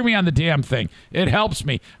is, hire me on the damn thing. It helps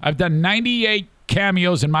me. I've done 98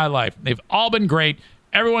 cameos in my life. They've all been great.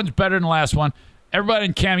 Everyone's better than the last one. Everybody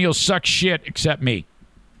in Cameo sucks shit except me.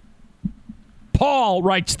 Paul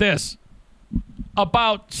writes this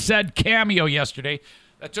about said Cameo yesterday.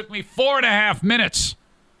 That took me 4.5 minutes.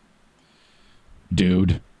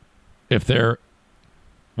 Dude, if there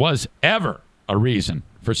was ever a reason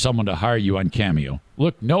for someone to hire you on Cameo,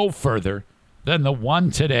 look no further than the one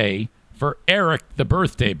today for Eric, the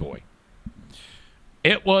birthday boy.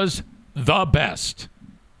 It was the best.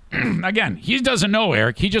 Again, he doesn't know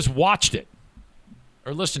Eric. He just watched it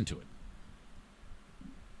or listened to it.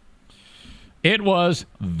 It was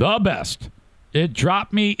the best. It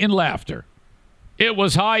dropped me in laughter. It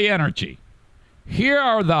was high energy. Here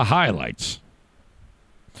are the highlights.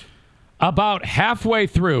 About halfway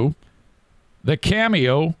through the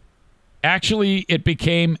Cameo, actually, it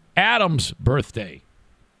became Adam's birthday,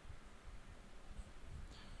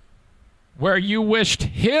 where you wished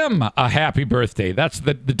him a happy birthday. That's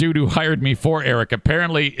the dude who hired me for Eric.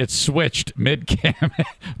 Apparently, it switched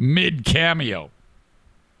mid-Cameo.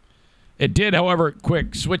 It did, however,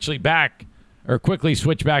 quickly switch back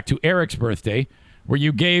to Eric's birthday, where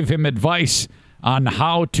you gave him advice on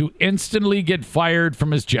how to instantly get fired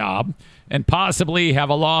from his job and possibly have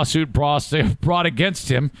a lawsuit brought against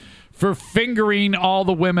him for fingering all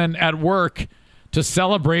the women at work to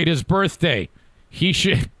celebrate his birthday. He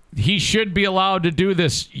should be allowed to do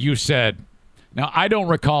this, you said. Now, I don't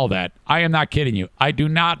recall that. I am not kidding you. I do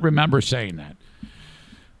not remember saying that.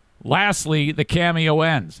 Lastly, the Cameo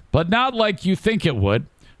ends, but not like you think it would.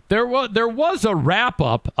 There was a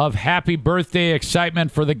wrap-up of happy birthday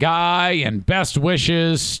excitement for the guy and best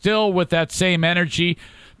wishes, still with that same energy,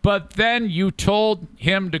 but then you told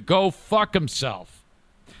him to go fuck himself.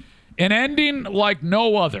 An ending like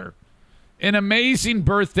no other. An amazing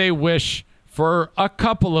birthday wish for a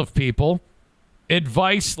couple of people,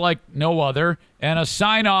 advice like no other, and a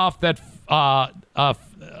sign-off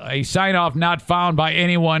not found by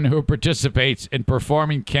anyone who participates in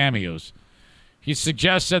performing cameos. He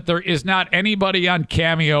suggests that there is not anybody on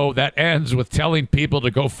Cameo that ends with telling people to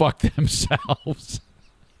go fuck themselves.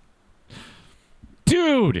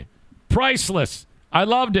 Dude, priceless. I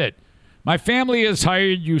loved it. My family has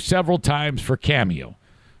hired you several times for Cameo.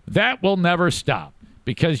 That will never stop,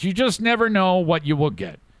 because you just never know what you will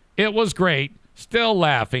get. It was great. Still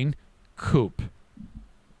laughing. Coop.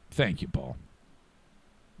 Thank you, Paul.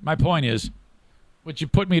 My point is, would you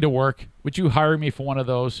put me to work? Would you hire me for one of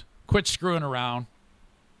those? Quit screwing around.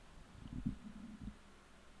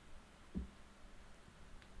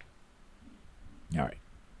 All right.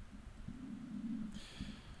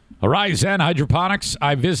 Horizon Hydroponics.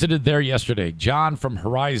 I visited there yesterday. John from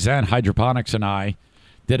Horizon Hydroponics and I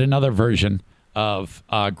did another version of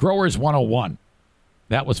Growers 101.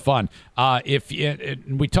 That was fun.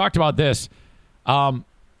 We talked about this.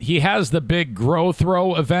 He has the big Grow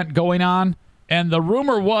Throw event going on, and the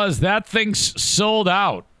rumor was that thing's sold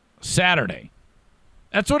out Saturday.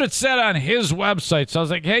 That's what it said on his website. So I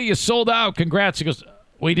was like, hey, you sold out. Congrats. He goes,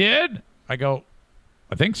 we did? I go,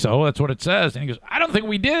 I think so. That's what it says. And he goes, I don't think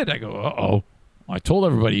we did. I go, uh-oh. Well, I told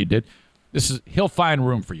everybody you did. He'll find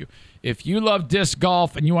room for you. If you love disc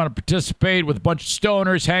golf and you want to participate with a bunch of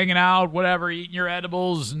stoners hanging out, whatever, eating your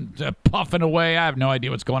edibles and puffing away, I have no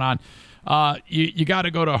idea what's going on. You got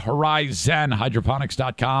to go to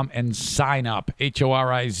horizonhydroponics.com and sign up.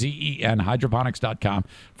 HORIZEN hydroponics.com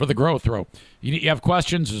for the Grow Throw. You have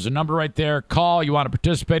questions, there's a number right there. Call. You want to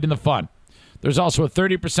participate in the fun. There's also a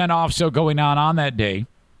 30% off sale going on that day.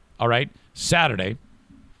 All right, Saturday,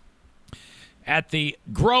 at the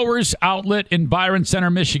Growers Outlet in Byron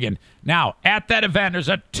Center, Michigan. Now, at that event, there's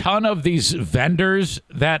a ton of these vendors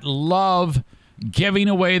that love giving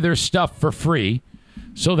away their stuff for free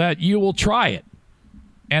so that you will try it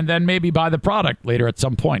and then maybe buy the product later at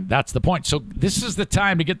some point. That's the point. So this is the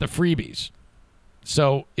time to get the freebies.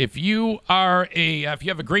 So if you are if you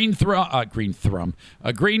have a green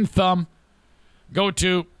thumb, go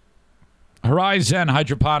to Horizon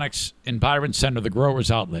Hydroponics in Byron Center, the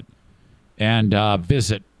Growers Outlet, and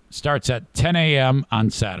visit. Starts at 10 a.m. on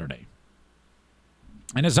Saturday.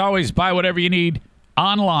 And as always, buy whatever you need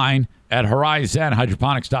online at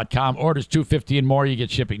horizonhydroponics.com. Orders $250 and more, you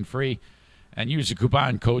get shipping free. And use the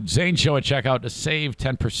coupon code ZaneShow at checkout to save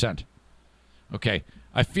 10%. Okay,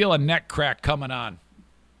 I feel a neck crack coming on.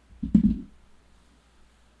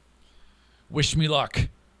 Wish me luck.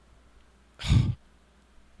 I'm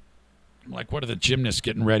like, what are the gymnasts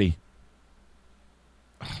getting ready?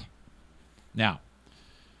 Now,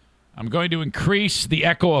 I'm going to increase the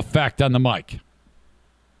echo effect on the mic.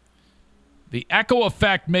 The echo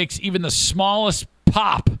effect makes even the smallest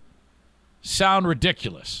pop sound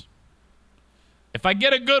ridiculous. If I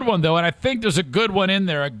get a good one, though, and I think there's a good one in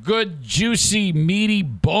there, a good, juicy, meaty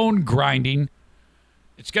bone grinding,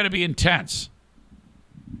 it's going to be intense.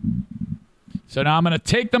 So now I'm going to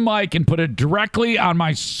take the mic and put it directly on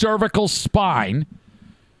my cervical spine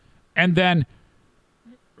and then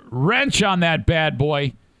wrench on that bad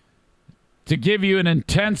boy to give you an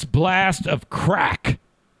intense blast of crack.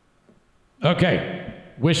 Okay,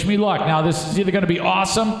 wish me luck. Now, this is either going to be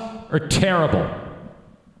awesome or terrible.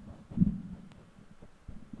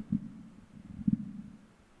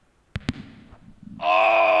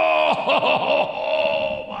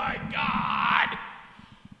 Oh, my God.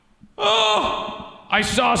 Oh, I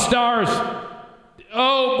saw stars.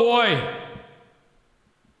 Oh, boy.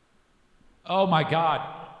 Oh, my God.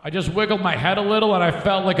 I just wiggled my head a little and I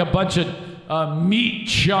felt like a bunch of meat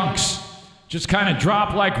chunks just kind of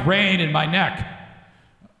drop like rain in my neck.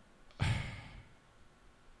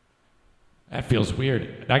 That feels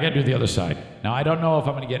weird. I got to do the other side. Now, I don't know if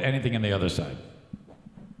I'm going to get anything in the other side.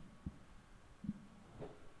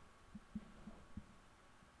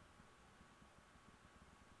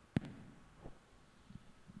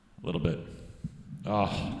 A little bit.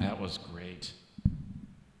 Oh, that was great.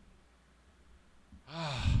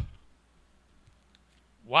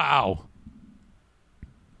 Wow.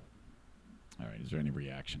 All right, is there any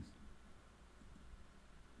reaction?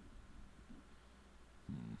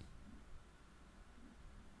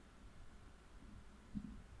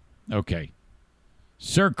 Okay.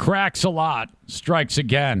 Sir cracks a lot, strikes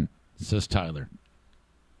again, says Tyler.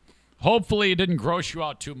 Hopefully it didn't gross you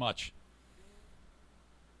out too much.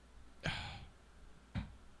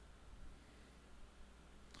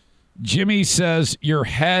 Jimmy says your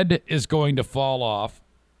head is going to fall off.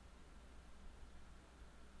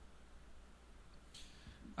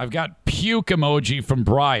 I've got puke emoji from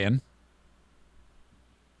Brian.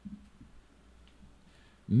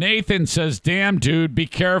 Nathan says, damn, dude, be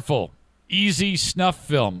careful. Easy snuff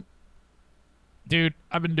film. Dude,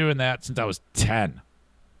 I've been doing that since I was 10.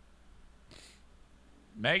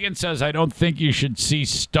 Megan says, I don't think you should see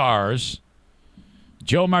stars.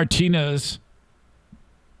 Joe Martinez,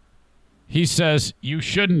 he says, you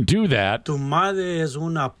shouldn't do that. Tu madre es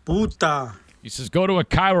una puta. He says, go to a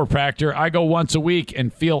chiropractor. I go once a week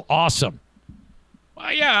and feel awesome.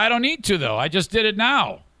 Well, yeah, I don't need to, though. I just did it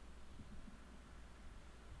now.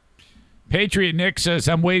 Patriot Nick says,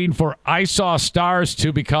 I'm waiting for I Saw Stars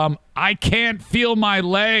to become I Can't Feel My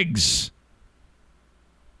Legs.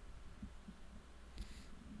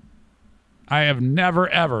 I have never,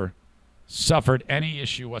 ever suffered any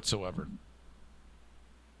issue whatsoever.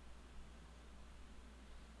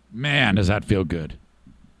 Man, does that feel good.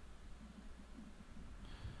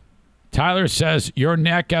 Tyler says, your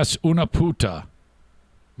neck es una puta.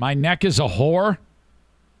 My neck is a whore?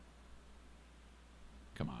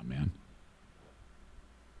 Come on, man.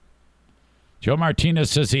 Joe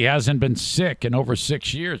Martinez says he hasn't been sick in over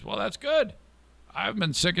 6 years. Well, that's good. I haven't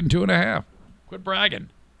been sick in 2.5. Quit bragging.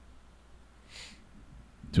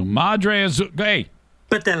 Tu madre es... Hey.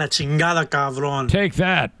 Vete a la chingada, cabrón. Take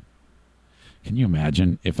that. Can you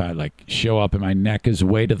imagine if I, show up and my neck is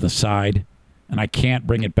way to the side and I can't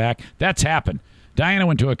bring it back? That's happened. Diana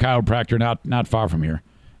went to a chiropractor not far from here,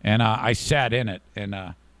 and I sat in it, and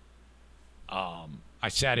I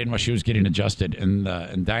sat in while she was getting adjusted,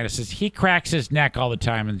 and Diana says, he cracks his neck all the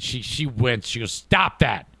time, and she winced. She goes, stop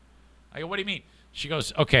that. I go, what do you mean? She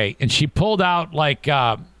goes, okay, and she pulled out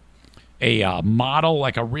a model,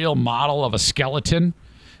 like a real model of a skeleton.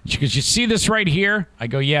 She goes, you see this right here? I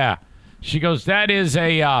go, yeah. She goes, that is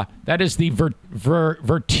the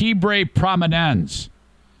vertebrae prominens.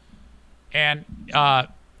 And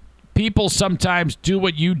people sometimes do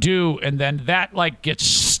what you do, and then that gets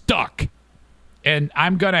stuck. And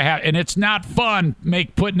I'm going to and it's not fun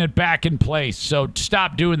putting it back in place. So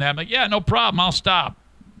stop doing that. I'm like, yeah, no problem. I'll stop.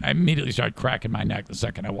 I immediately started cracking my neck the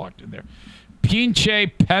second I walked in there.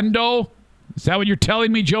 Pinche Pendo? Is that what you're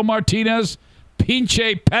telling me, Joe Martinez?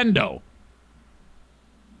 Pinche Pendo.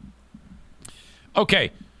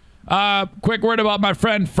 Okay. Quick word about my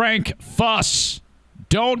friend Frank Fuss.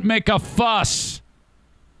 Don't make a fuss.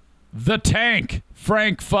 The Tank,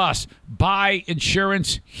 Frank Fuss.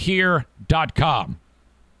 Buyinsurancehere.com.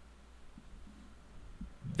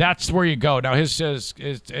 That's where you go. Now, his says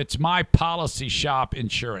it's My Policy Shop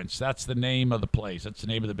Insurance. That's the name of the place. That's the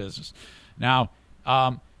name of the business. Now,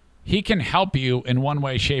 he can help you in one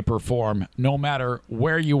way, shape, or form, no matter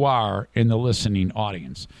where you are in the listening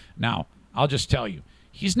audience. Now, I'll just tell you,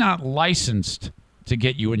 he's not licensed to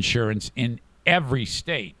get you insurance in every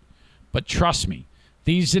state. But trust me,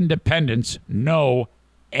 these independents know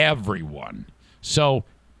everyone. So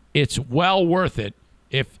it's well worth it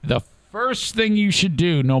if the first thing you should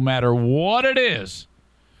do, no matter what it is,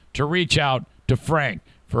 to reach out to Frank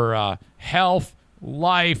for health,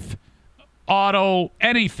 life, auto,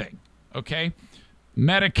 anything, okay?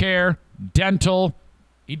 Medicare, dental,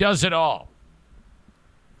 he does it all.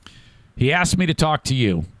 He asked me to talk to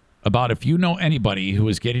you about if you know anybody who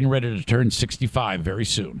is getting ready to turn 65 very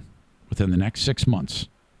soon, within the next 6 months,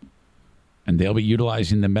 and they'll be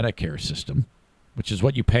utilizing the Medicare system, which is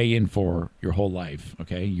what you pay in for your whole life,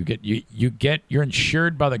 okay? You're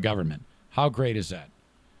insured by the government. How great is that?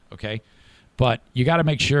 Okay? But you got to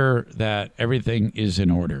make sure that everything is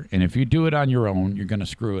in order. And if you do it on your own, you're going to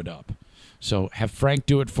screw it up. So have Frank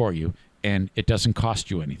do it for you, and it doesn't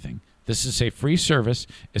cost you anything. This is a free service.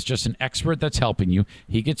 It's just an expert that's helping you.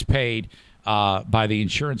 He gets paid by the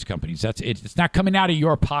insurance companies. That's it. It's not coming out of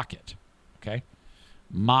your pocket, okay?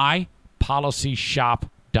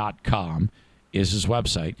 MyPolicyShop.com is his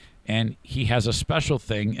website, and he has a special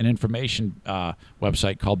thing, an information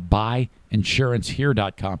website called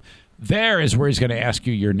BuyInsuranceHere.com. There is where he's going to ask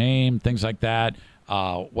you your name, things like that,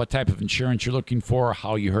 what type of insurance you're looking for,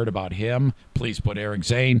 how you heard about him. Please put Eric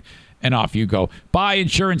Zane, and off you go.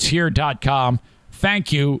 BuyInsuranceHere.com.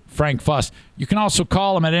 Thank you, Frank Fuss. You can also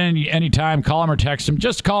call him at any time. Call him or text him.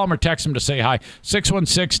 Just call him or text him to say hi.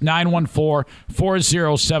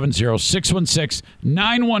 616-914-4070.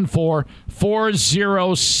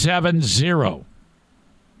 616-914-4070.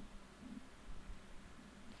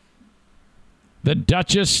 The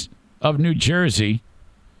Duchess of New Jersey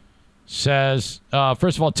says,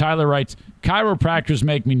 first of all, Tyler writes, chiropractors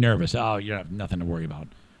make me nervous. Oh, you have nothing to worry about.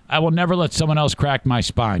 I will never let someone else crack my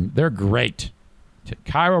spine. They're great.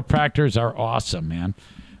 Chiropractors are awesome, man.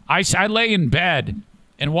 I lay in bed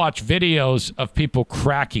and watch videos of people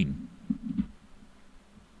cracking.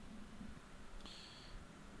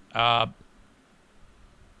 The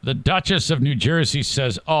Duchess of New Jersey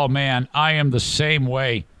says, oh, man, I am the same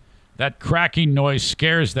way. That cracking noise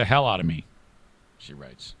scares the hell out of me, she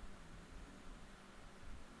writes.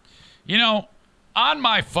 You know, on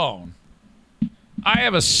my phone, I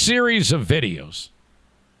have a series of videos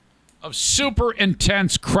of super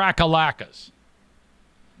intense crack-a-lackas.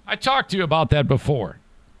 I talked to you about that before.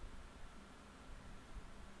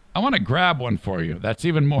 I want to grab one for you. That's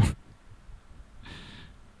even more.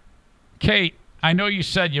 Kate, I know you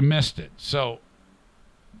said you missed it, so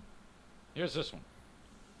here's this one.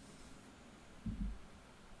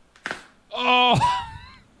 Oh!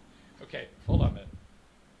 Okay, hold on a minute.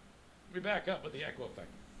 Let me back up with the echo effect.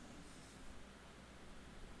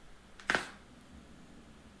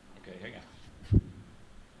 Okay, hang on.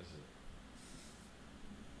 This is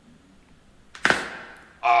it.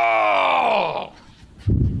 Oh!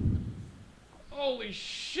 Holy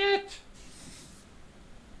shit!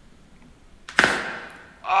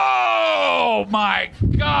 Oh my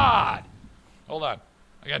God! Hold on.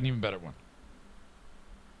 I got an even better one.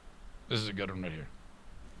 This is a good one right here.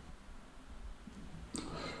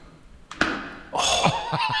 Oh.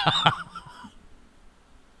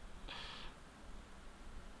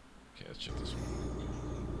 Okay, let's check this one.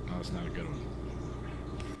 No, that's not a good one.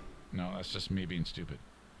 No, that's just me being stupid.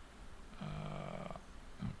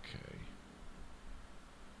 Okay.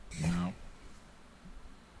 No.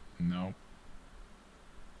 No.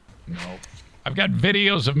 No. I've got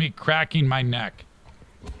videos of me cracking my neck.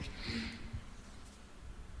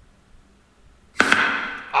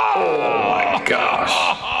 Oh my gosh.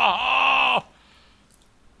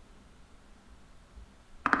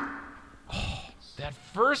 That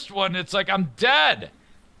first one, it's like I'm dead.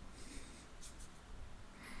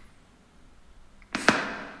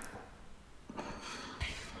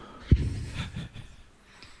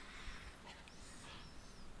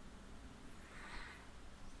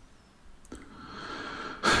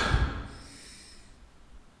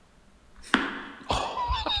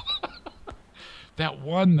 That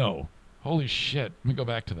one, though. Holy shit. Let me go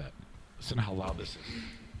back to that. Listen to how loud this is.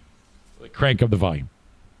 Like, crank up the volume.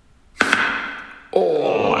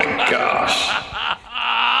 Oh my gosh.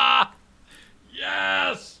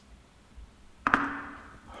 Yes!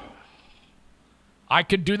 I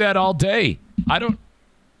could do that all day. I don't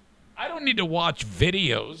need to watch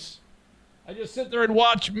videos. I just sit there and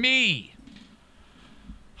watch me.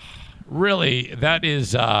 Really, that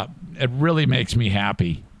is, it really makes me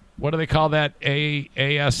happy. What do they call that?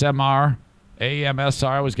 ASMR? AMSR?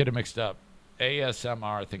 I always get it mixed up.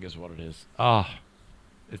 ASMR, I think is what it is.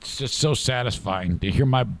 It's just so satisfying to hear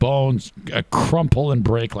my bones crumple and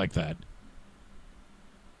break like that.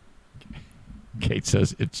 Kate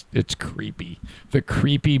says it's creepy. The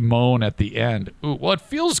creepy moan at the end. Ooh, well, it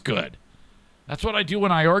feels good. That's what I do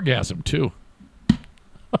when I orgasm, too.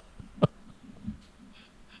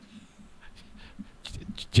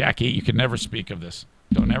 Jackie, you can never speak of this.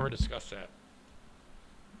 Don't ever discuss that.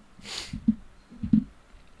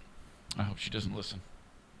 I hope she doesn't listen.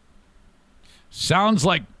 Sounds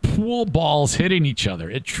like pool balls hitting each other.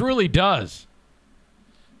 It truly does.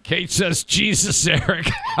 Kate says, Jesus, Eric.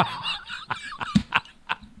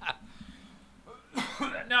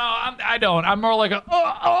 No, I don't. I'm more like a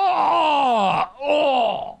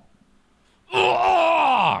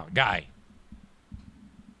guy.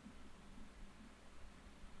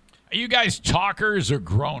 Are you guys talkers or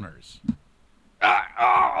groaners?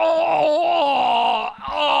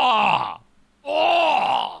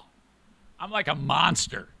 I'm like a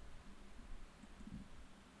monster.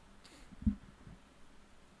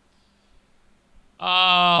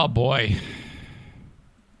 Oh, boy.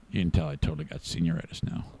 You can tell I totally got senioritis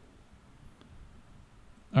now.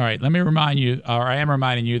 All right, let me remind you, or I am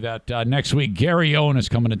reminding you that next week Gary Owen is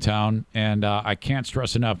coming to town, and I can't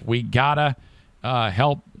stress enough, we gotta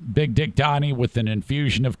help Big Dick Donnie with an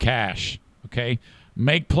infusion of cash, okay?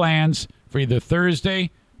 Make plans for either Thursday,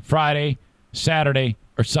 Friday, Saturday,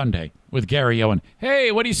 or Sunday with Gary Owen.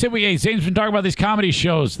 Hey, what do you say we... Hey, Zane's been talking about these comedy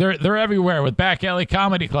shows. They're everywhere with Back Alley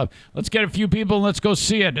Comedy Club. Let's get a few people and let's go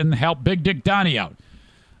see it and help Big Dick Donnie out.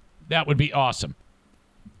 That would be awesome.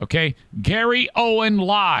 Okay? Gary Owen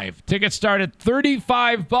Live. Tickets start at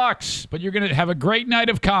 $35, but you're going to have a great night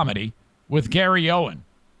of comedy with Gary Owen.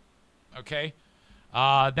 Okay?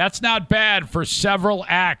 That's not bad for several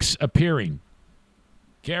acts appearing.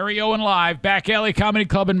 Gary Owen Live, Back Alley Comedy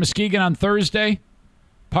Club in Muskegon on Thursday,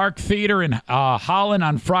 Park Theater in Howling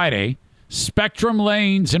on Friday, Spectrum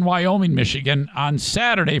Lanes in Wyoming, Michigan on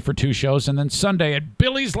Saturday for 2 shows, and then Sunday at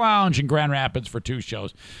Billy's Lounge in Grand Rapids for 2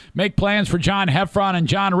 shows. Make plans for John Heffron and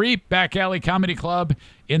John Reap, Back Alley Comedy Club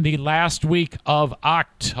in the last week of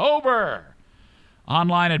October.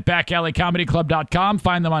 Online at backalleycomedyclub.com.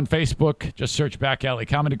 Find them on Facebook. Just search Back Alley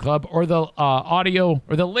Comedy Club or the audio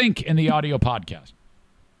or the link in the audio podcast.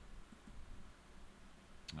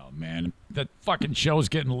 Oh, man. That fucking show's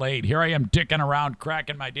getting late. Here I am dicking around,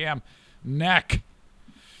 cracking my damn neck.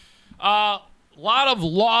 Lot of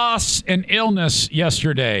loss and illness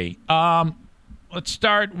yesterday. Let's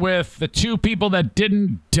start with the 2 people that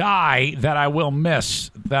didn't die that I will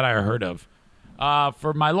miss that I heard of.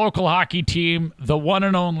 For my local hockey team, the one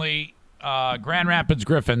and only Grand Rapids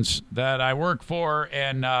Griffins that I work for.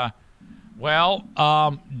 And, Dylan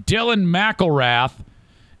McElrath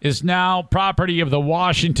is now property of the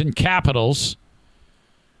Washington Capitals.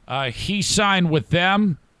 He signed with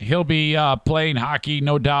them. He'll be playing hockey,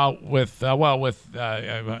 no doubt,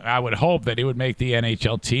 I would hope that he would make the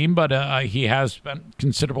NHL team, but he has spent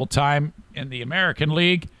considerable time in the American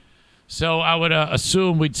League. So I would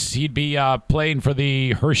assume he'd be playing for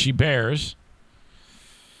the Hershey Bears.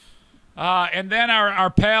 And then our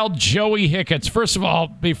pal Joey Hicketts. First of all,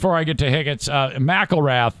 before I get to Hicketts,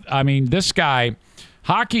 McElrath, I mean, this guy,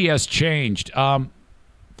 hockey has changed.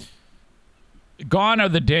 Gone are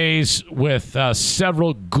the days with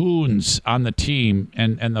several goons on the team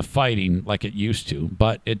and the fighting like it used to,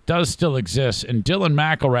 but it does still exist. And Dylan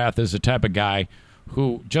McElrath is the type of guy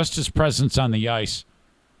who just his presence on the ice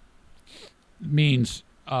means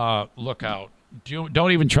look out.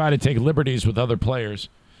 Don't even try to take liberties with other players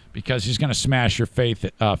because he's going to smash your faith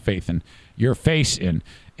in your face in.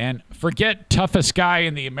 And forget toughest guy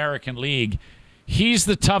in the American League. He's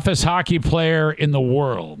the toughest hockey player in the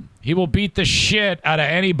world. He will beat the shit out of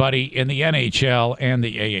anybody in the NHL and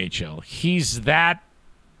the AHL. He's that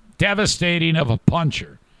devastating of a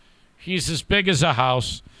puncher. He's as big as a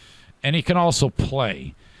house, and he can also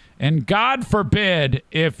play. And God forbid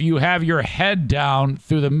if you have your head down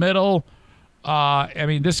through the middle.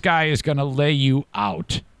 This guy is going to lay you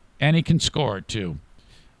out, and he can score too.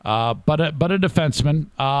 But a defenseman,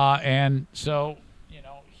 and so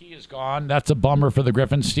he is gone. That's a bummer for the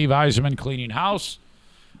Griffins. Steve Yzerman cleaning house.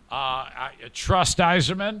 I trust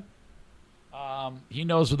Yzerman. He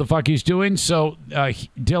knows what the fuck he's doing. So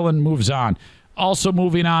Dylan moves on. Also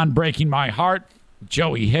moving on, breaking my heart,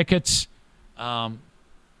 Joey Hicketts. I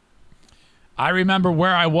remember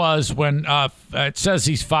where I was when it says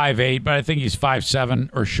he's 5'8", but I think he's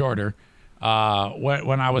 5'7" or shorter.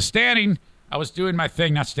 When I was standing, I was doing my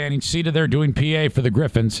thing, not standing, seated there doing PA for the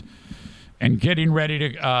Griffins and getting ready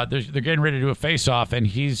to, they're getting ready to do a face-off, and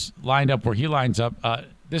he's lined up where he lines up.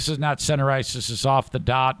 This is not center ice. This is off the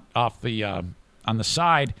dot, off the on the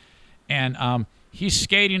side. And he's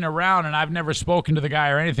skating around, and I've never spoken to the guy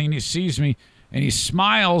or anything. And he sees me, and he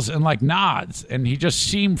smiles and, like, nods, and he just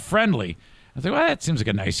seemed friendly. I was like, well, that seems like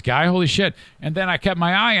a nice guy. Holy shit. And then I kept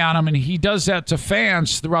my eye on him, and he does that to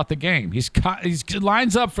fans throughout the game. He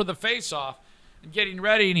lines up for the face-off and getting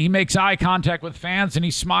ready, and he makes eye contact with fans, and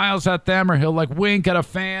he smiles at them, or he'll, like, wink at a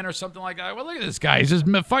fan or something like that. Well, look at this guy. He's just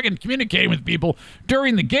fucking communicating with people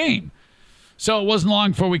during the game. So it wasn't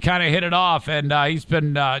long before we kind of hit it off, and he's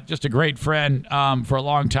been just a great friend for a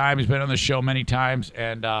long time. He's been on the show many times.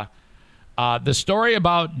 And the story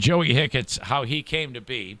about Joey Hicketts, how he came to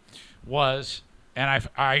be, was, and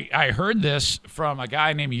I heard this from a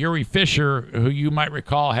guy named Yuri Fisher, who you might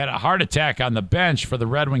recall had a heart attack on the bench for the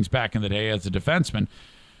Red Wings back in the day as a defenseman,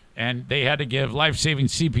 and they had to give life-saving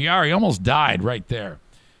CPR. He almost died right there.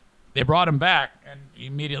 They brought him back, and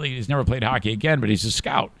immediately he's never played hockey again, but he's a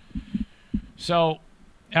scout. So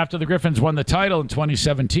after the Griffins won the title in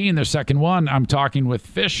 2017, their second one, I'm talking with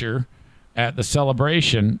Fisher at the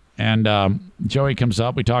celebration, and Joey comes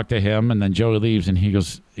up. We talk to him, and then Joey leaves, and he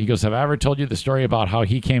goes, have I ever told you the story about how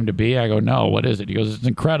he came to be? I go, no, what is it? He goes, it's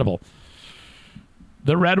incredible.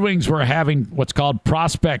 The Red Wings were having what's called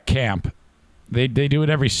prospect camp. They do it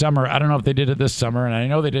every summer. I don't know if they did it this summer, and I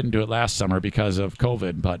know they didn't do it last summer because of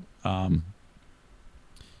COVID, but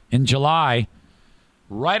in July,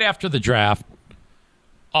 right after the draft,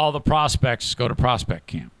 all the prospects go to prospect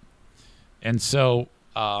camp. And so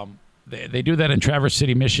they do that in Traverse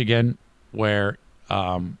City, Michigan, where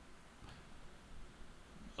a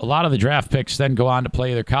lot of the draft picks then go on to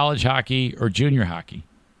play either college hockey or junior hockey,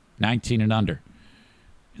 19 and under.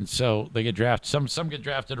 And so they get drafted. Some get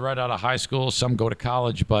drafted right out of high school. Some go to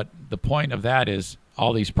college. But the point of that is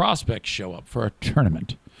all these prospects show up for a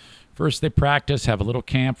tournament. First they practice, have a little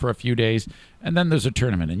camp for a few days, and then there's a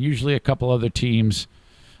tournament. And usually a couple other teams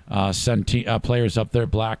send players up there,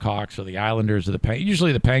 Blackhawks or the Islanders or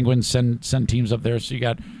usually the Penguins send teams up there. So you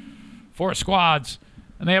got 4 squads,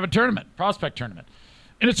 and they have a tournament, prospect tournament.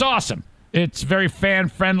 And it's awesome. It's very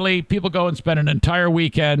fan-friendly. People go and spend an entire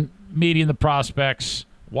weekend meeting the prospects,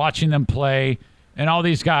 watching them play, and all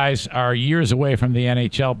these guys are years away from the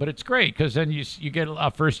NHL. But it's great because then you get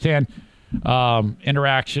a firsthand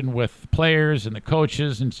interaction with players and the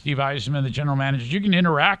coaches and Steve Yzerman, the general managers. You can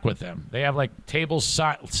interact with them. They have like tables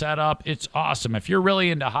set up. It's awesome. If you're really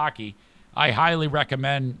into hockey, I highly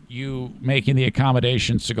recommend you making the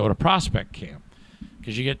accommodations to go to prospect camp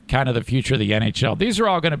because you get kind of the future of the NHL. These are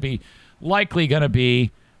all likely going to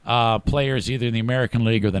be players either in the American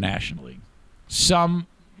League or the National League. Some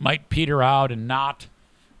might peter out and not,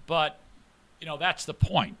 but that's the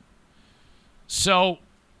point. So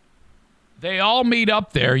they all meet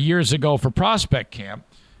up there years ago for prospect camp,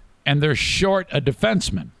 and they're short a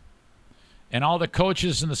defenseman. And all the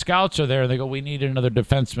coaches and the scouts are there, and they go, we need another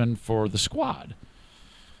defenseman for the squad.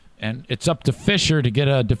 And it's up to Fisher to get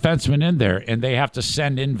a defenseman in there, and they have to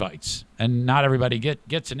send invites. And not everybody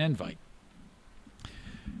gets an invite.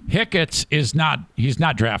 Hicketts he's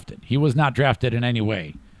not drafted. He was not drafted in any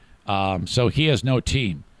way. So he has no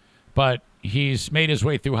team. But he's made his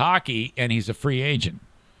way through hockey, and he's a free agent.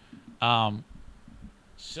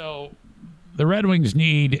 So the Red Wings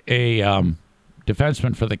need a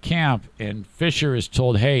defenseman for the camp, and Fisher is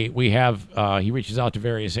told, hey, we have, he reaches out to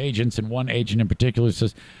various agents, and one agent in particular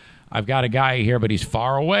says, I've got a guy here, but he's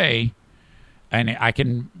far away, and I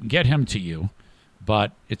can get him to you,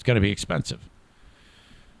 but it's going to be expensive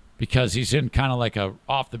because he's in kind of like a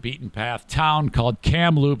off-the-beaten-path town called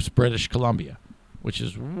Kamloops, British Columbia, which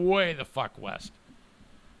is way the fuck west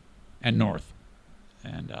and north.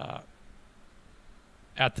 And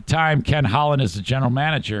at the time, Ken Howling is the general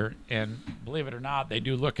manager, and believe it or not, they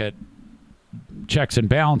do look at checks and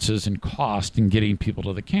balances and cost in getting people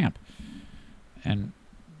to the camp. And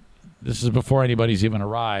this is before anybody's even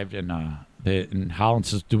arrived, and Howling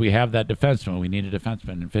says, do we have that defenseman? We need a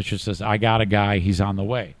defenseman. And Fisher says, I got a guy. He's on the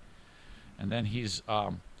way. And then he's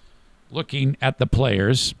looking at the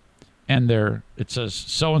players, and it says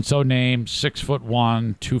so-and-so name,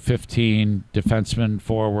 6'1", 215, defenseman,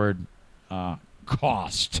 forward,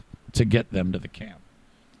 cost. to get them to the camp.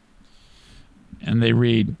 And they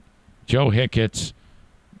read Joe Hickett's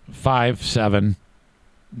 5'7",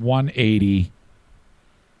 180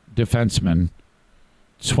 defenseman,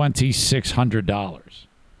 $2,600.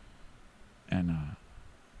 And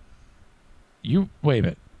you wait a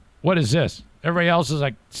minute. What is this? Everybody else is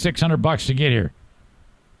like $600 to get here.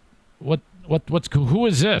 What's who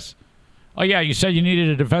is this? Oh yeah, you said you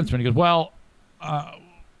needed a defenseman. He goes, well,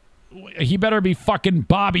 he better be fucking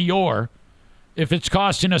Bobby Orr. If it's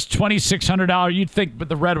costing us $2,600, you'd think, but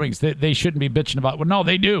the Red Wings, they shouldn't be bitching about. Well, no,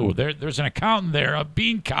 they do. There's an accountant there, a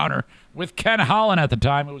bean counter with Ken Howling at the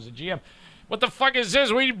time. It was a GM. What the fuck is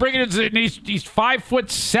this? What are you bringing in? He's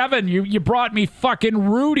 5'7". You brought me fucking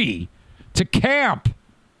Rudy to camp.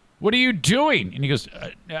 What are you doing? And he goes,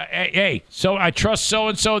 hey, so I trust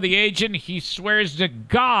so-and-so, the agent. He swears to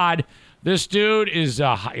God this dude is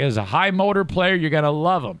a high motor player. You're going to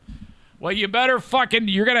love him. Well, you better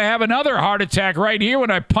you're going to have another heart attack right here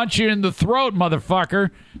when I punch you in the throat,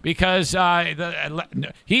 motherfucker, because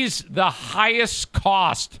he's the highest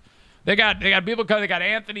cost. They got people coming. They got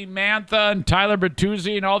Anthony Mantha and Tyler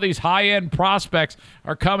Bertuzzi and all these high-end prospects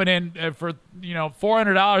are coming in for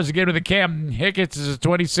 $400 to get to the camp. And Hickett's is a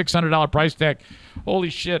 $2,600 price tag.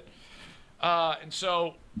 Holy shit! And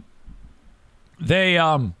so they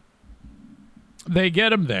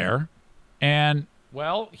get him there, and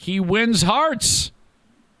well, he wins hearts.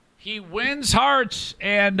 He wins hearts,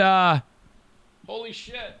 and holy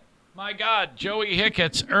shit! My God, Joey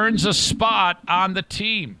Hickett's earns a spot on the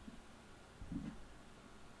team.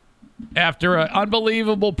 After an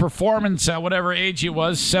unbelievable performance at whatever age he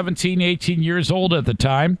was, 17, 18 years old at the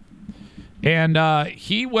time. And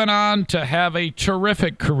he went on to have a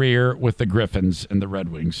terrific career with the Griffins and the Red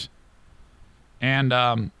Wings. And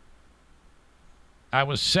I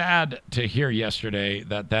was sad to hear yesterday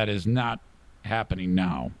that is not happening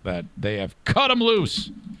now, that they have cut him loose.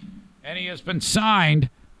 And he has been signed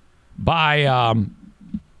by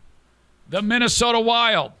the Minnesota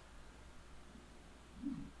Wild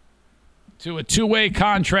to a 2-way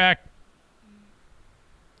contract.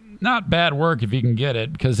 Not bad work if you can get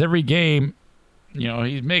it, because every game,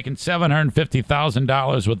 he's making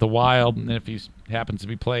 $750,000 with the Wild, and if he happens to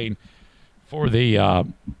be playing for the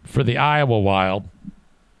Iowa Wild,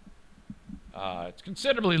 it's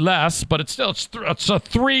considerably less, but it's a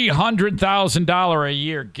 $300,000 a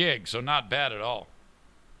year gig, so not bad at all.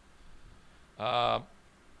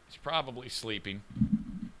 He's probably sleeping,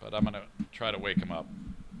 but I'm gonna try to wake him up.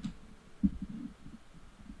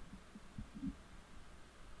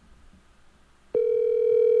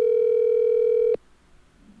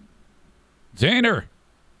 Zaner.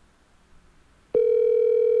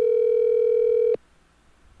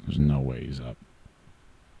 There's no way he's up.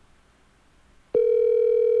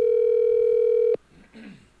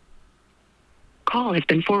 Call has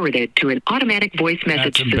been forwarded to an automatic voice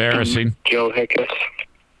message system. That's embarrassing. Joe Hickett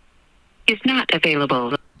is not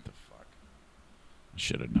available. What the fuck? I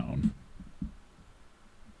should have known.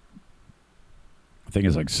 I think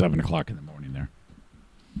it's like 7 o'clock in the morning there.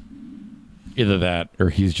 Either that, or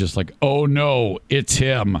he's just like, oh no, it's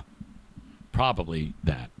him. Probably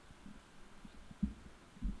that.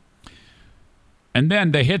 And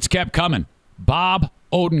then the hits kept coming. Bob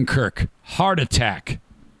Odenkirk, heart attack.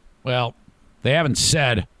 Well, they haven't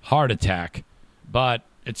said heart attack, but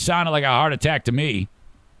it sounded like a heart attack to me.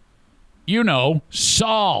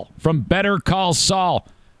 Saul from Better Call Saul.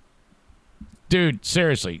 Dude,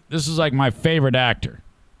 seriously, this is like my favorite actor.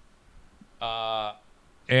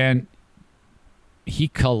 And he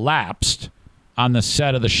collapsed on the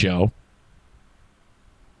set of the show.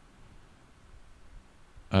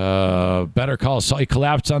 Better Call Saul. He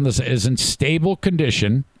collapsed on this, is in stable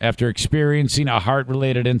condition after experiencing a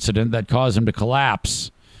heart-related incident that caused him to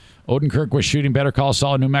collapse. Odenkirk was shooting Better Call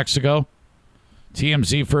Saul in New Mexico.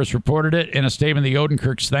 TMZ first reported it. In a statement, the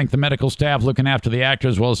Odenkirks thanked the medical staff looking after the actor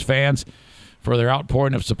as well as fans for their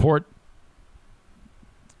outpouring of support.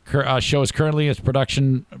 Show is currently in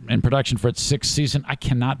production for its 6th season. I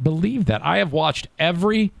cannot believe that. I have watched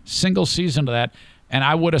every single season of that, and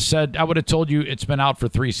I would have told you it's been out for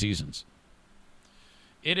 3 seasons.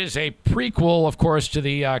 It is a prequel, of course, to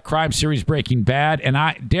the crime series Breaking Bad, and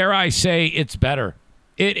dare I say it's better.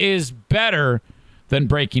 It is better than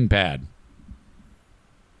Breaking Bad.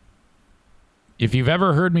 If you've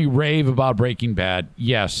ever heard me rave about Breaking Bad,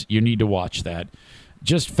 yes, you need to watch that.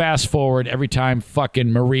 Just fast forward every time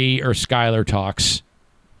fucking Marie or Skyler talks.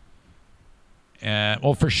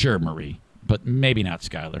 Well, for sure Marie, but maybe not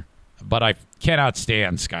Skyler. But I cannot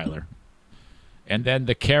stand Skyler. And then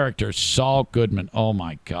the character, Saul Goodman. Oh,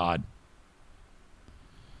 my God.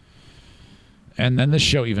 And then this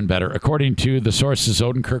show even better. According to the sources,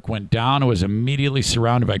 Odenkirk went down and was immediately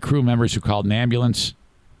surrounded by crew members who called an ambulance.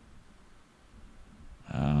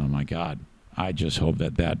 Oh, my God. I just hope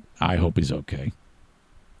I hope he's okay.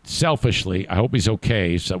 Selfishly, I hope he's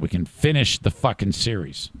okay so we can finish the fucking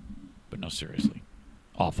series. But no, seriously.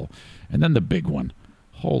 Awful. And then the big one.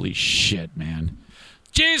 Holy shit, man.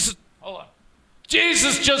 Jesus. Hold on.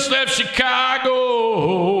 Jesus just left Chicago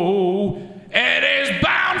and is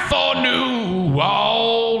bound for New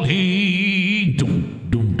Orleans. Doom,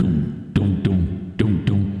 doom, doom, doom, doom, doom,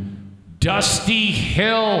 doom. Dusty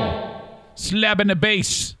Hill slapping the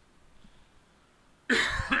bass.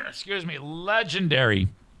 Excuse me, legendary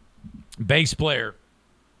bass player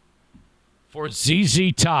for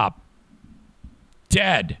ZZ Top.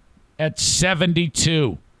 Dead at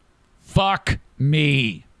 72. Fuck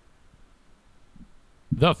me.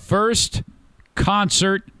 The first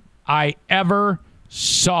concert I ever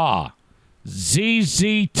saw.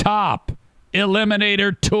 ZZ Top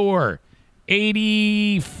Eliminator Tour.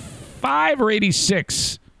 85 or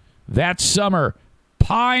 86. That summer.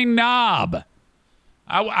 Pine Knob.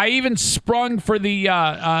 I even sprung for the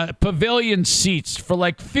pavilion seats for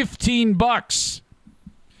like $15.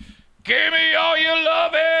 Give me all your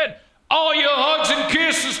loving, all your hugs and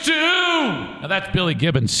kisses too. Now that's Billy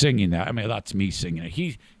Gibbons singing that. I mean, that's me singing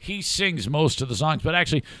it. He sings most of the songs, but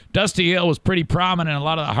actually Dusty Hill was pretty prominent in a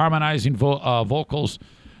lot of the harmonizing vocals,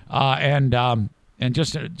 and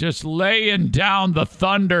just laying down the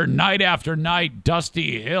thunder night after night.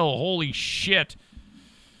 Dusty Hill, holy shit.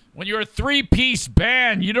 When you're a three-piece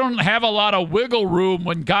band, you don't have a lot of wiggle room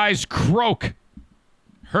when guys croak.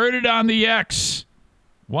 Heard It on the X.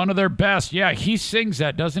 One of their best. Yeah, he sings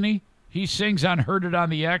that, doesn't he? He sings on Heard It on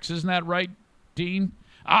the X. Isn't that right, Dean?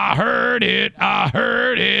 I heard it. I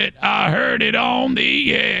heard it. I heard it on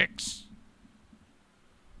the X.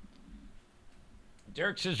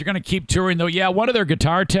 Derek says you're going to keep touring, though. Yeah, one of their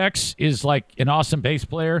guitar techs is like an awesome bass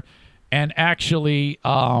player. And actually,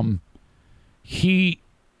 he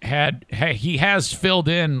has filled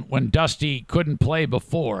in when Dusty couldn't play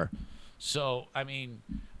before. So, I mean,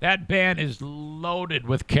 that band is loaded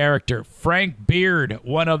with character. Frank Beard,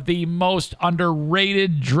 one of the most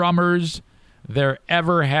underrated drummers there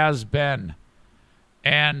ever has been.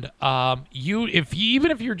 And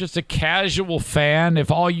even if you're just a casual fan, if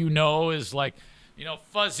all you know is like,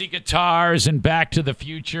 fuzzy guitars and Back to the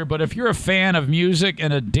Future, but if you're a fan of music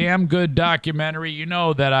and a damn good documentary, you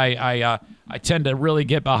know that I tend to really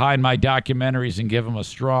get behind my documentaries and give them a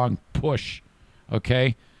strong push,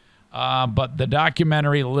 okay? But the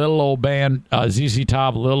documentary Little Old Band, ZZ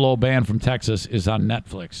Top, Little Old Band from Texas, is on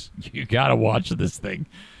Netflix. You got to watch this thing.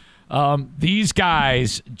 These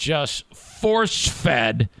guys just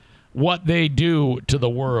force-fed what they do to the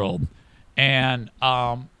world. And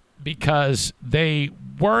because they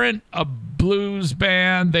weren't a blues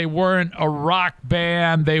band, they weren't a rock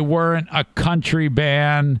band, they weren't a country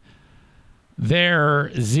band,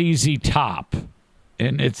 they're ZZ Top.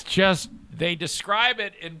 And it's just, they describe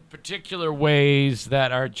it in particular ways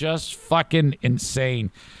that are just fucking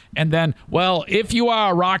insane. And then, well, if you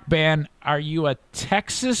are a rock band, are you a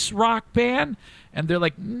Texas rock band? And they're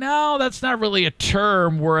like, no, that's not really a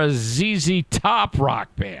term. We're a ZZ Top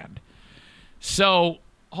rock band. So,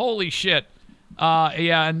 holy shit.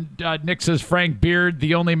 And Nick says Frank Beard,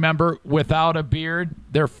 the only member without a beard.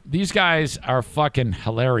 These guys are fucking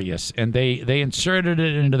hilarious, and they inserted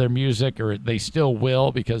it into their music, or they still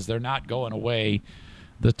will, because they're not going away.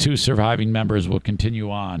 The two surviving members will continue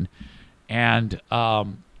on, and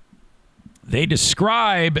they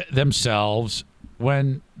describe themselves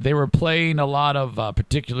when they were playing a lot of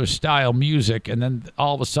particular style music, and then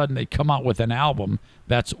all of a sudden they come out with an album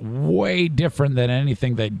that's way different than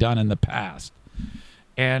anything they'd done in the past.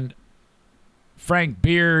 And Frank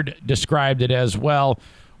Beard described it as, well,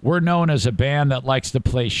 we're known as a band that likes to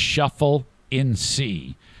play shuffle in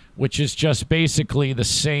C, which is just basically the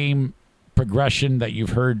same progression that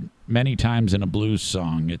you've heard many times in a blues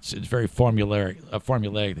song. It's very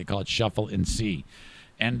formulaic. They call it shuffle in C.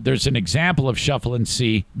 And there's an example of shuffle in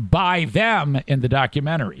C by them in the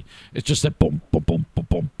documentary. It's just that boom, boom, boom, boom,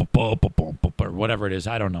 boom, boom, boom, boom, boom, boom, or whatever it is.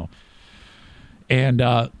 I don't know. And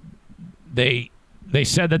they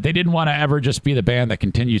said that they didn't want to ever just be the band that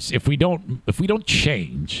continues. If we don't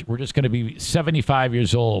change, we're just going to be 75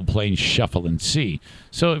 years old playing shuffle in C.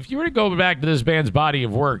 So if you were to go back to this band's body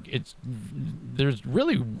of work, there's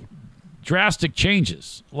really drastic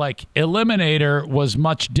changes. Like Eliminator was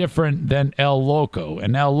much different than El Loco,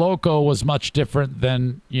 and El Loco was much different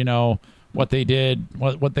than what they did,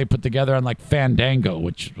 what they put together on like Fandango,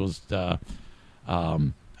 which was I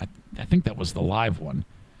think that was the live one.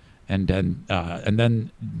 and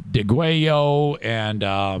then DeGuello and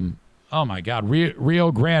oh my God,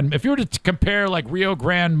 Rio Grande. If you were to compare like Rio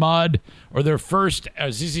Grande Mud or their first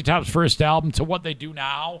ZZ Top's first album to what they do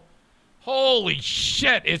now, holy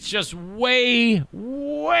shit, it's just way,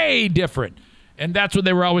 way different. And that's what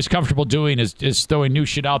they were always comfortable doing is throwing new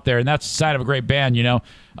shit out there. And that's the sign of a great band, you know.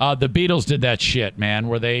 The Beatles did that shit, man,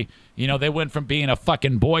 where they went from being a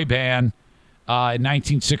fucking boy band in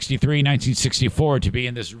 1963, 1964 to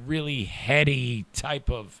being this really heady type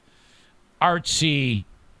of artsy,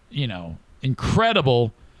 you know,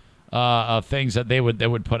 incredible things that they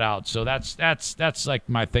would put out. So that's like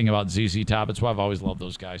my thing about ZZ Top. It's why I've always loved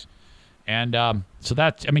those guys. And so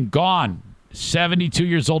that's, I mean, gone. 72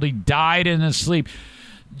 years old. He died in his sleep.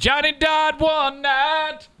 Johnny died one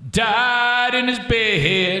night, died in his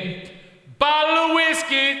bed. Bottle of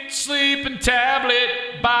whiskey, sleeping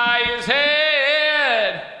tablet by his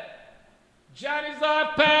head. Johnny's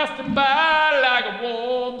life passed him by like a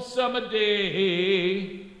warm summer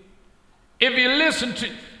day. If you listen to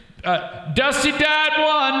Dusty died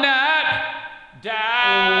one night,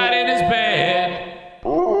 died in his bed.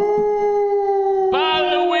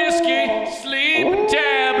 Bottle of whiskey, sleeping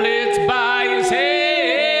tablets by his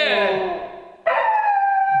head.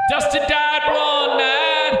 Dusty died one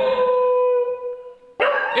night.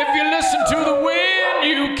 If you listen to the wind,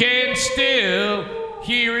 you can still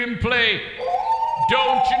hear him play.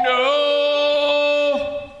 Don't you know?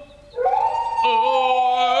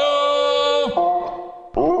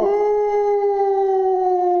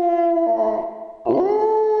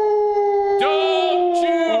 Don't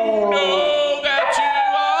you know that you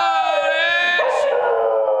are?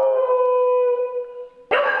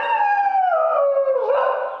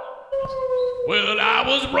 Well, I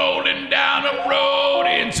was rolling down a road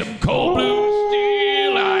in some cold blue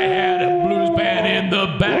steel. I had a blues band in the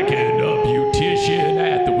back and a beautician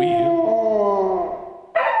at the wheel.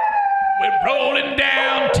 We're rolling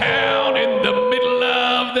downtown in the middle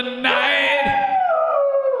of the night,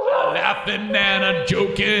 laughing and a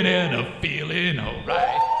joking and a feeling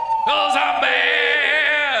alright. 'Cause I'm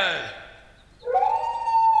bad.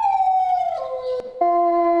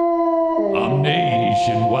 I'm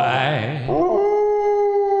nationwide.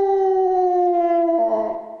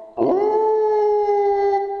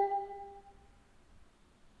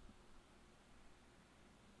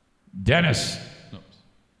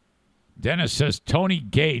 Dennis says Tony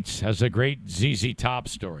Gates has a great ZZ Top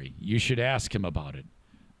story. You should ask him about it.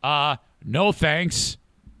 No thanks.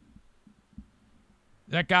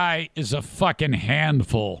 That guy is a fucking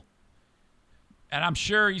handful. And I'm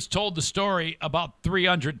sure he's told the story about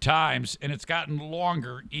 300 times, and it's gotten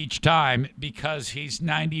longer each time because he's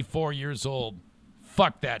 94 years old.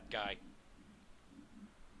 Fuck that guy.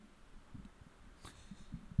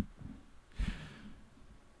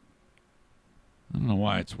 I don't know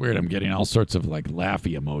why. It's weird. I'm getting all sorts of like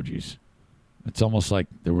laughy emojis. It's almost like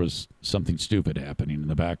there was something stupid happening in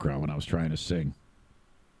the background when I was trying to sing.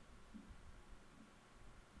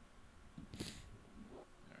 All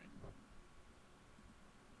right.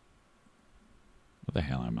 What the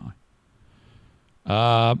hell am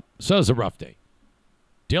I? So it was a rough day.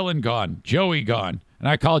 Dylan gone. Joey gone. And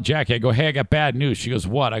I called Jackie. I go, hey, I got bad news. She goes,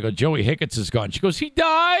 what? I go, Joey Hicketts is gone. She goes, he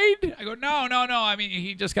died? I go, no. I mean,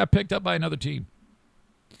 he just got picked up by another team.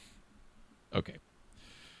 Okay.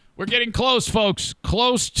 We're getting close, folks.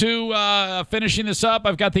 Close to finishing this up.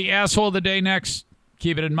 I've got the asshole of the day next.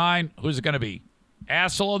 Keep it in mind. Who's it going to be?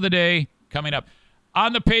 Asshole of the day coming up.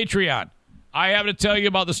 On the Patreon, I have to tell you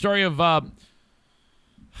about the story of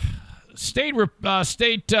state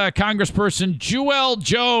Congressperson Jewel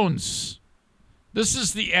Jones. This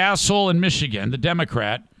is the asshole in Michigan, the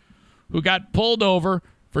Democrat, who got pulled over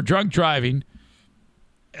for drunk driving.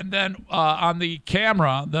 And then on the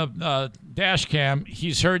camera, the dash cam,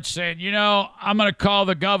 he's heard saying, you know, I'm going to call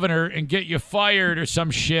the governor and get you fired or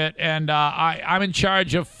some shit. And I'm in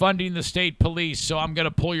charge of funding the state police, so I'm going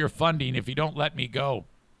to pull your funding if you don't let me go.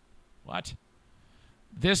 What?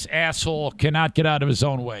 This asshole cannot get out of his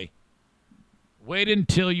own way. Wait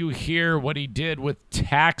until you hear what he did with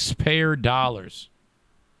taxpayer dollars.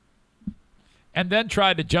 And then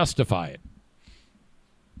try to justify it.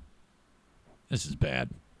 This is bad.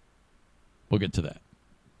 We'll get to that.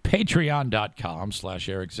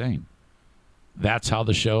 Patreon.com/Eric Zane. That's how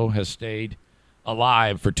the show has stayed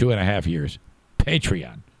alive for 2.5 years.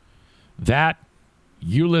 Patreon. That,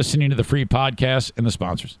 you listening to the free podcast, and the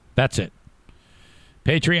sponsors. That's it.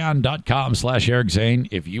 Patreon.com/Eric Zane.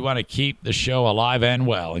 If you want to keep the show alive and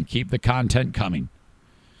well and keep the content coming.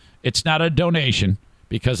 It's not a donation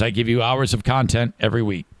because I give you hours of content every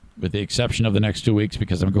week, with the exception of the next 2 weeks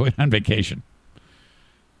because I'm going on vacation.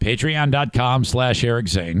 Patreon.com/Eric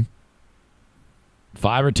Zane.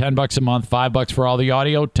 $5 or $10 a month. $5 for all the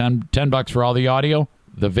audio. $10 for all the audio,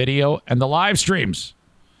 the video, and the live streams.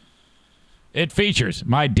 It features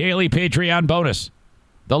my daily Patreon bonus,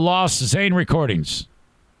 the Lost Zane recordings.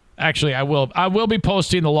 Actually, I will be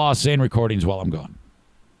posting the Lost Zane recordings while I'm gone.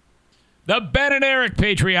 The Ben and Eric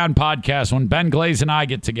Patreon podcast when Ben Glaze and I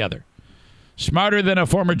get together. Smarter Than a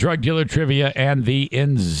Former Drug Dealer Trivia and the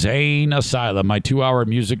Insane Asylum, my 2-hour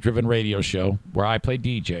music-driven radio show where I play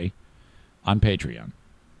DJ on Patreon.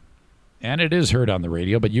 And it is heard on the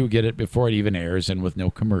radio, but you get it before it even airs and with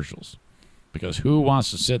no commercials. Because who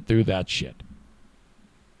wants to sit through that shit?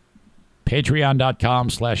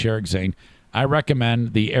 Patreon.com/Eric Zane. I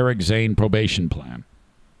recommend the Eric Zane probation plan,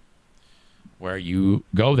 where you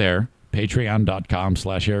go there,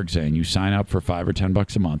 patreon.com/Eric Zane. You sign up for $5 or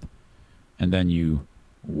 $10 a month, and then you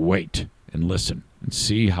wait and listen and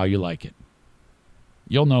see how you like it.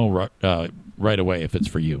 You'll know right away if it's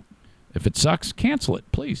for you. If it sucks, cancel it,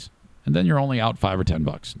 please. And then you're only out $5 or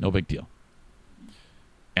 $10. No big deal.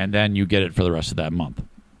 And then you get it for the rest of that month.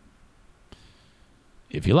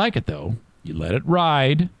 If you like it, though, you let it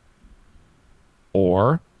ride,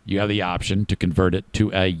 or you have the option to convert it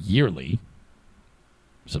to a yearly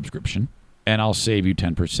subscription, and I'll save you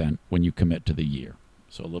 10% when you commit to the year.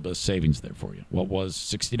 So a little bit of savings there for you. What was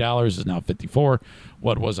 $60 is now $54.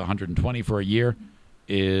 What was $120 for a year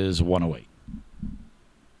is $108.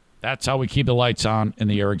 That's how we keep the lights on in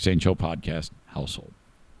the Eric Zane Show podcast household.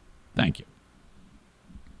 Thank you.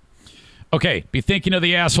 Okay, be thinking of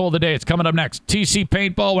the asshole of the day. It's coming up next. TC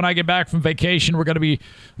Paintball, when I get back from vacation, we're going to be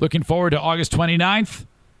looking forward to August 29th.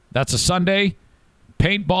 That's a Sunday.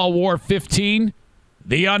 Paintball War 15,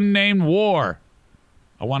 the Unnamed War.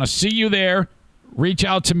 I want to see you there. Reach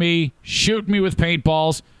out to me. Shoot me with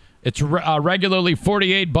paintballs. It's regularly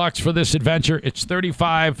 $48 for this adventure. It's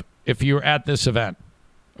 $35 if you're at this event.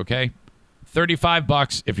 Okay?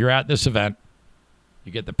 $35 if you're at this event.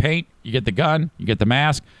 You get the paint, you get the gun, you get the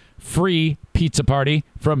mask. Free pizza party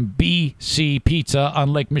from BC Pizza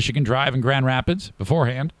on Lake Michigan Drive in Grand Rapids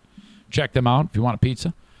beforehand. Check them out if you want a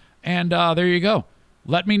pizza. And there you go.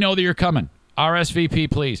 Let me know that you're coming.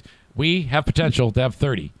 RSVP, please. We have potential to have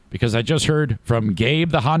 30 because I just heard from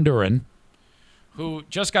Gabe the Honduran, who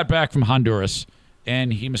just got back from Honduras,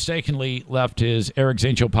 and he mistakenly left his Eric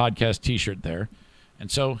Zane Show podcast T-shirt there.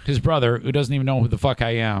 And so his brother, who doesn't even know who the fuck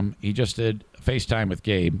I am, he just did FaceTime with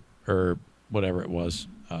Gabe, or whatever it was,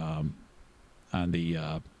 on the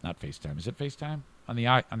not FaceTime. Is it FaceTime on the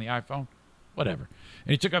iPhone? Whatever.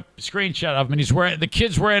 And he took a screenshot of him, and he's wearing, the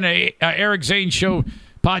kid's wearing a Eric Zane Show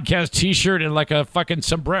podcast T-shirt and like a fucking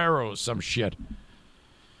sombrero, some shit.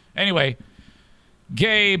 Anyway,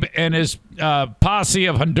 Gabe and his posse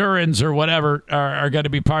of Hondurans or whatever are going to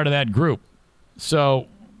be part of that group. So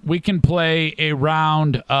we can play a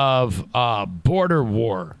round of border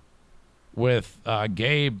war with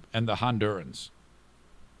Gabe and the Hondurans.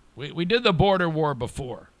 We did the border war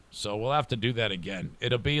before, so we'll have to do that again.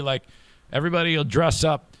 It'll be like everybody will dress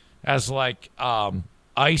up as like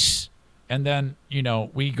ICE, and then, you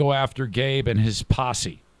know, we go after Gabe and his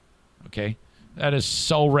posse. Okay? That is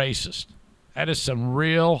so racist. That is some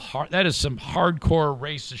that is some hardcore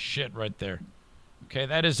racist shit right there. Okay?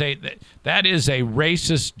 That is a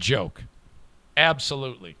racist joke.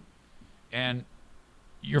 Absolutely. And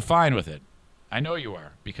you're fine with it. I know you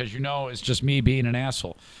are, because you know it's just me being an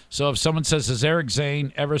asshole. So if someone says, has Eric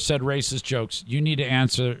Zane ever said racist jokes, you need to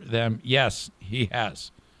answer them, yes, he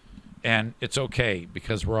has. And it's okay,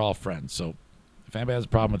 because we're all friends. So if anybody has a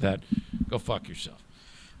problem with that, go fuck yourself.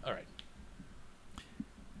 All right.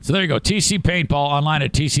 So there you go. TC Paintball, online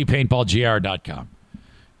at tcpaintballgr.com.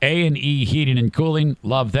 A&E Heating and Cooling,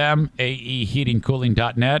 love them.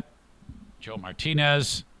 aeheatingcooling.net. Joe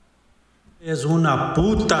Martinez. Es una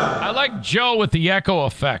puta. I like Joe with the echo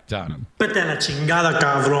effect on him. Vete a la chingada,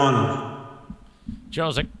 cabrón.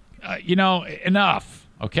 Joe's like, enough,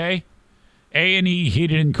 okay? A&E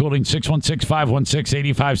Heating and Cooling,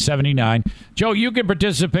 616-516-8579. Joe, you can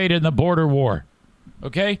participate in the border war,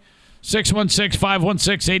 okay?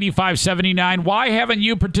 616-516-8579. Why haven't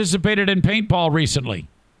you participated in paintball recently?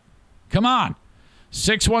 Come on.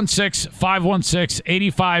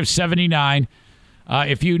 616-516-8579.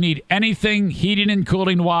 If you need anything heating and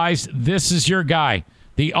cooling wise, this is your guy.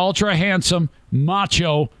 The ultra handsome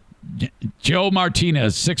macho Joe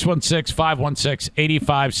Martinez,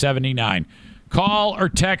 616-516-8579. Call or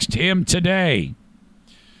text him today.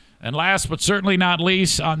 And last but certainly not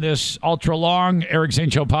least, on this ultra long Eric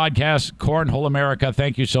Zane Show podcast, Cornhole America.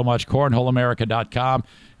 Thank you so much. CornholeAmerica.com.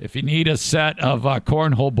 If you need a set of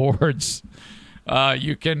cornhole boards,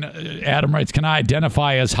 You can, Adam writes, can I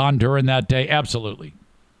identify as Honduran that day? Absolutely.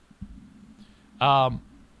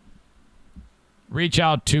 Reach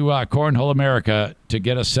out to Cornhole America to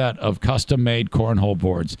get a set of custom-made cornhole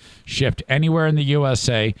boards shipped anywhere in the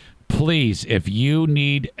USA. Please, if you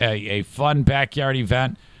need a fun backyard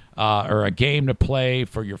event or a game to play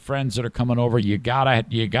for your friends that are coming over, you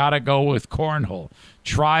gotta go with cornhole.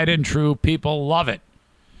 Tried and true. People love it.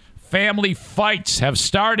 Family fights have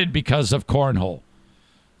started because of cornhole.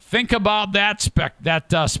 Think about that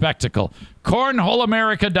spectacle.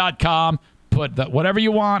 CornholeAmerica.com. Put whatever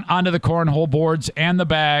you want onto the cornhole boards and the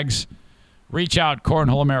bags. Reach out,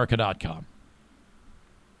 CornholeAmerica.com.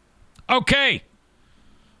 Okay.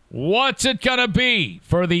 What's it going to be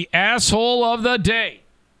for the asshole of the day?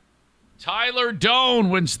 Tyler Doan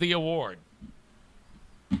wins the award.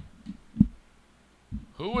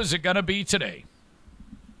 Who is it going to be today?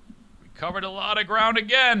 We covered a lot of ground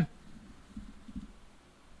again.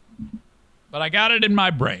 But I got it in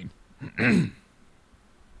my brain.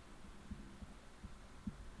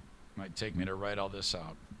 Might take me to write all this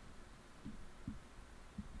out.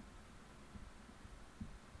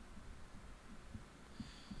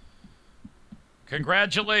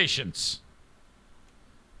 Congratulations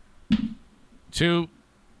to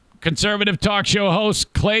conservative talk show hosts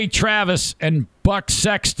Clay Travis and Buck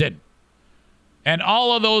Sexton and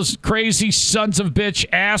all of those crazy sons of bitch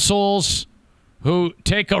assholes who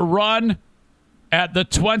take a run at the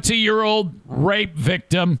 20-year-old rape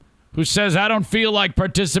victim who says, I don't feel like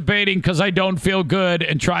participating because I don't feel good,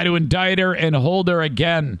 and try to indict her and hold her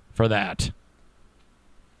again for that.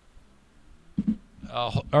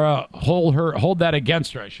 Hold that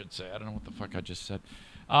against her, I should say. I don't know what the fuck I just said.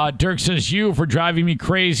 Dirk says, you for driving me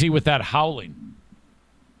crazy with that howling.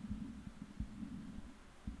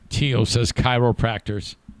 Tio says,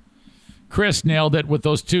 chiropractors. Chris nailed it with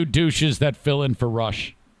those two douches that fill in for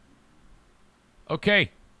Rush.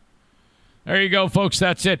 Okay. There you go, folks.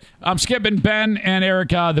 That's it. I'm skipping Ben and Eric,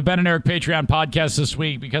 the Ben and Eric Patreon podcast this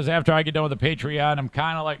week, because after I get done with the Patreon, I'm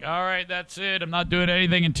kind of like, all right, that's it. I'm not doing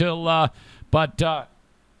anything until, but the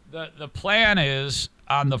plan is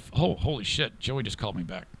on the, holy shit, Joey just called me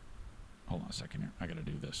back. Hold on a second here. I got to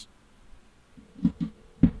do this. Oops.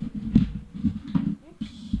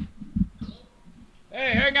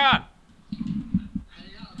 Hey, hang on.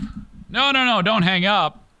 No, don't hang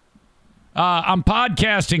up. I'm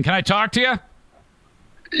podcasting. Can I talk to you?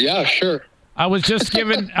 Yeah, sure. I was just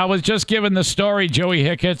given the story, Joey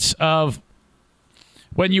Hicketts, of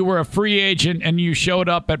when you were a free agent and you showed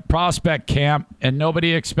up at prospect camp and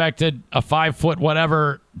nobody expected a 5-foot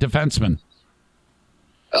whatever defenseman.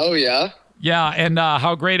 Oh yeah. Yeah, and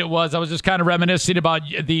how great it was. I was just kind of reminiscing about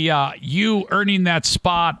the you earning that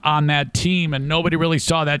spot on that team, and nobody really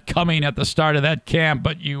saw that coming at the start of that camp,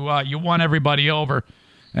 but you won everybody over.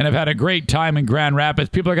 And have had a great time in Grand Rapids.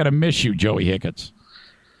 People are going to miss you, Joey Hicketts.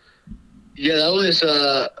 Yeah, that was,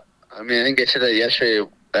 I didn't get to that yesterday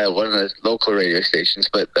at one of the local radio stations,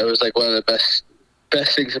 but that was like one of the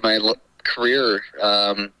best things in my career.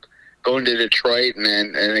 Going to Detroit and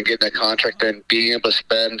then getting a contract and being able to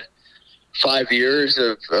spend 5 years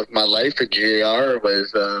of my life at GAR was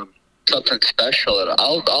something special. And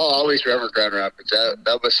I'll always remember Grand Rapids.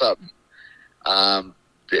 That was something.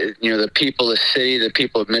 The people of the city, the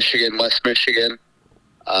people of Michigan, West Michigan,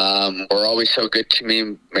 were always so good to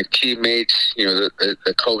me. My teammates,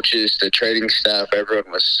 the coaches, the training staff, everyone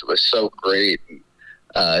was so great.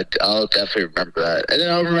 I'll definitely remember that. And then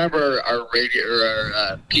I'll remember our radio or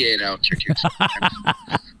our PA announcer too.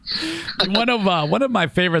 One of my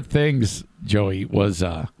favorite things, Joey, was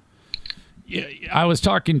I was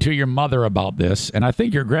talking to your mother about this, and I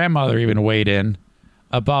think your grandmother even weighed in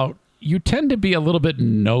about. You tend to be a little bit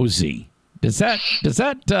nosy. Does that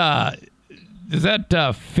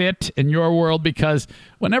fit in your world? Because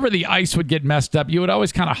whenever the ice would get messed up, you would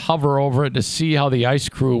always kind of hover over it to see how the ice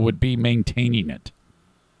crew would be maintaining it.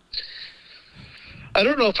 I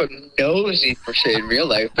don't know if I'm nosy per se in real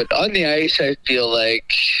life, but on the ice, I feel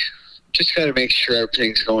like just got to make sure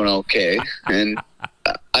everything's going okay. And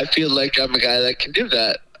I feel like I'm a guy that can do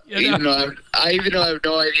that, even though I have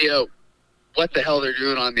no idea what the hell they're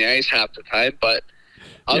doing on the ice half the time, but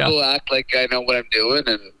I'll go act like I know what I'm doing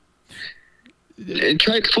and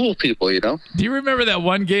try to fool people, Do you remember that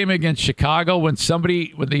one game against Chicago when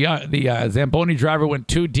somebody with the Zamboni driver went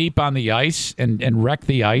too deep on the ice and wrecked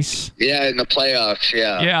the ice? Yeah, in the playoffs,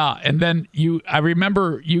 yeah. Yeah, and then I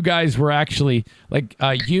remember you guys were actually,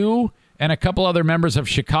 you and a couple other members of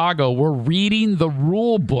Chicago were reading the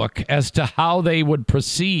rule book as to how they would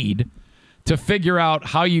proceed to figure out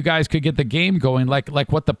how you guys could get the game going,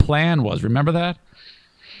 like what the plan was. Remember that?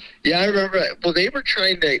 Yeah, I remember. Well, they were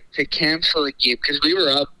trying to cancel the game because we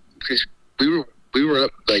were up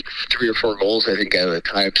like 3 or 4 goals, I think, at the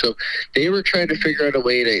time. So they were trying to figure out a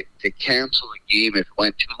way to cancel the game if it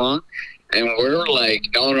went too long. And we're like,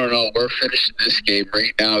 no, we're finishing this game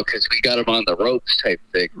right now because we got them on the ropes type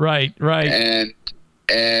thing. Right.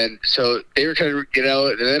 And so they were trying to get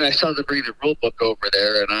out, and then I saw them bring the rule book over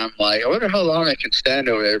there, and I'm like, I wonder how long I can stand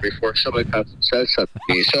over there before somebody comes and says something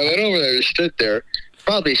to me. So I went over there and stood there.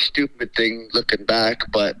 Probably a stupid thing looking back,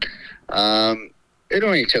 but it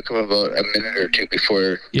only took them about a minute or two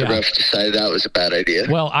before the refs decided that was a bad idea.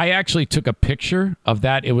 Well, I actually took a picture of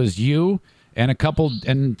that. It was you and a couple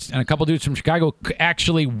dudes from Chicago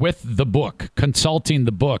actually with the book, consulting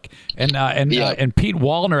the book. And Pete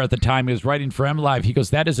Wallner at the time, he was writing for MLive. He goes,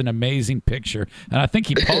 "That is an amazing picture." And I think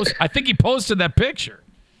he posted that picture.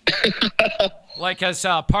 Like as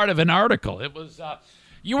part of an article. It was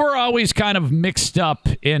you were always kind of mixed up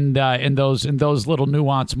in those little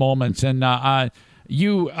nuanced moments, and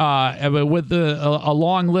you with a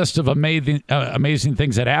long list of amazing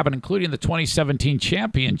things that happened, including the 2017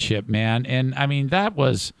 championship, man. And I mean that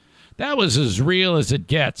was as real as it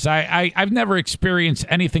gets. I've never experienced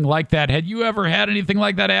anything like that. Had you ever had anything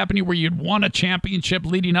like that happen to you where you'd won a championship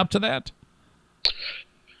leading up to that?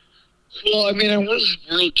 Well, I mean, I was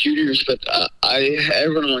World Juniors, but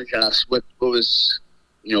everyone always asks what was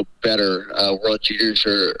better, World Juniors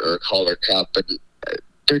or Calder Cup, and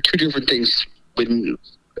they're two different things.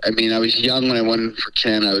 I was young when I won for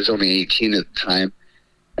Canada. I was only 18 at the time,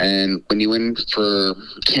 and when you win for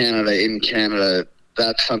Canada in Canada,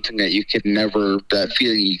 that's something that that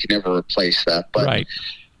feeling you can never replace that. But right.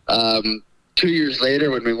 2 years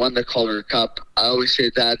later, when we won the Calder Cup, I always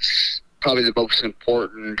say that's probably the most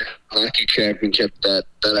important hockey championship that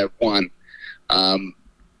I've won.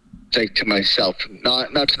 Like to myself,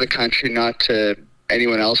 not to the country, not to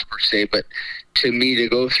anyone else per se, but to me to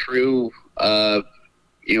go through a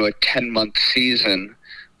 10-month season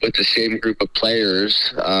with the same group of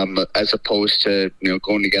players, as opposed to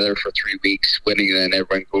going together for 3 weeks, winning, and then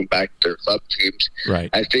everyone going back to their club teams. Right.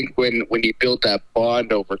 I think when you build that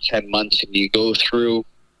bond over 10 months and you go through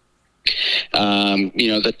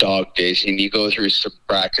the dog days, and you go through some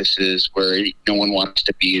practices where no one wants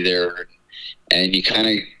to be there, and you kind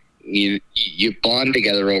of you bond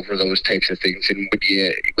together over those types of things. And when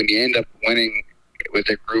you end up winning with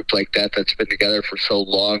a group like that's been together for so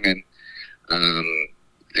long, and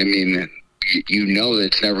that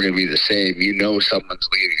it's never going to be the same. Someone's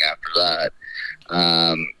leaving after that.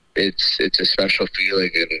 It's a special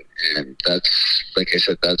feeling, and that's, like I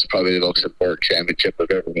said, that's probably the most important championship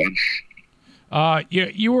I've ever won.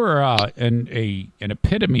 You were an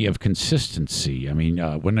epitome of consistency. I mean,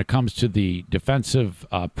 when it comes to the defensive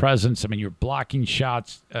presence, I mean, you're blocking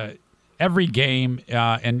shots every game,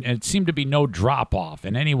 and it seemed to be no drop-off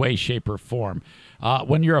in any way, shape, or form.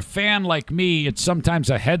 When you're a fan like me, it's sometimes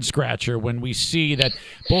a head-scratcher when we see that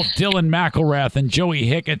both Dylan McElrath and Joey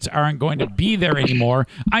Hicketts aren't going to be there anymore.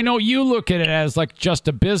 I know you look at it as like just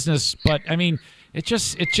a business, but, I mean, it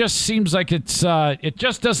just seems like it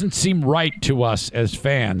just doesn't seem right to us as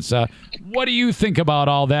fans. What do you think about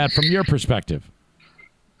all that from your perspective?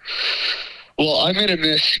 Well, I'm going to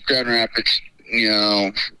miss Grand Rapids,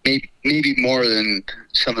 maybe more than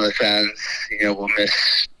some of the fans, will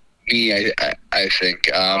miss me, I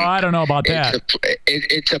think. I don't know about that.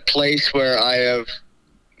 It's a place where I have,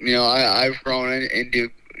 I've grown into,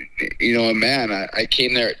 a man. I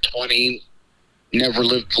came there at 20, never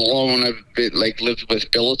lived alone. I've lived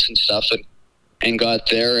with billets and stuff, and got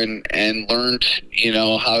there and learned,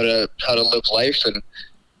 how to live life. And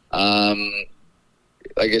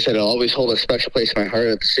like I said, I'll always hold a special place in my heart.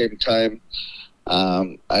 At the same time,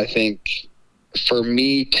 I think for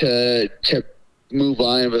me to move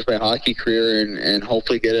on with my hockey career and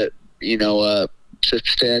hopefully get a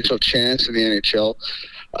substantial chance in the NHL,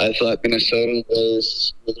 I thought Minnesota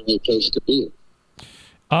was a good place to be.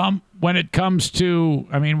 When it comes to,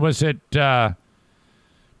 I mean, was it, did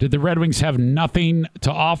the Red Wings have nothing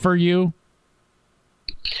to offer you?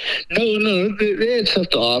 No, they had stuff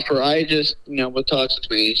to offer. I just, with talks with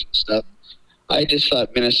my agent and stuff, I just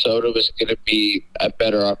thought Minnesota was going to be a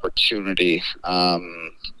better opportunity,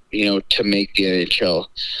 to make the NHL.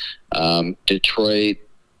 Detroit,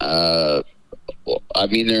 they're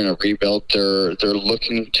in a rebuild. They're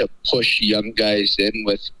looking to push young guys in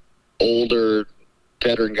with older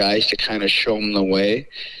veteran guys to kind of show them the way.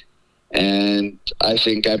 And I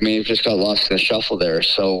think I may have just got lost in the shuffle there.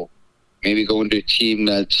 So maybe going to a team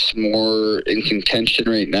that's more in contention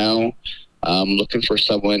right now, looking for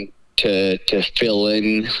someone to fill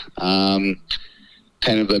in,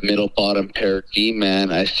 kind of a middle bottom pair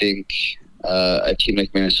D-man, I think a team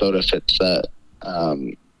like Minnesota fits that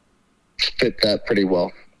pretty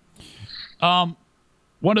well.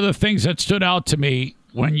 One of the things that stood out to me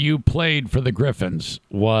when you played for the Griffins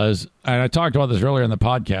was, and I talked about this earlier in the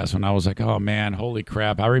podcast when I was like, oh man, holy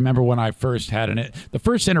crap. I remember when I first had the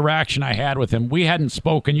first interaction I had with him, we hadn't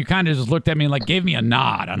spoken. You kind of just looked at me and like gave me a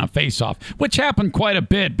nod on a face-off, which happened quite a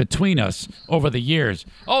bit between us over the years.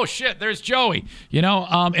 Oh shit, there's Joey,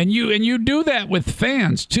 and you do that with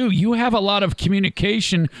fans too. You have a lot of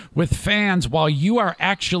communication with fans while you are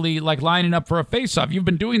actually like lining up for a face-off. You've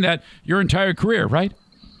been doing that your entire career, right?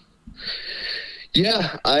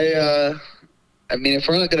 Yeah, I mean, if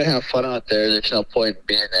we're not going to have fun out there, there's no point in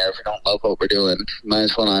being there. If we don't love what we're doing, might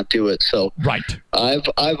as well not do it. So, right.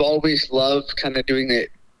 I've always loved kind of doing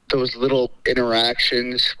those little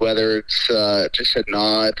interactions, whether it's just a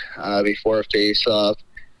nod before a face-off,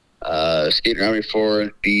 skating around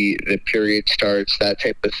before the period starts, that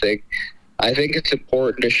type of thing. I think it's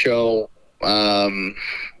important to show one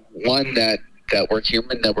that we're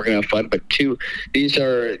human, that we're going to have fun, but two, these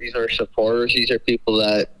are supporters. These are people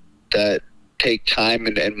that take time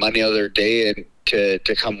and money out of their day and to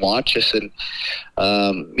come watch us. And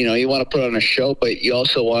you want to put on a show, but you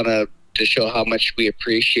also want to show how much we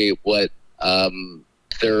appreciate what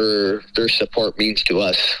their support means to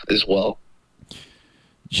us as well.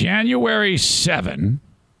 January 7,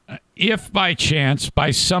 if by chance,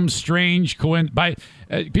 by some strange coincidence,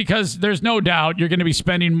 because there's no doubt you're going to be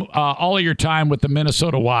spending all of your time with the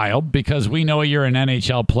Minnesota Wild because we know you're an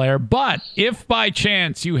NHL player. But if by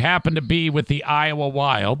chance you happen to be with the Iowa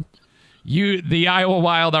Wild, the Iowa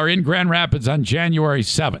Wild are in Grand Rapids on January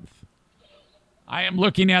 7th. I am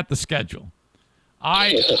looking at the schedule.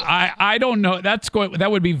 I don't know. That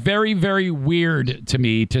would be very, very weird to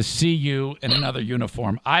me to see you in another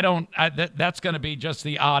uniform. That's going to be just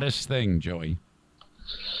the oddest thing, Joey.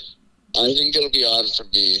 I think it'll be odd for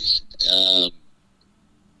me.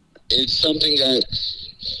 It's something that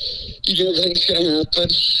you don't think's going to happen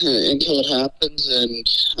until it happens, and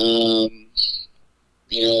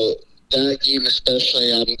that game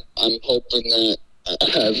especially. I'm hoping that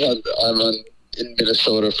I'm in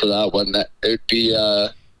Minnesota for that one. That it would be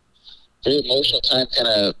a very emotional time, kind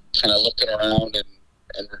of looking around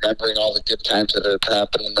and remembering all the good times that have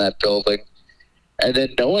happened in that building. And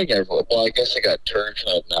then knowing everyone, well, I guess I got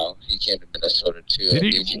Turgeon now. He came to Minnesota too. If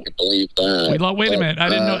you can believe that. Wait a minute!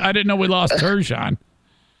 I didn't know we lost Turgeon.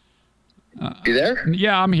 You there?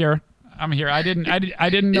 Yeah, I'm here. I didn't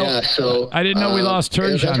know. Yeah, so I didn't know we lost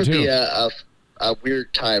Turgeon that would too. Be a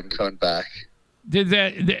weird time coming back.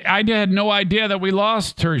 I had no idea that we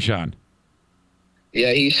lost Turgeon.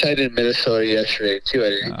 Yeah, he signed in Minnesota yesterday too. I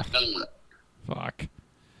didn't know that. Fuck.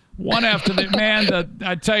 One after the man,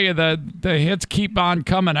 I tell you, the hits keep on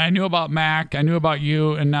coming. I knew about Mac, I knew about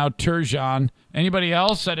you, and now Turgeon. Anybody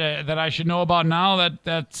else that I should know about now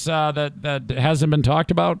that hasn't been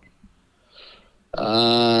talked about?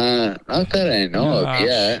 Not that I know of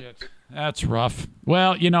yet. Shit. That's rough.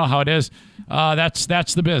 Well, you know how it is.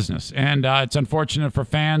 That's the business, and it's unfortunate for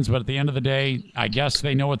fans, but at the end of the day, I guess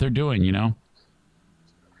they know what they're doing.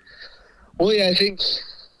 Well, yeah,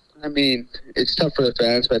 I mean, it's tough for the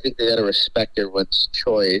fans, but I think they got to respect everyone's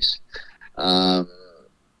choice. Not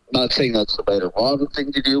saying that's the right or wrong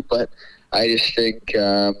thing to do, but I just think,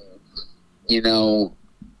 in a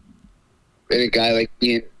guy like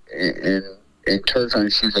me and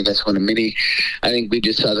Turgeon's shoes, I guess, when a mini, I think we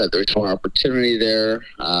just saw that there was more opportunity there.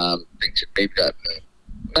 Things had maybe gotten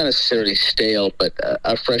not necessarily stale, but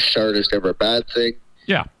a fresh start is never a bad thing.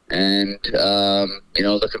 Yeah. And,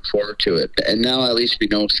 looking forward to it. And now at least we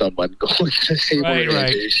know someone going to the same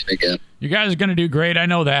organization again. You guys are going to do great. I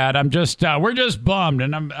know that. I'm just, we're just bummed,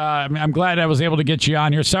 and I'm glad I was able to get you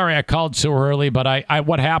on here. Sorry I called so early, but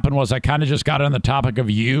what happened was I kind of just got on the topic of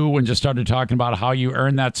you and just started talking about how you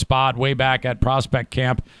earned that spot way back at Prospect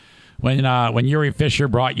Camp when Yuri Fisher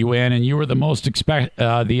brought you in, and you were the most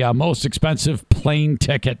expensive plane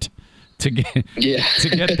ticket to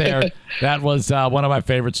get there. That was one of my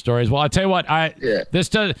favorite stories. Well, I tell you what,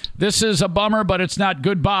 this is a bummer, but it's not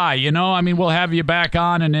goodbye. I mean, we'll have you back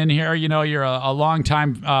on and in here. You're a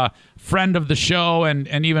longtime friend of the show,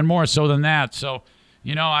 and even more so than that. So,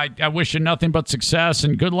 I wish you nothing but success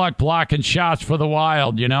and good luck blocking shots for the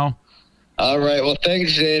Wild. All right. Well,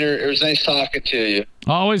 thanks, Zane. It was nice talking to you.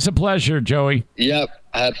 Always a pleasure, Joey. Yep.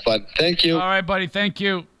 I had fun. Thank you. All right, buddy. Thank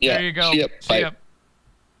you. Yeah. There you go. See ya. Bye.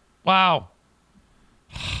 Wow.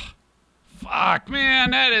 Fuck,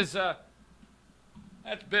 man, that's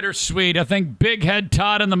bittersweet. I think Big Head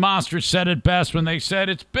Todd and the Monsters said it best when they said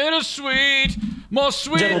it's bittersweet, More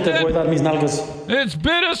sweet Ya no te voy a than... dar mis nalgas. It's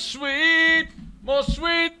bittersweet. More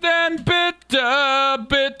sweet than bitter.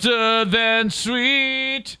 Bitter than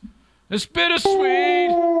sweet. It's bittersweet.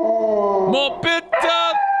 More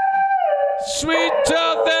bitter.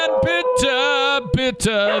 Sweeter than bitter.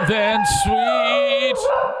 Bitter than sweet.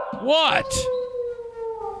 What?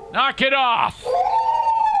 Knock it off.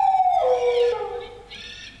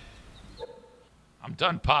 I'm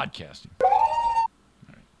done podcasting.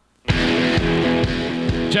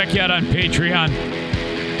 Check you out on Patreon.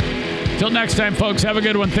 Till next time, folks, have a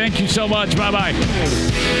good one. Thank you so much.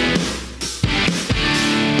 Bye-bye.